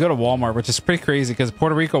to Walmart, which is pretty crazy because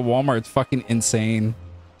Puerto Rico Walmart is fucking insane.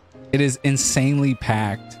 It is insanely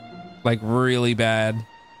packed, like really bad.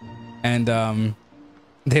 And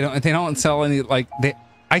They don't sell any like they.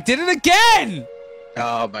 I did it again.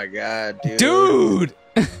 Oh my god, dude!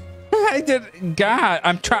 I did. God,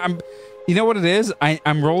 I'm trying. You know what it is?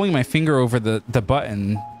 I'm rolling my finger over the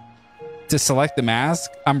button to select the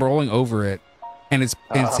mask. I'm rolling over it, and it's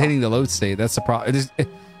hitting the load state. That's the problem.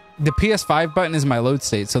 The PS5 button is my load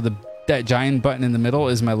state, so that giant button in the middle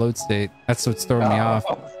is my load state. That's what's throwing me off.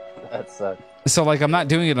 That sucks. So like I'm not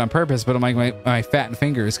doing it on purpose, but I'm like my fat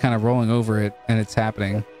finger is kind of rolling over it, and it's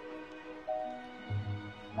happening.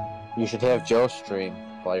 You should have Joe stream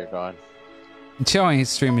while you're gone. Joe ain't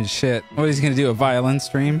streaming shit. What is he gonna do? A violin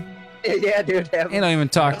stream? Yeah, dude. He don't even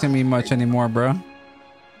talk to me much anymore, bro.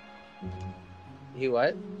 He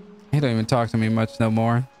what? He don't even talk to me much no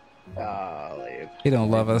more. Oh, he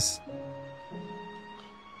don't love us.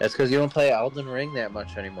 That's because you don't play Elden Ring that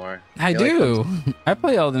much anymore. I do. I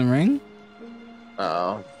play Elden Ring.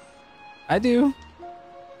 Oh. I do.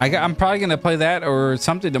 I'm probably gonna play that or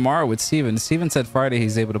something tomorrow with Steven. Steven said Friday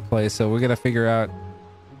he's able to play, so we're gonna figure out.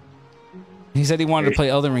 He said he wanted to play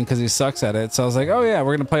Elden Ring because he sucks at it. So I was like, oh yeah,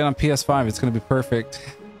 we're gonna play it on PS5. It's gonna be perfect.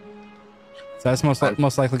 So that's most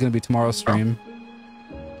likely gonna be tomorrow's stream.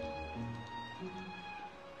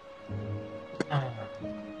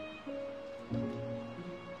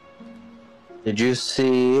 Did you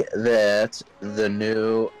see that the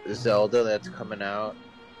new Zelda that's coming out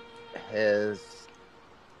has...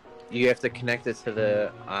 You have to connect it to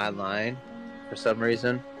the online for some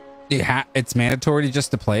reason? Yeah, it's mandatory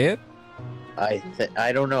just to play it?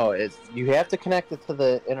 I don't know. You have to connect it to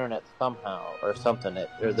the internet somehow or something.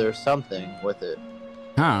 There's something with it.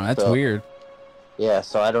 Oh, that's weird. Yeah,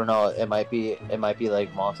 so I don't know. It might be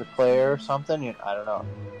like multiplayer or something. I don't know.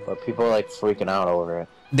 But people are like freaking out over it.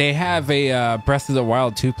 They have a Breath of the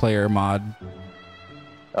Wild 2-player mod.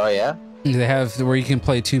 Oh yeah? They have where you can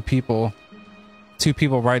play two people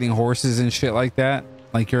riding horses and shit like that,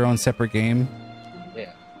 like your own separate game.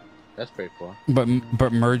 Yeah, that's pretty cool.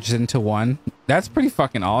 But merged into one. That's pretty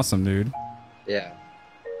fucking awesome, dude. Yeah.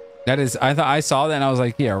 That is. I saw that and I was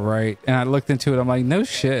like, yeah, right. And I looked into it. I'm like, no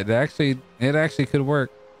shit. It actually could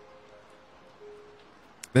work.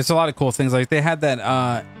 There's a lot of cool things. Like they had that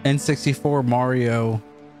N64 Mario.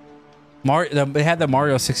 They had the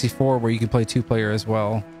Mario 64 where you can play 2-player as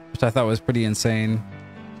well, which I thought was pretty insane.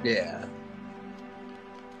 Yeah.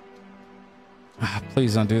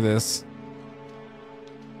 Please don't do this.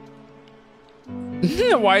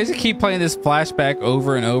 Why does it keep playing this flashback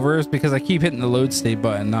over and over? It's because I keep hitting the load state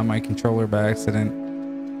button on my controller by accident.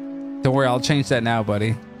 Don't worry, I'll change that now,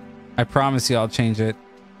 buddy. I promise you I'll change it.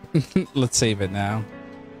 Let's save it now.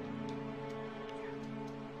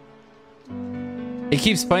 It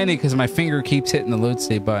keeps playing it because my finger keeps hitting the load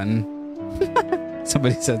state button.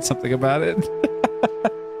 Somebody said something about it.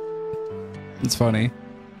 It's funny.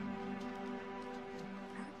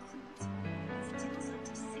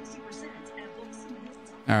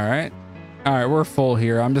 All right, we're full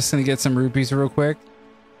here. I'm just gonna get some rupees real quick.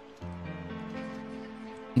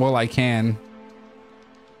 Well, I can.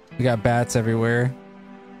 We got bats everywhere.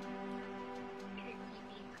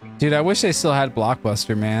 Dude, I wish they still had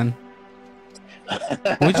Blockbuster, man.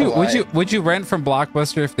 Would you rent from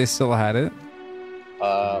Blockbuster if they still had it?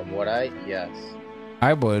 Would I? Yes.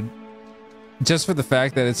 I would. Just for the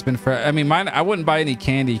fact that it's been I mean, mine. I wouldn't buy any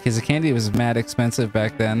candy because the candy was mad expensive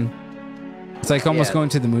back then. It's like almost going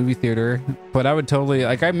to the movie theater, but I would totally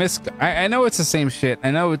like. I know it's the same shit.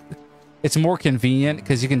 I know it's more convenient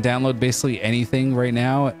because you can download basically anything right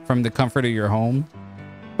now from the comfort of your home.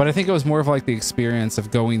 But I think it was more of like the experience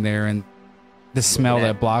of going there and the smell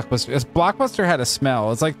that Blockbuster had a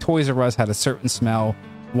smell. It's like Toys R Us had a certain smell,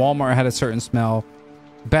 Walmart had a certain smell,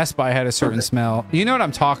 Best Buy had a certain smell. You know what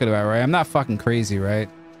I'm talking about, right? I'm not fucking crazy, right?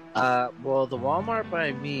 Well, the Walmart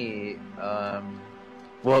by me,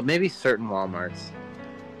 well, maybe certain Walmarts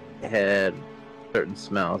had certain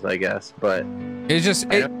smells, I guess, but it's just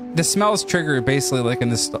the smells trigger basically like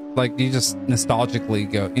like you just nostalgically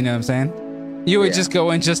go. You know what I'm saying? You would just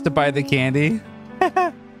go in just to buy the candy.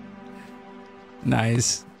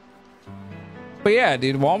 Nice. But yeah,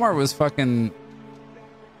 dude, Walmart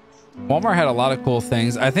had a lot of cool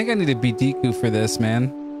things. I think I need to beat Deku for this,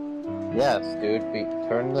 man. Yes, dude.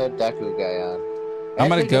 Turn the Deku guy on. I'm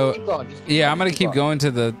gonna go. I'm gonna keep going to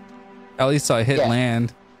the. At least I hit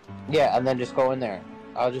land. Yeah, and then just go in there.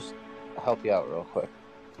 I'll just help you out real quick.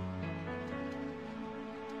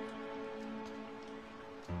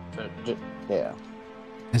 Yeah.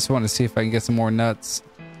 I just want to see if I can get some more nuts.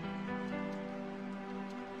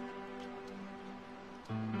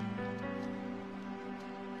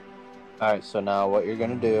 Alright, so now what you're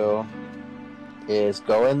gonna do is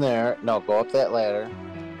go in there. No, go up that ladder.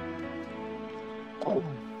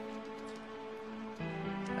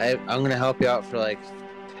 I'm gonna help you out for like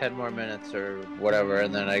 10 more minutes or whatever,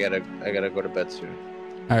 and then I gotta go to bed soon.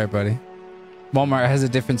 All right, buddy. Walmart has a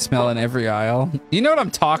different smell in every aisle. You know what I'm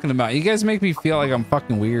talking about. You guys make me feel like I'm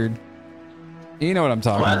fucking weird. You know what I'm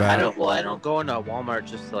talking about. I don't go into Walmart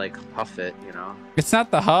just to like huff it, you know. It's not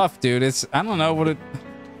the huff, dude. It's, I don't know what it.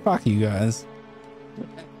 Fuck you guys.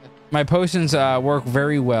 My potions work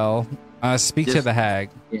very well. Speak to the hag.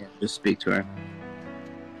 Yeah, just speak to her.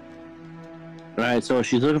 Right, so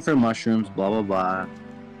she's looking for mushrooms, blah blah blah.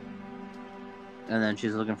 And then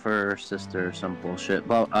she's looking for her sister or some bullshit.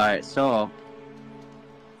 But alright, so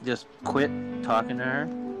just quit talking to her.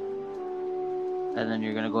 And then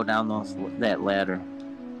you're gonna go down that ladder.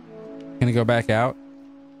 Gonna go back out?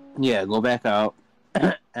 Yeah, go back out.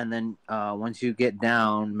 And then once you get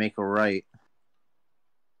down, make a right.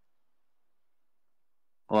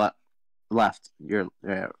 Left. You're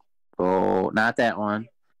there. Go, not that one.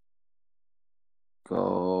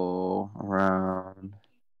 Go around.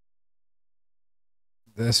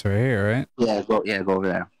 This right here, right? Go over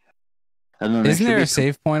there. And then isn't there a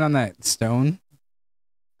save point on that stone?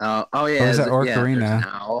 Oh yeah. Or is that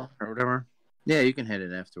Ocarina? Or whatever. Yeah, you can hit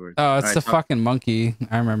it afterwards. Oh, it's the fucking monkey.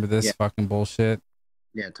 I remember this fucking bullshit.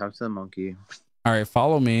 Yeah, talk to the monkey. All right,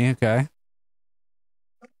 follow me. Okay.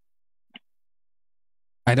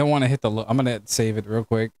 I don't want to hit the. I'm gonna save it real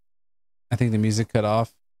quick. I think the music cut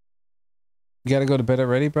off. You gotta go to bed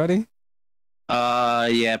already, buddy?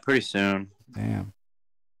 Yeah, pretty soon. Damn.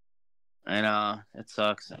 I know, it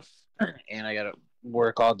sucks. And I gotta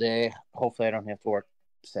work all day. Hopefully I don't have to work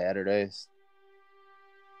Saturdays.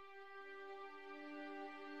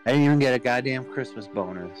 I didn't even get a goddamn Christmas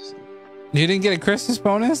bonus. You didn't get a Christmas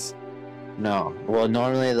bonus? No. Well,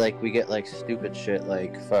 normally, like, we get, like, stupid shit,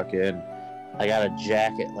 like, fucking... I got a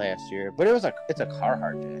jacket last year, but it's a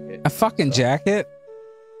Carhartt jacket. A fucking jacket?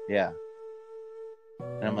 Yeah.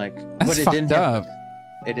 And I'm like, that's but it fucked didn't up.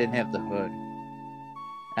 It didn't have the hood.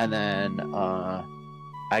 And then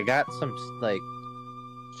I got some like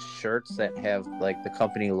shirts that have like the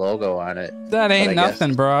company logo on it. That ain't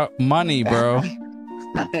nothing, bro. Money, bro.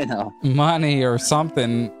 I know. Money or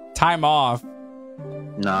something. Time off.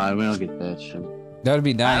 No, we don't get that shit. That would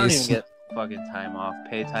be nice. I don't even get fucking time off.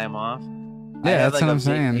 Pay time off. Yeah, that's like what I'm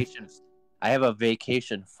saying. I have a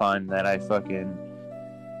vacation fund that I fucking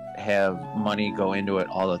have money go into it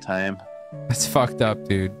all the time. That's fucked up,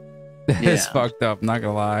 dude. It's fucked up, not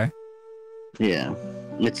gonna lie. Yeah.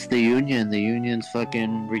 It's the union. The union's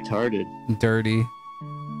fucking retarded. Dirty.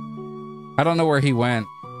 I don't know where he went.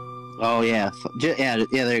 Oh, yeah. Yeah,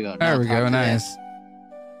 there you go. There we go. Nice.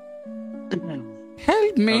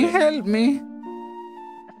 Help me, help me.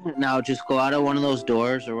 Now, just go out of one of those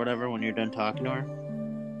doors or whatever when you're done talking to her.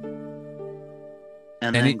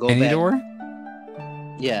 And then go any back. door?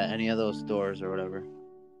 Yeah, any of those doors or whatever.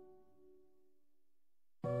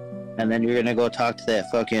 And then you're gonna go talk to that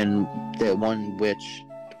one witch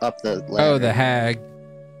up the ladder. Oh, the hag.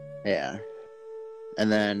 Yeah.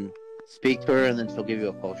 And then speak to her, and then she'll give you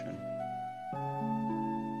a potion.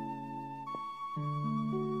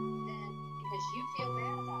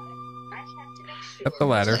 Up the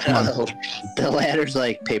ladder. Come on. The ladder's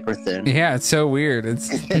like paper thin. Yeah, it's so weird.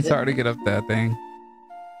 It's hard to get up that thing.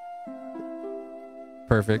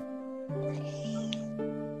 Perfect.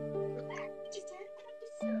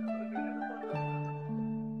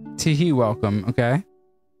 Teehee, welcome. Okay.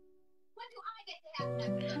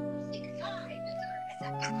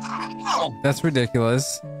 That's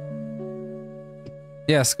ridiculous.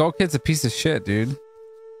 Yeah, Skull Kid's a piece of shit, dude.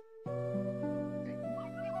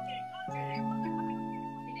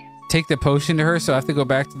 Take the potion to her, so I have to go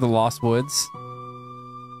back to the Lost Woods.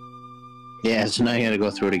 Yeah, so now you gotta go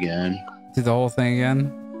through it again. Do the whole thing again?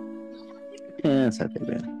 Yeah, it's not that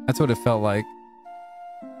bad. That's what it felt like.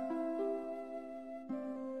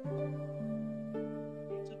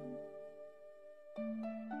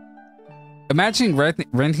 Imagine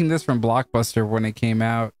renting this from Blockbuster when it came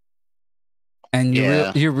out. And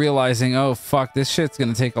you're realizing, oh, fuck, this shit's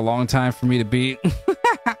gonna take a long time for me to beat.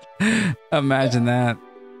 Imagine that.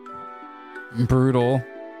 Brutal.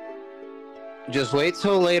 Just wait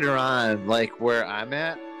till later on, like where I'm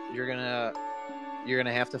at, you're gonna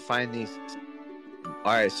have to find these.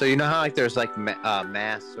 All right, so you know how like there's like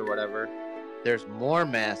masks or whatever. There's more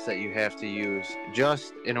masks that you have to use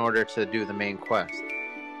just in order to do the main quest.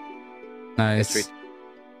 Nice.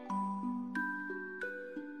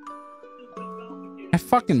 I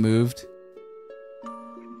fucking moved.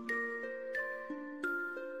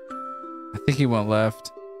 I think he went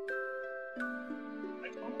left.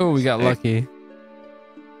 Oh, we got lucky.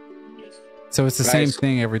 So it's the same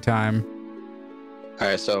thing every time. All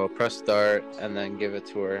right, so press start and then give it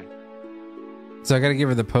to her. So I gotta give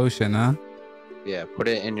her the potion, huh? Yeah, put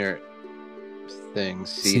it in your thing.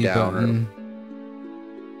 C down. button.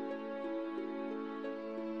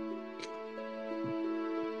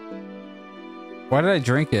 Why did I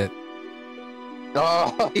drink it?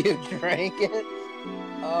 Oh, you drank it?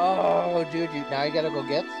 Oh, dude, now you gotta go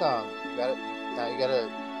get some. Now you gotta.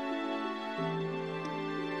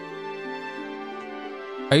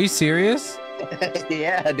 Are you serious?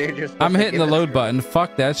 Yeah, dude. I'm hitting the load button.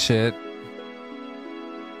 Fuck that shit.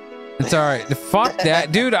 It's all right. Fuck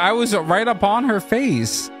that, dude. I was right up on her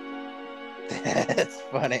face. That's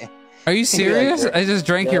funny. Are you serious? I just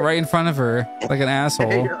drank it right in front of her like an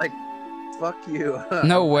asshole. You're like, fuck you.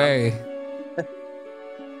 No way.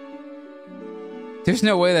 There's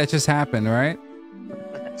no way that just happened, right?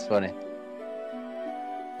 That's funny.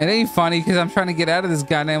 It ain't funny because I'm trying to get out of this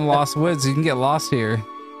goddamn lost woods. You can get lost here.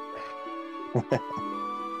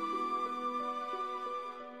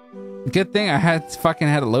 Good thing I had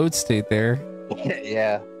a load state there.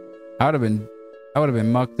 Yeah. I would have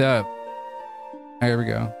been mucked up. Right, here we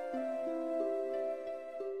go.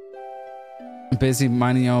 I'm busy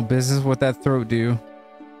minding your own business. What that throat do?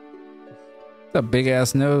 It's a big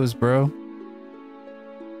ass nose, bro.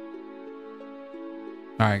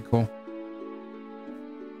 All right, cool.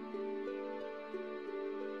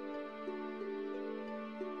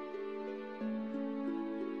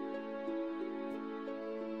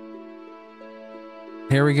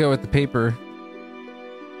 Here we go with the paper.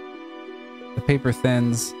 The paper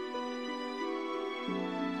thins.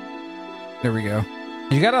 There we go.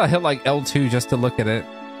 You gotta hit like L2 just to look at it.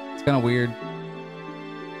 It's kind of weird.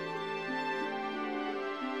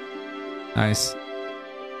 Nice.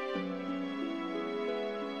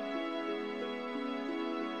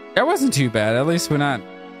 That wasn't too bad. At least we're not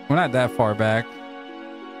that far back.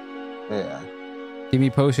 Yeah. Give me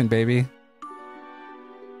potion, baby.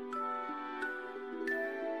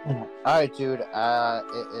 All right, dude.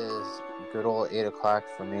 It is good old 8 o'clock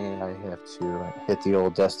for me. I have to hit the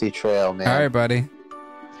old dusty trail, man. All right, buddy.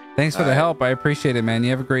 Thanks for the help. I appreciate it, man. You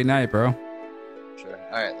have a great night, bro. Sure.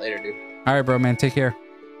 All right, later, dude. All right, bro, man. Take care.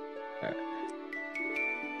 All right.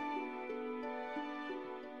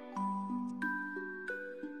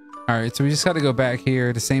 All right, so we just got to go back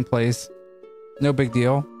here, the same place. No big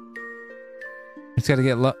deal. Just got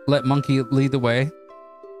to let Monkey lead the way.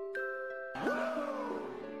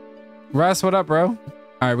 Russ, what up, bro? All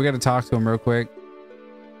right, we got to talk to him real quick.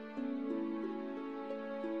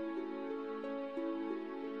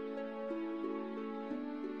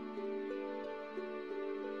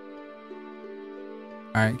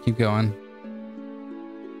 All right, keep going.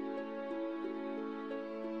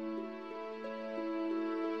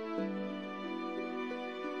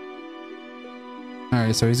 All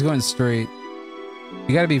right, so he's going straight.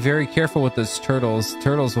 You got to be very careful with those turtles.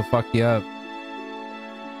 Turtles will fuck you up.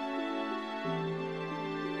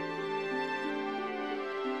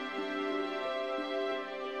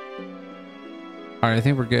 All right, I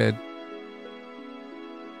think we're good.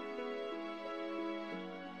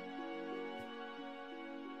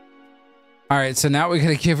 All right, so now we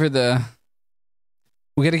gotta give her the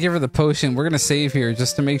potion. We're gonna save here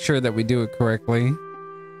just to make sure that we do it correctly.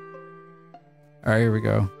 All right, here we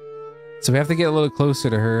go. So we have to get a little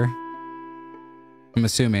closer to her, I'm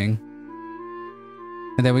assuming.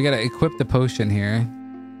 And then we gotta equip the potion here,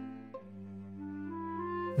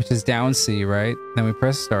 which is down C, right? Then we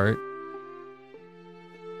press start.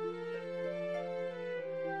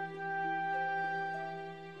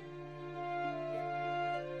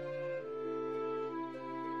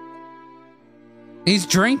 He's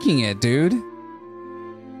drinking it, dude.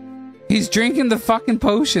 He's drinking the fucking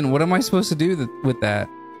potion. What am I supposed to do with that?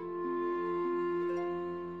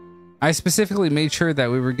 I specifically made sure that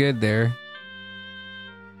we were good there.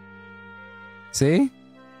 See?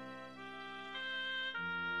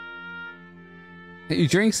 He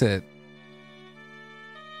drinks it.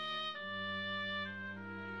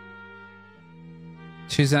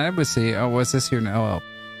 Choose an embassy. Oh, what's this here now?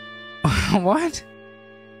 Oh. What?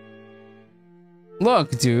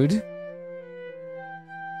 Look, dude.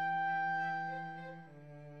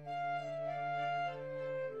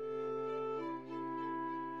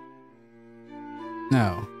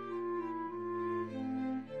 No.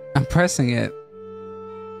 I'm pressing it.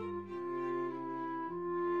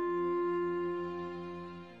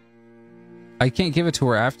 I can't give it to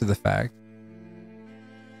her after the fact.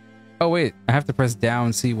 Oh, wait. I have to press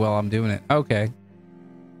down C while I'm doing it. Okay.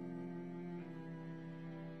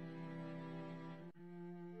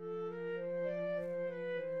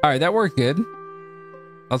 All right, that worked good.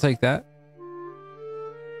 I'll take that.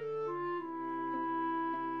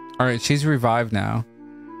 All right, she's revived now.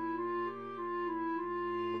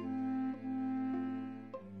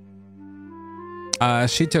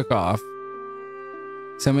 She took off.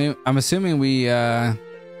 So I'm assuming we get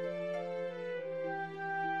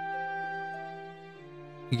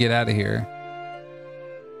out of here.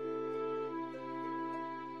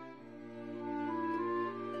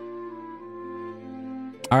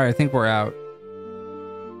 All right, I think we're out.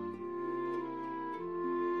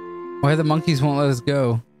 Why the monkeys won't let us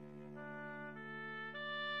go?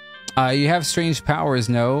 You have strange powers,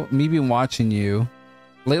 no? Me been watching you.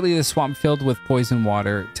 Lately, the swamp filled with poison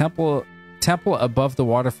water. Temple above the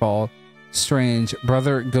waterfall. Strange.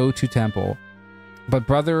 Brother, go to temple. But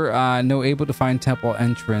brother, no able to find temple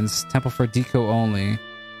entrance. Temple for Deco only.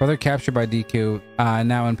 Brother captured by Deco.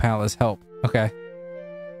 Now in palace. Help. Okay.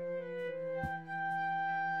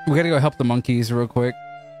 We gotta go help the monkeys real quick.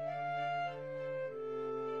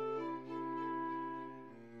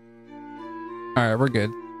 Alright, we're good.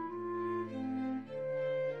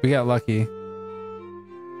 We got lucky.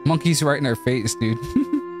 Monkeys right in our face, dude.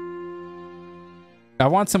 I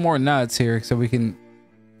want some more nuts here so we can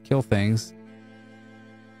kill things.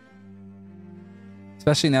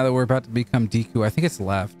 Especially now that we're about to become Deku. I think it's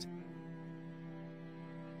left.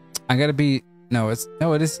 I gotta be... No,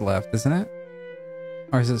 it is left, isn't it?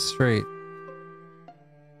 Or is it straight?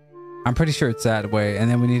 I'm pretty sure it's that way. And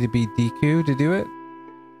then we need to be Deku to do it.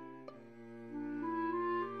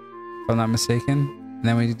 If I'm not mistaken. And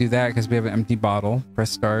then we need to do that because we have an empty bottle. Press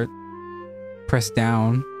start. Press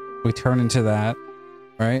down. We turn into that.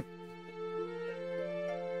 Right?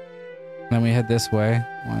 Then we head this way.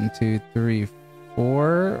 1, 2, 3,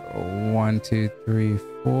 4. 1, 2, 3,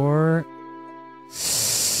 4.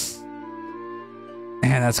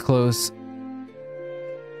 And that's close.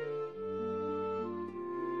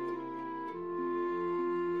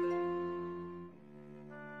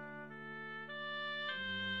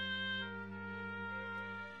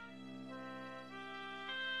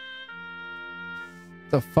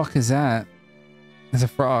 The fuck is that? It's a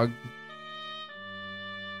frog.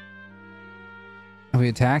 Can we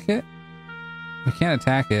attack it? We can't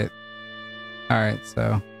attack it. Alright,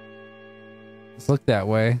 so let's look that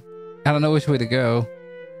way. I don't know which way to go.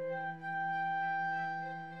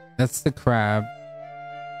 That's the crab.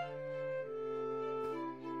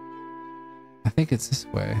 I think it's this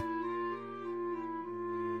way.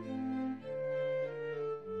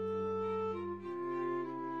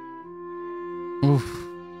 Oof.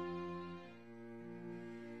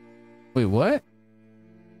 Wait, what?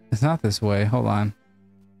 It's not this way. Hold on.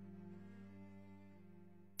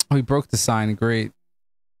 Oh, we broke the sign. Great.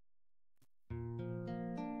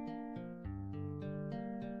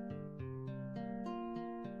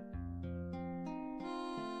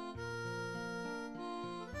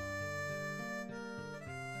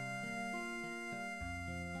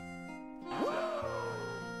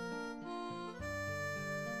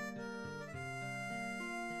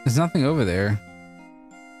 There's nothing over there.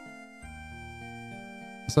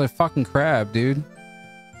 It's like a fucking crab, dude.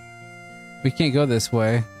 We can't go this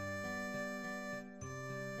way.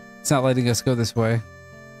 It's not letting us go this way.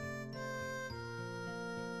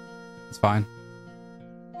 It's fine.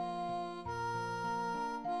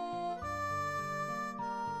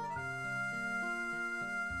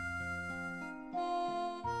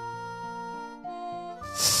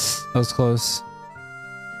 That was close.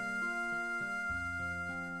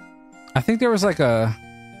 I think there was like an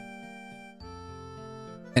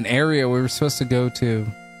area we were supposed to go to.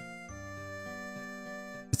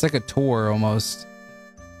 It's like a tour almost.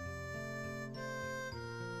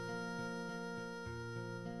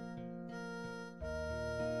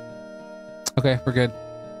 Okay, we're good.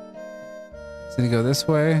 Just need to go this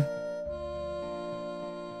way.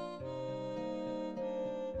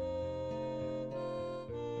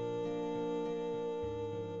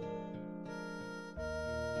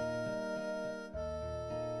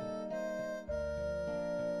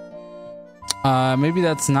 Maybe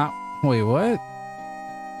that's not... Wait, what?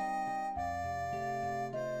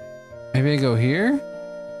 Maybe I go here?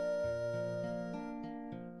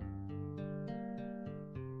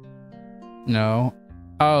 No.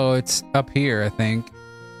 Oh, it's up here, I think.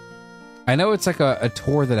 I know it's like a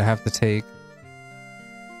tour that I have to take.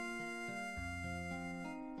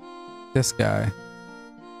 This guy.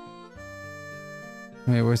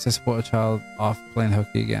 Wait, where's this spoiled child off playing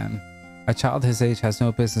hooky again? A child his age has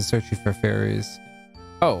no business searching for fairies.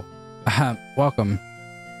 Oh, welcome.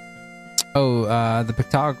 Oh, the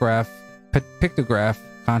pictograph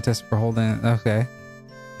contest for holding. Okay,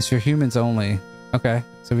 it's for humans only. Okay,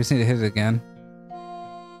 so we just need to hit it again.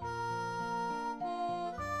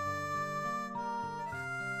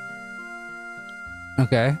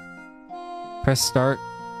 Okay. Press start.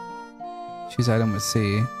 Choose item with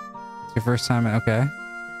C. It's your first time. Okay.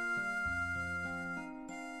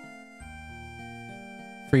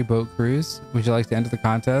 Free boat cruise. Would you like to enter the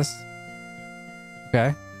contest?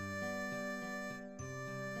 Okay.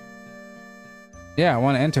 Yeah, I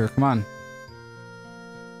want to enter. Come on.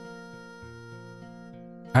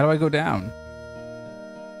 How do I go down?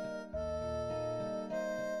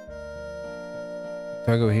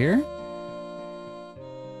 Do I go here?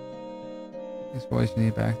 This voice you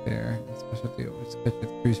need back there. Special deal. Let's catch the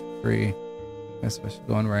cruise for free. That's special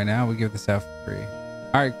going right now. We give this out for free.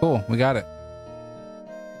 All right, cool. We got it.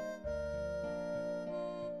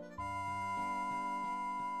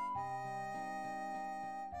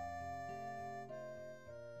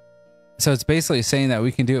 So it's basically saying that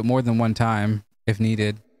we can do it more than one time if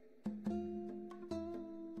needed.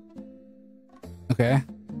 Okay.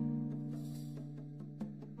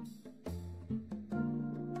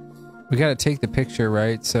 We gotta take the picture,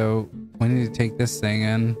 right? So we need to take this thing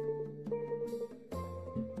in.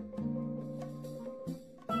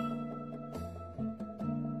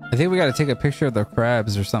 I think we gotta take a picture of the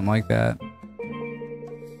crabs or something like that.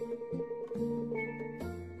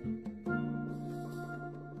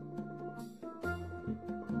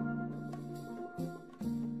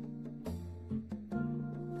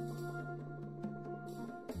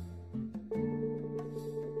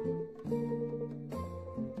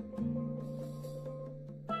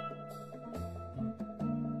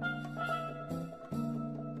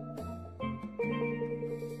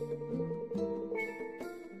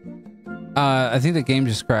 I think the game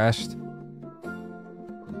just crashed.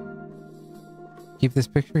 Keep this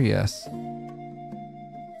picture? Yes.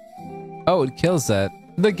 Oh, it kills that.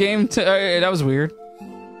 The game... that was weird.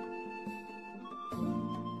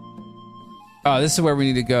 Oh, this is where we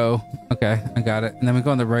need to go. Okay, I got it. And then we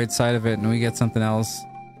go on the right side of it and we get something else.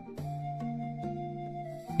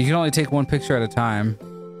 You can only take one picture at a time.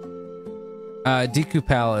 Deku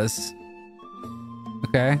Palace.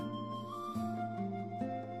 Okay.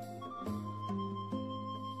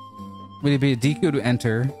 Would it be a Deku to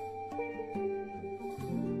enter?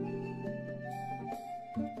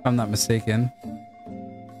 If I'm not mistaken.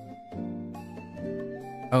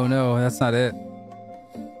 Oh no, that's not it.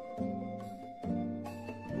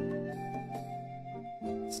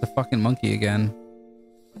 It's the fucking monkey again.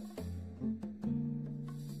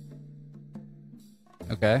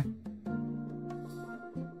 Okay.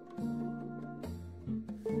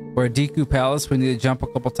 We're at Deku Palace. We need to jump a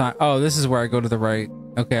couple times. Oh, this is where I go to the right.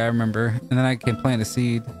 Okay, I remember. And then I can plant a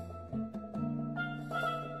seed.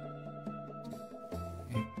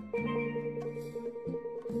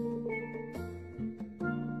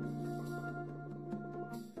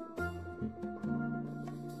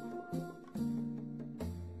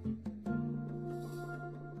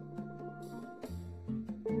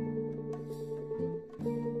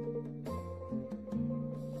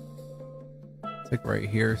 It's like right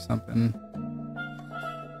here or something.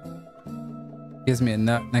 Gives me a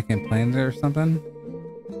nut and I can plant it or something.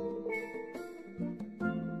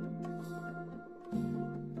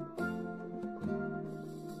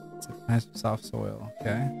 It's a nice soft soil.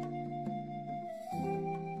 Okay.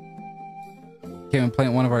 Can we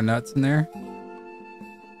plant one of our nuts in there?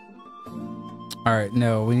 All right.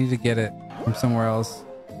 No, we need to get it from somewhere else.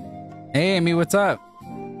 Hey, Amy, what's up?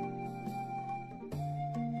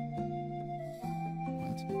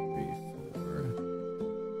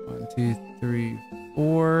 1, 2, 3,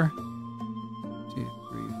 4. 1, 2,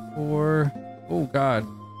 3, 4. Oh God.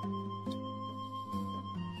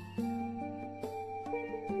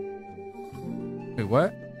 Wait,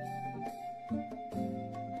 what?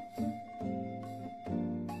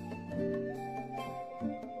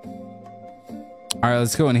 All right,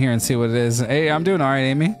 let's go in here and see what it is. Hey, I'm doing all right,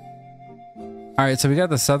 Amy. All right, so we got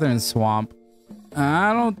the southern swamp.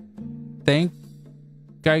 I don't think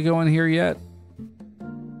I go in here yet.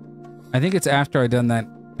 I think it's after I done that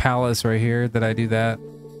palace right here that I do that.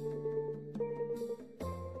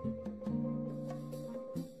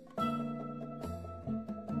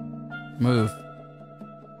 Move.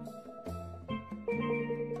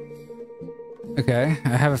 Okay, I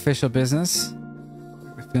have official business.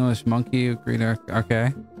 Fiendish monkey, green earth.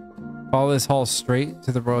 Okay. Follow this hall straight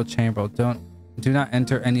to the royal chamber. Do not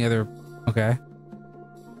enter any other. Okay.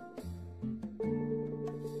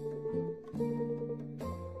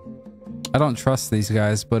 I don't trust these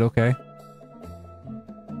guys, but okay.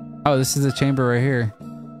 Oh, this is the chamber right here.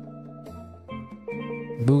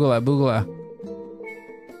 Boogala, boogala.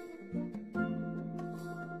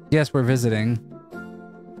 Yes, we're visiting.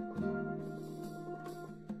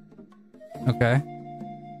 Okay.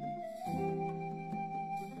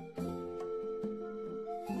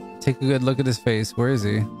 Take a good look at his face. Where is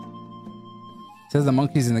he? It says the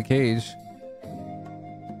monkey's in the cage.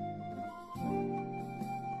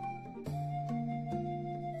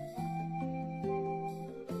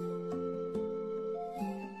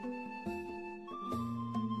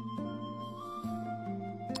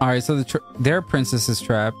 All right, so their princess is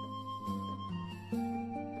trapped.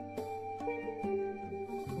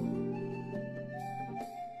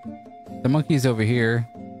 The monkey's over here.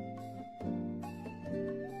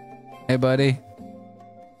 Hey, buddy.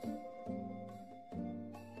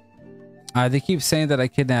 They keep saying that I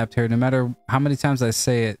kidnapped her. No matter how many times I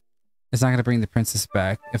say it, it's not going to bring the princess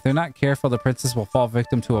back. If they're not careful, the princess will fall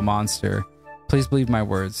victim to a monster. Please believe my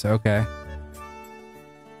words. Okay.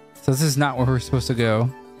 So this is not where we're supposed to go.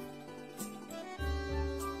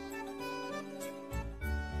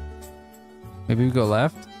 Maybe we go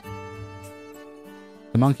left?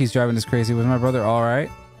 The monkey's driving us crazy. Was my brother all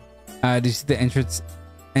right? Do you see the entrance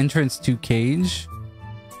to cage?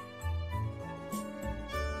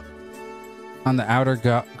 On the outer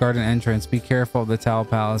garden entrance. Be careful of the towel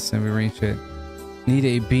palace and we reach it. Need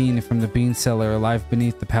a bean from the bean cellar alive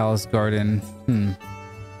beneath the palace garden.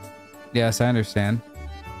 Yes, I understand.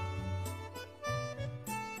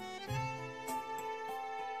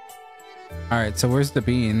 Alright, so where's the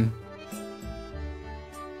bean?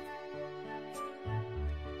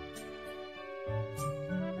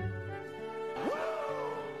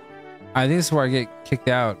 I think this is where I get kicked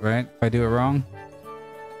out, right? If I do it wrong.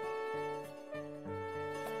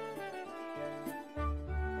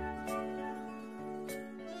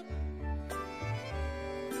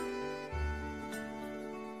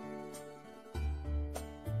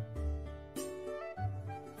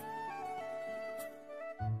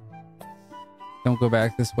 Don't go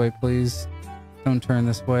back this way, please. Don't turn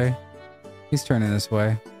this way. He's turning this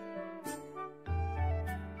way.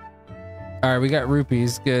 Alright, we got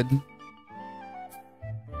rupees. Good.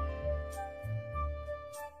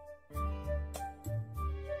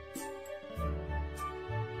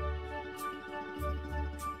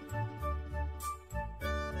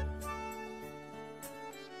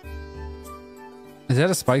 Is that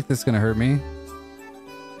a spike that's gonna hurt me?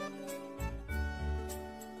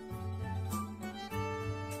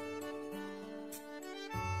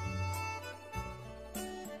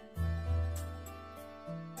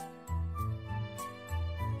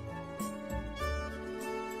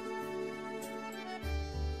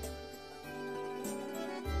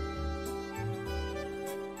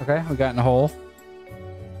 Okay, we got in a hole.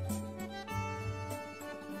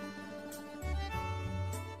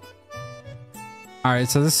 All right,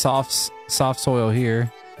 so this soft soil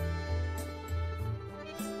here.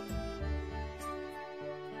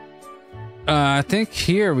 I think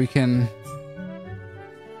here we can.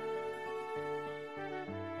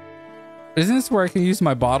 Isn't this where I can use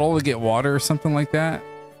my bottle to get water or something like that?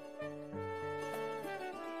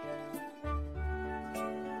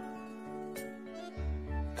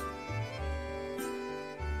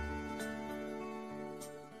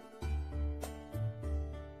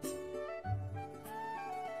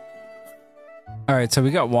 All right, so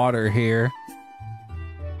we got water here.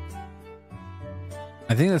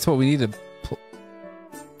 I think that's what we need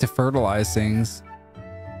to fertilize things.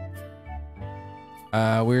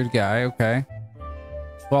 Weird guy. Okay.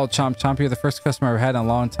 Well, Chomp, you're the first customer I've had in a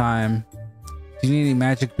long time. Do you need any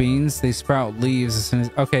magic beans? They sprout leaves as soon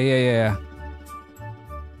as. Okay, yeah.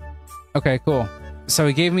 Okay, cool. So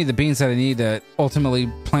he gave me the beans that I need to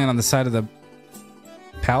ultimately plant on the side of the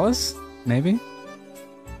palace. Maybe.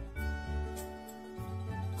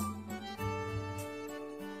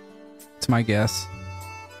 It's my guess.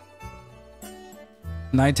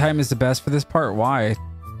 Nighttime is the best for this part. Why?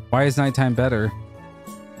 Why is nighttime better?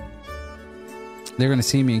 They're gonna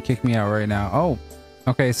see me and kick me out right now. Oh,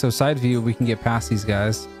 okay. So side view, we can get past these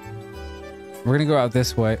guys. We're gonna go out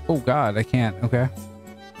this way. Oh God, I can't. Okay.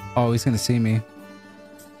 Oh, he's gonna see me.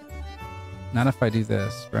 Not if I do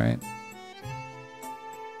this, right?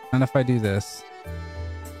 Not if I do this.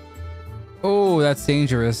 Oh, that's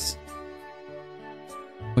dangerous.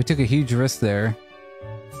 We took a huge risk there.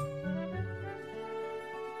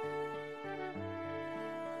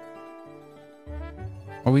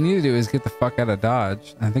 What we need to do is get the fuck out of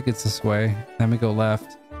Dodge. I think it's this way. Then we go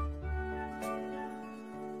left.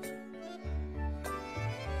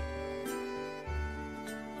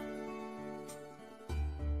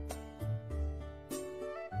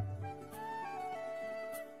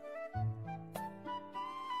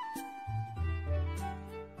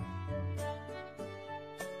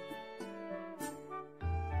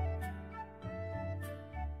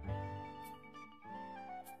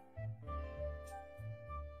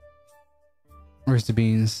 Where's the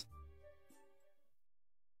beans?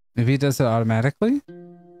 Maybe it does it automatically?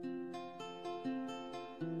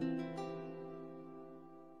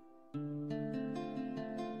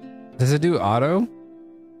 Does it do auto?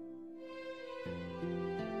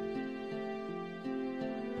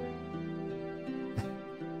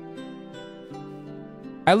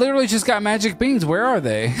 I literally just got magic beans. Where are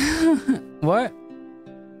they? What?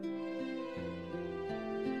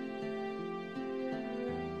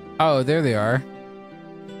 Oh, there they are.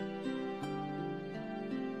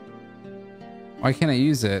 Why can't I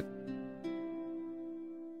use it?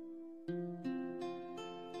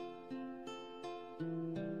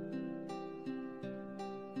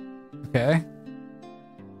 Okay.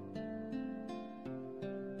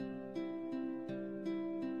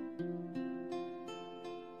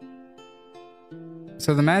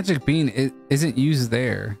 So the magic bean isn't used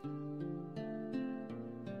there.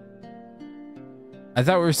 I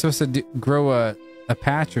thought we were supposed to grow a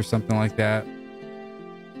patch or something like that.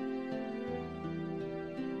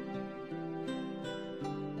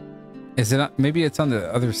 Is it? Maybe it's on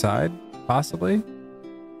the other side, possibly.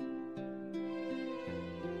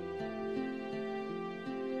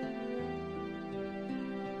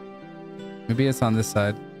 Maybe it's on this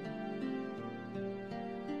side.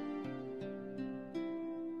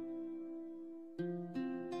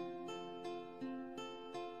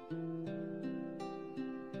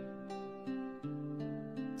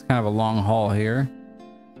 It's kind of a long haul here.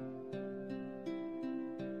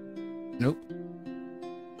 Nope.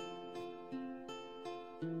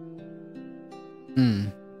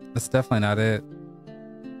 That's definitely not it.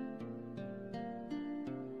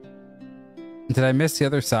 Did I miss the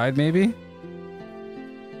other side, maybe?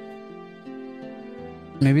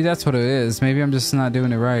 Maybe that's what it is. Maybe I'm just not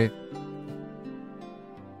doing it right.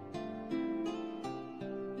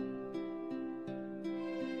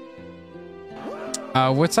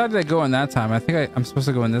 What side did I go on that time? I think I'm supposed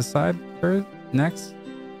to go on this side first, next.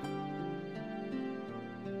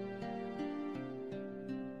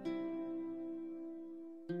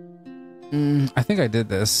 I think I did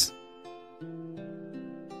this.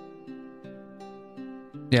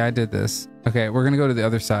 Yeah, I did this. Okay, we're gonna go to the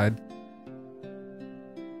other side.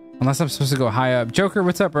 Unless I'm supposed to go high up. Joker,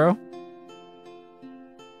 what's up, bro?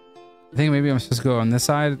 I think maybe I'm supposed to go on this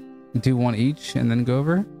side, do one each, and then go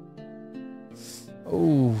over.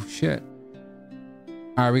 Oh, shit.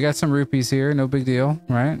 All right, we got some rupees here. No big deal,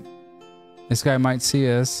 right? This guy might see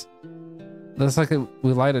us. Looks like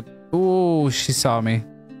we light it. Oh, she saw me.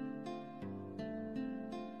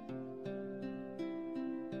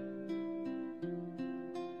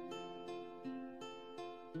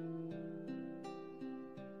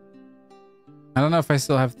 I don't know if I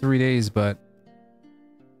still have 3 days, but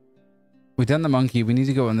we've done the monkey. We need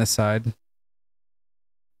to go on this side.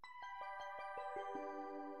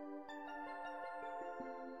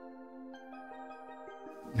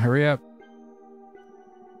 Hurry up.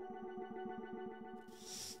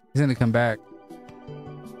 He's gonna come back.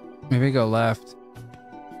 Maybe go left.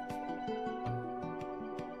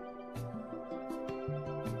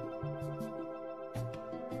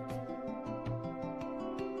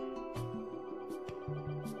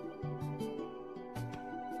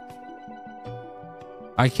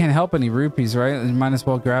 I can't help any rupees, right? I might as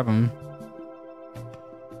well grab them.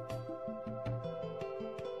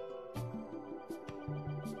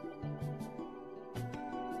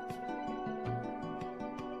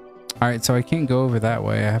 All right, so I can't go over that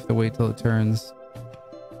way. I have to wait till it turns.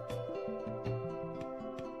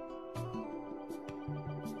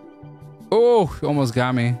 Oh, almost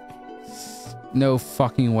got me. No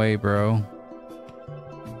fucking way, bro.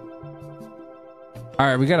 All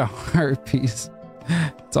right, we got a heart piece.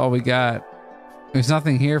 That's all we got. There's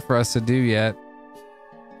nothing here for us to do yet.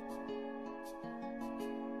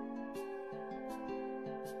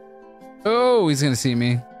 Oh, he's gonna see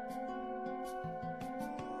me.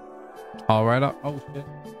 All right. Oh shit.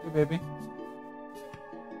 Hey, baby.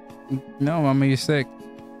 No, mama, you're sick.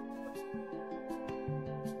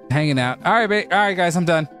 Hanging out. All right, all right, guys, I'm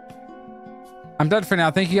done. I'm done for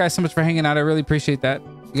now. Thank you guys so much for hanging out. I really appreciate that.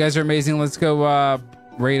 You guys are amazing. Let's go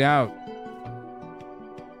raid out.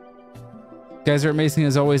 You guys are amazing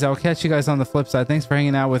as always. I'll catch you guys on the flip side. Thanks for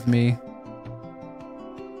hanging out with me.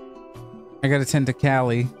 I gotta tend to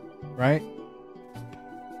Callie, right?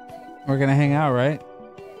 We're gonna hang out, right?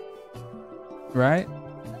 Right?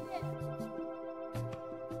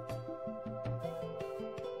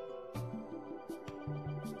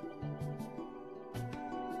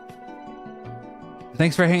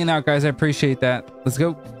 Thanks for hanging out, guys. I appreciate that. Let's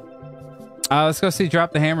go. Let's go see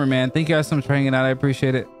Drop the Hammer, man. Thank you guys so much for hanging out. I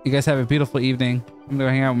appreciate it. You guys have a beautiful evening. I'm gonna go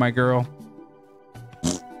hang out with my girl.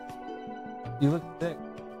 You look sick.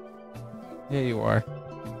 Yeah, you are.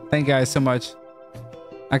 Thank you guys so much.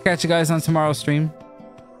 I'll catch you guys on tomorrow's stream.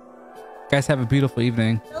 Guys, have a beautiful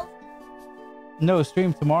evening. No,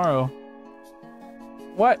 stream tomorrow.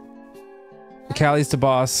 What? Callie's the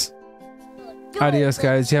boss. Adios,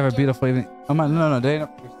 guys. You have a beautiful evening. Oh, my, no, Dana.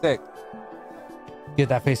 You're sick. Get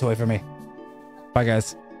that face away from me. Bye,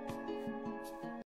 guys.